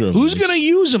future of Who's these? going to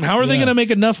use them? How are they Yeah. going to make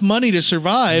enough money to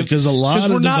survive? Because a lot 'Cause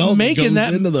of we're not development making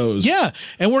goes into those. Yeah,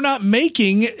 and we're not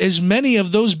making as many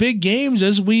of those big games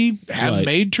as we have Right.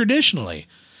 made traditionally.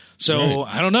 So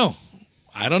Right. I don't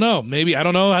know. Maybe I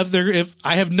don't know if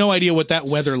I have no idea what that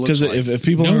weather looks Because like. if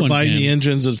people No aren't one buying can. the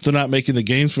engines, if they're not making the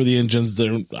games for the engines,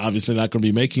 they're obviously not going to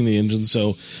be making the engines.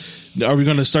 So, are we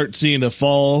going to start seeing a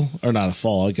fall, or not a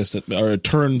fall? I guess or a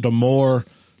turn to more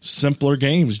simpler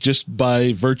games just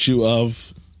by virtue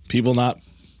of people not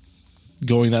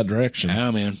going that direction?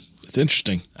 Oh man, It's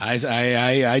interesting.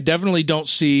 I definitely don't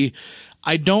see.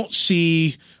 I don't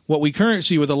see what we currently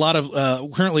see with a lot of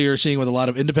currently are seeing with a lot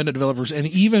of independent developers and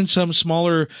even some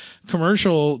smaller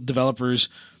commercial developers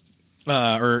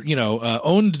or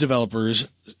owned developers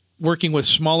working with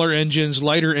smaller engines,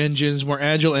 lighter engines, more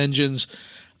agile engines.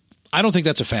 I don't think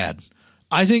that's a fad.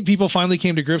 I think people finally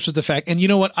came to grips with the fact, and you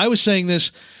know what? I was saying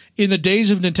this in the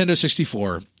days of Nintendo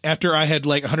 64, after I had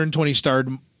like 120 starred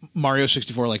Mario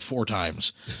 64 like 4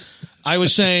 times. I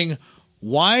was saying,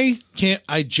 why can't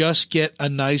I just get a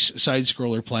nice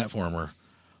side-scroller platformer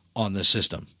on this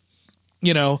system?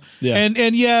 You know, Yeah.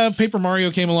 and yeah, Paper Mario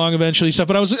came along eventually, stuff.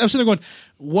 But I was sitting there going,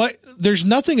 what? There's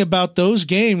nothing about those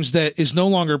games that is no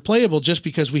longer playable just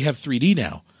because we have 3D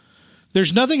now.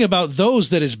 There's nothing about those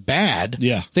that is bad.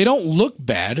 Yeah. They don't look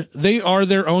bad. They are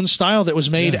their own style that was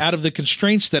made out of the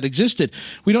constraints that existed.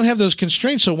 We don't have those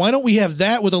constraints, so why don't we have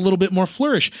that with a little bit more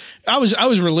flourish? I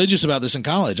was religious about this in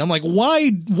college. I'm like, why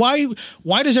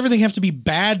does everything have to be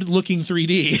bad looking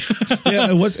 3D?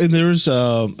 Yeah, and there's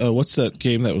what's that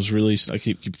game that was released? I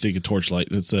keep thinking Torchlight.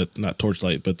 It's not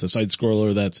Torchlight, but the side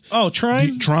scroller that's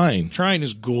Trine? Trine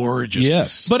is gorgeous.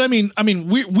 Yes. But I mean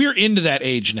we're into that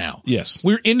age now. Yes.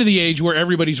 We're into the age where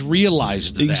everybody's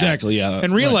realized that. Exactly, yeah.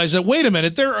 And realized that, wait a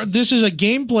minute, this is a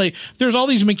gameplay. There's all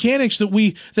these mechanics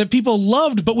that people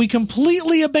loved, but we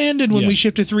completely abandoned when we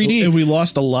shifted to 3D. And we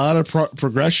lost a lot of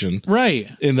progression right.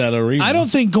 in that arena. I don't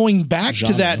think going back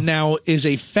Genre. to that now is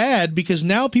a fad, because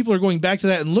now people are going back to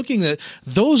that and looking at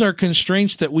those are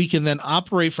constraints that we can then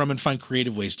operate from and find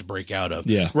creative ways to break out of,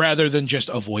 rather than just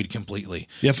avoid completely.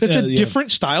 Yeah, it's a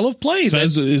different style of play.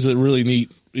 Fez is a really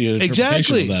neat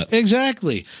interpretation of that.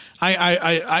 Exactly.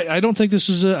 I don't think this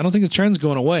is. I don't think the trend's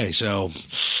going away. So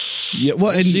yeah,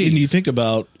 well, and you think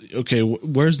about, okay,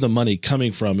 where's the money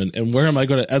coming from, and where am I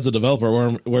going to, as a developer,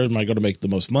 where am I going to make the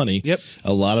most money? Yep.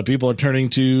 A lot of people are turning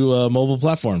to mobile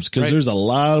platforms because there's a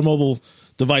lot of mobile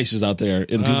devices out there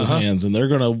in people's hands, and they're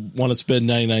going to want to spend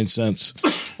 99 cents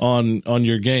on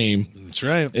your game. That's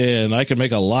right. And I can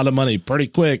make a lot of money pretty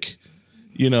quick.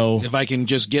 You know, if I can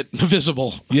just get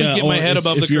visible, get or my head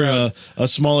above the crowd. If you're a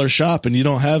smaller shop and you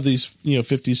don't have these,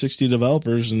 50, 60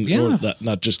 developers, and or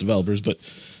not just developers, but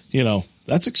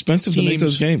that's expensive to make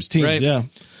those games. Teams, right. yeah,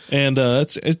 and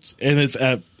it's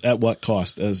at what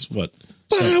cost? At what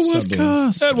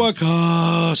cost? At what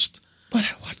cost? But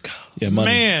at what cost? Yeah,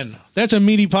 money. Man, that's a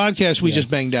meaty podcast we just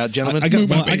banged out, gentlemen. I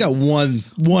got one.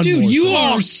 Dude, more you thing.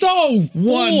 are so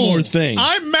full. One more thing.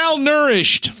 I'm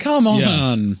malnourished. Come on.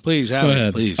 Yeah. Please, Go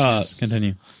ahead. Please.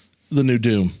 Continue. The new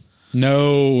Doom.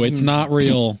 No, it's not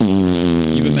real.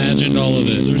 You've imagined all of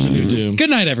it. There's a new Doom. Good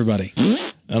night, everybody.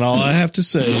 And all I have to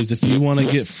say is, if you want to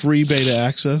get free beta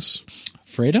access,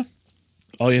 Freda?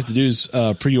 all you have to do is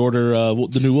pre-order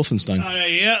the new Wolfenstein.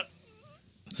 Yeah.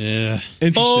 Yeah.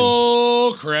 Interesting.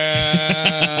 Oh, crap.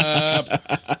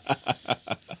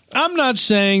 I'm not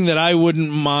saying that I wouldn't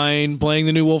mind playing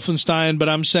the new Wolfenstein, but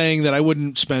I'm saying that I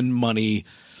wouldn't spend money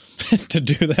to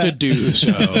do that. to do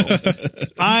so.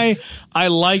 I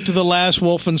liked the last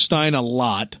Wolfenstein a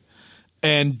lot,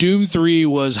 and Doom 3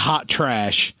 was hot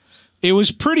trash. It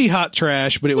was pretty hot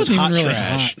trash, but it was hot really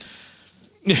trash. hot.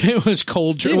 It was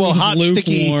cold, It well, was hot,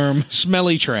 lukewarm. sticky,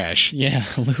 smelly trash. Yeah,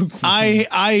 lukewarm.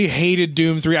 I hated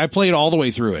Doom 3. I played all the way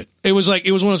through it. It was one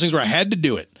of those things where I had to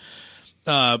do it.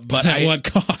 But at what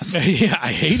cost? Yeah,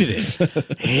 I hated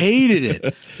it. Hated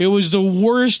it. It was the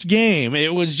worst game.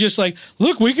 It was just like,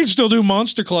 look, we can still do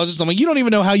monster closets. I'm like, you don't even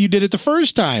know how you did it the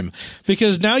first time,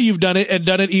 because now you've done it and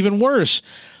done it even worse.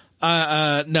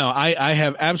 No, I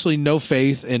have absolutely no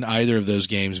faith in either of those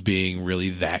games being really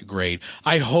that great.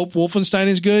 I hope Wolfenstein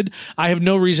is good. I have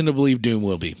no reason to believe Doom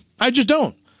will be. I just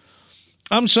don't.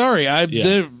 I'm sorry.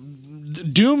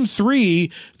 Doom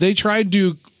 3, they tried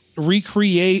to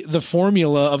recreate the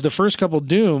formula of the first couple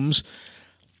Dooms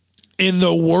in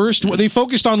the worst. They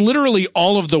focused on literally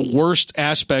all of the worst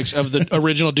aspects of the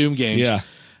original Doom games. Yeah.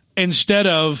 Instead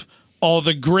of all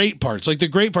the great parts. Like the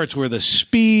great parts were the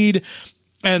speed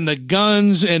and the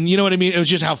guns, and you know what I mean? It was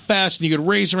just how fast, and you could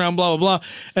race around, blah, blah, blah.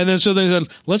 And then so they said,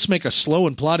 let's make a slow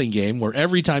and plotting game where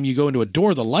every time you go into a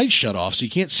door, the lights shut off so you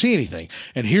can't see anything.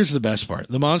 And here's the best part.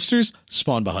 The monsters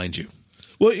spawn behind you.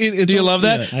 Well, do you love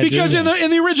that? Yeah, because in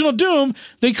the original Doom,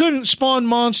 they couldn't spawn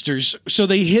monsters, so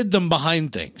they hid them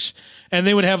behind things. And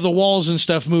they would have the walls and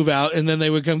stuff move out, and then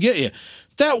they would come get you.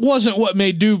 That wasn't what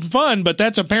made Doom fun, but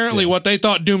that's apparently what they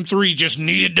thought Doom 3 just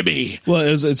needed to be. Well,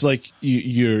 it's like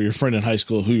your friend in high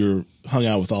school who you hung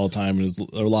out with all the time, and it was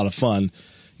a lot of fun.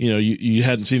 You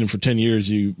hadn't seen him for 10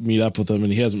 years. You meet up with him,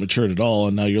 and he hasn't matured at all.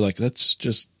 And now you're like, that's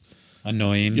just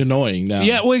annoying now.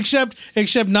 Yeah, well, except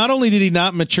not only did he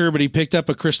not mature, but he picked up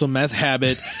a crystal meth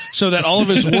habit, so that all of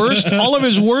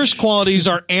his worst qualities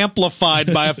are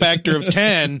amplified by a factor of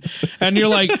 10. And you're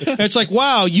like, it's like,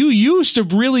 wow, you used to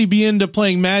really be into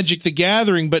playing Magic the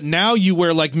Gathering, but now you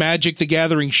wear like Magic the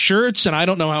Gathering shirts, and I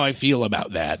don't know how I feel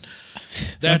about that.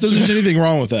 Not that there's anything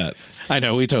wrong with that. I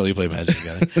know we totally play Magic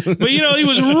together, but he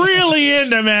was really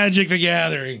into Magic the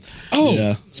Gathering. Oh,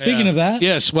 Yeah. speaking of that,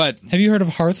 Yes, what? have you heard of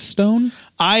Hearthstone?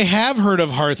 I have heard of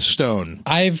Hearthstone.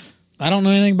 I don't know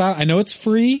anything about it. I know it's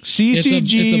free.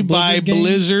 CCG It's a by Blizzard game.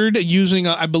 Blizzard using,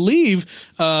 I believe,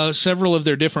 several of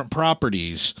their different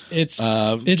properties. It's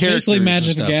characters basically and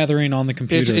Magic the stuff. Gathering on the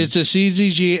computer. It's a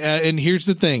CCG, and here's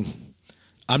the thing: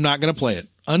 I'm not going to play it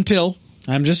until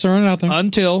I'm just throwing it out there.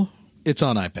 it's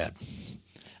on iPad.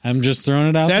 I'm just throwing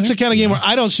it out That's there. the kind of game where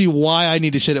I don't see why I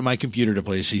need to sit at my computer to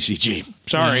play CCG.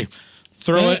 Sorry,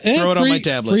 throw it on my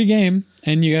tablet. Free game,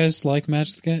 and you guys like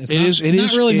Magic the Gathering. It's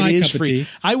not really my cup of tea.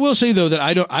 I will say though that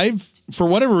I've for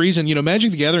whatever reason, Magic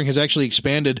the Gathering has actually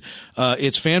expanded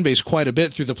its fan base quite a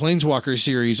bit through the Planeswalker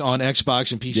series on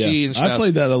Xbox and PC and stuff. I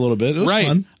played that a little bit. It was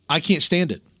fun. I can't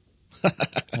stand it.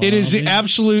 It is the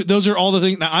absolute. Those are all the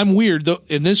things. Now I'm weird though,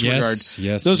 in this regard.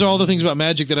 Yes. Those are all the things about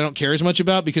Magic that I don't care as much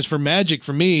about because for Magic,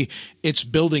 for me, it's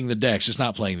building the decks. It's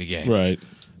not playing the game. Right.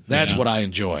 That's what I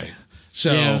enjoy.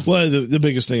 So Yeah. Well, the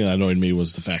biggest thing that annoyed me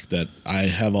was the fact that I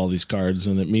have all these cards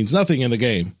and it means nothing in the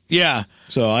game. yeah.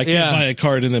 So I can't buy a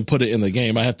card and then put it in the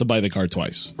game. I have to buy the card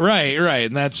twice. Right,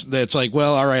 and that's like,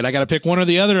 well, all right, I got to pick one or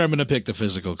the other. I'm going to pick the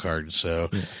physical card. So,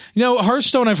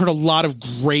 Hearthstone, I've heard a lot of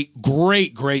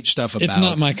great stuff about. It's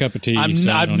not my cup of tea. I've so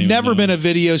I don't even never know. been a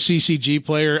video CCG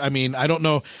player. I mean, I don't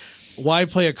know why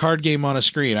play a card game on a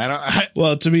screen.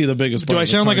 Well, to me, the biggest part Do I of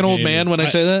the sound like card an old game man is when I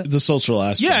say that? The social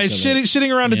aspect. Yeah, it's of it.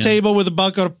 sitting around a Yeah. table with a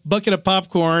bucket of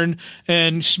popcorn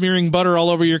and smearing butter all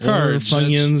over your Or cards.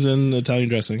 Funyuns and Italian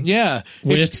dressing. Yeah,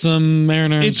 With some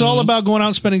marinara. It's all about going out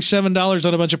and spending $7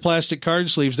 on a bunch of plastic card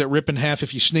sleeves that rip in half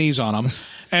if you sneeze on them,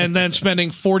 and then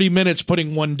spending 40 minutes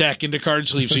putting one deck into card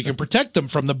sleeves so you can protect them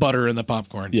from the butter and the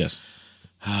popcorn. Yes.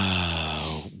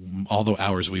 All the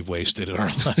hours we've wasted in our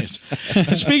lives.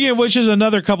 Speaking of which, is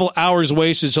another couple hours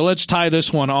wasted. So let's tie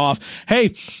this one off. Hey,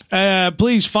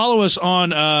 please follow us on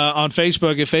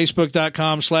Facebook at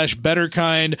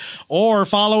facebook.com/betterkind or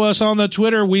follow us on the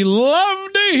Twitter. We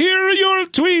love to hear your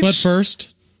tweets. But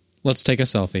first, let's take a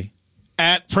selfie.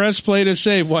 At Press Play to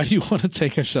Save. Why do you want to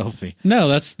take a selfie? No,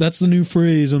 that's the new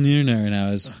phrase on the internet right now.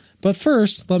 Is but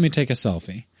first, let me take a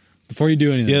selfie before you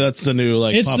do anything. Yeah, that's the new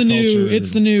it's pop the new culture.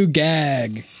 it's the new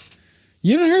gag.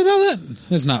 You haven't heard about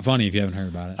that? It's not funny if you haven't heard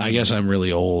about it. I guess I'm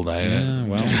really old. Yeah,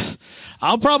 well,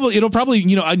 It'll probably,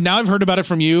 now I've heard about it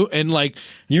from you, and like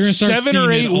You're gonna start 7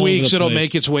 or seeing it 8 all over weeks, the it'll place.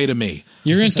 make its way to me.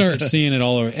 you're gonna start seeing it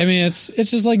all over. I mean, it's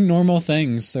just like normal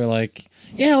things. They're like,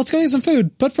 yeah, let's go get some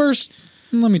food, but first,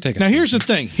 let me take a Now, selfie. here's the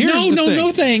thing.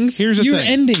 No things. Here's the You're thing.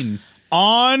 ending.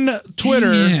 On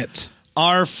Twitter, Dang it.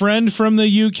 our friend from the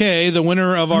UK, the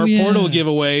winner of our yeah. portal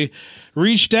giveaway,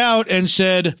 reached out and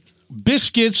said,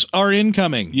 biscuits are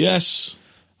incoming. Yes.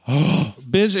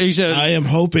 He said, I am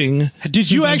hoping. Did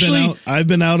you actually- I've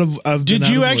been out of did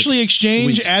you work actually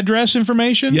exchange weeks. address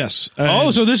information? Yes.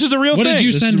 So this is the real What thing. did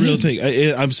you This is send the real him?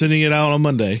 thing. I'm sending it out on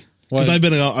Monday What?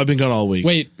 because I've been gone all week.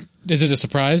 Wait, is it a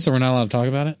surprise? So we're not allowed to talk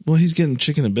about it? Well, he's getting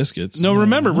chicken and biscuits. No,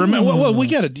 remember, well, you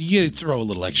gotta throw a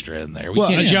little extra in there. We Well,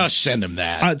 can't yeah. just send him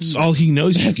that. That's all he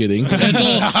knows he's getting. That's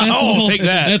all. take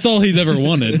that. That's all he's ever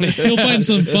wanted. He'll find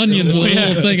some Funyuns with a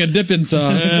little thing of dipping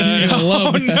sauce. You're gonna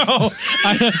love it. No,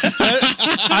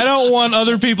 I don't want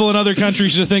other people in other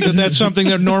countries to think that that's something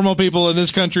that normal people in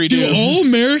this country do. Do all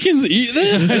Americans eat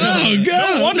this? Oh No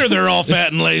God! wonder they're all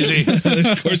fat and lazy.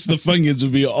 Of course, the Funyuns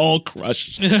would be all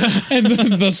crushed. And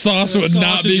the sauce would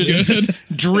not be good.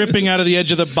 Dripping out of the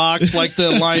edge of the box like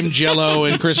the lime jello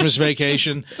in Christmas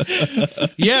Vacation.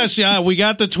 Yes, yeah, we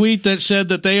got the tweet that said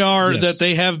that they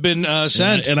have been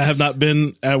sent. And I have not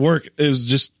been at work. It was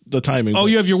just the timing. Oh,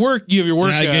 you have your work. And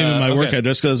I gave him my work okay.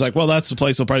 address because I was like, well, that's the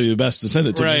place will probably be best to send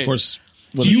it to. Right. Of course,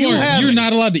 when You're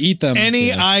not allowed to eat them.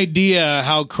 Any idea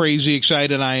how crazy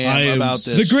excited I am about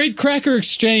this? The Great Cracker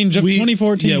Exchange of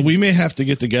 2014. Yeah, we may have to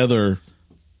get together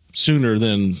sooner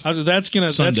than That's gonna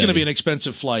Sunday. be an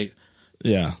expensive flight.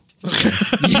 yeah.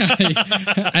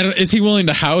 Is he willing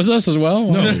to house us as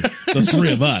well? No, the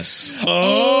three of us.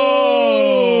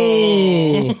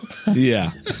 Oh,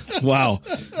 Yeah. Wow.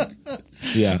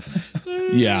 Yeah.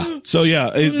 Yeah. So yeah,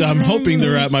 I'm hoping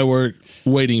they're at my work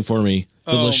waiting for me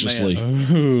deliciously.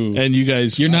 And you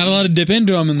guys, You're not allowed to dip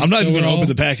into them. I'm not even going to open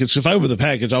the package. If I open the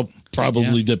package, I'll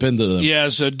probably dip into them. yeah.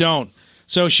 So don't.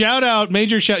 So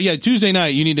major shout. Yeah, Tuesday night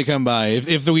you need to come by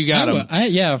if we got them.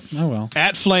 I will.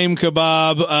 At Flame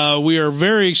Kebab. We are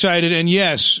very excited, and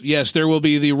yes, there will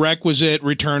be the requisite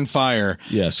return fire.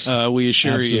 Yes. We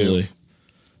assure Absolutely. you.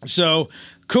 So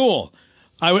cool.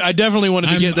 I definitely wanted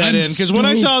to get that I'm in because when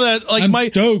I stoked. saw that, like I'm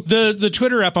stoked. the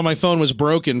Twitter app on my phone was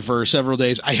broken for several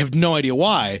days. I have no idea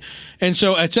why, and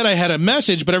so it said I had a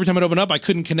message, but every time it opened up, I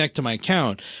couldn't connect to my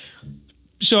account.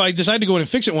 So I decided to go in and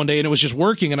fix it one day, and it was just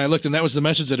working. And I looked, and that was the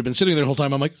message that had been sitting there the whole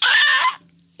time. I'm like, ah!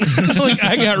 Like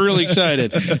I got really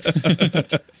excited.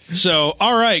 So,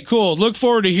 all right, cool. Look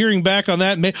forward to hearing back on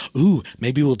that.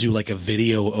 Maybe we'll do like a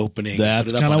video opening.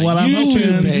 That's Put it up kind of on a what I'm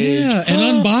YouTube hoping. page. Yeah,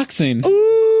 an unboxing.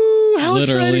 Ooh, how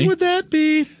Literally. exciting would that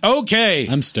be? Okay.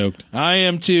 I'm stoked. I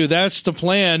am too. That's the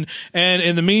plan. And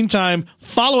in the meantime,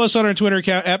 follow us on our Twitter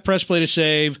account at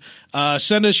PressPlayToSave.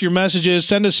 Send us your messages.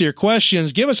 Send us your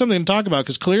questions. Give us something to talk about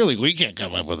because clearly we can't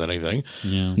come up with anything.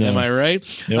 Yeah. Am I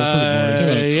right? Yeah, we're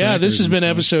pretty boring. Yeah, this has been Crackers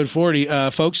and episode 40.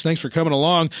 Folks, thanks for coming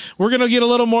along. We're going to get a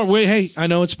little more. Hey, I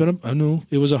know I know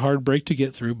it was a hard break to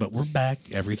get through, but we're back.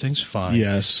 Everything's fine.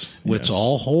 Yes. Let's yes.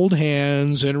 all hold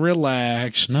hands and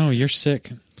relax. No, you're sick.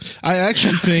 I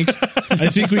actually think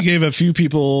we gave a few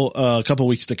people a couple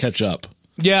weeks to catch up.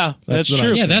 Yeah, that's That's what I true.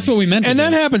 was Yeah, that's what we meant to And do.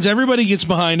 that happens. Everybody gets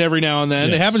behind every now and then.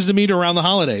 It Yes. happens to me around the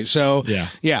holidays. So,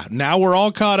 Yeah. now we're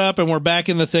all caught up and we're back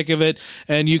in the thick of it.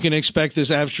 And you can expect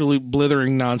this absolute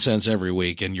blithering nonsense every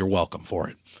week, and you're welcome for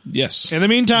it. Yes. In the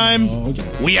meantime,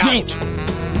 we out.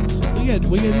 We got to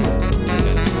do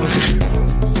that.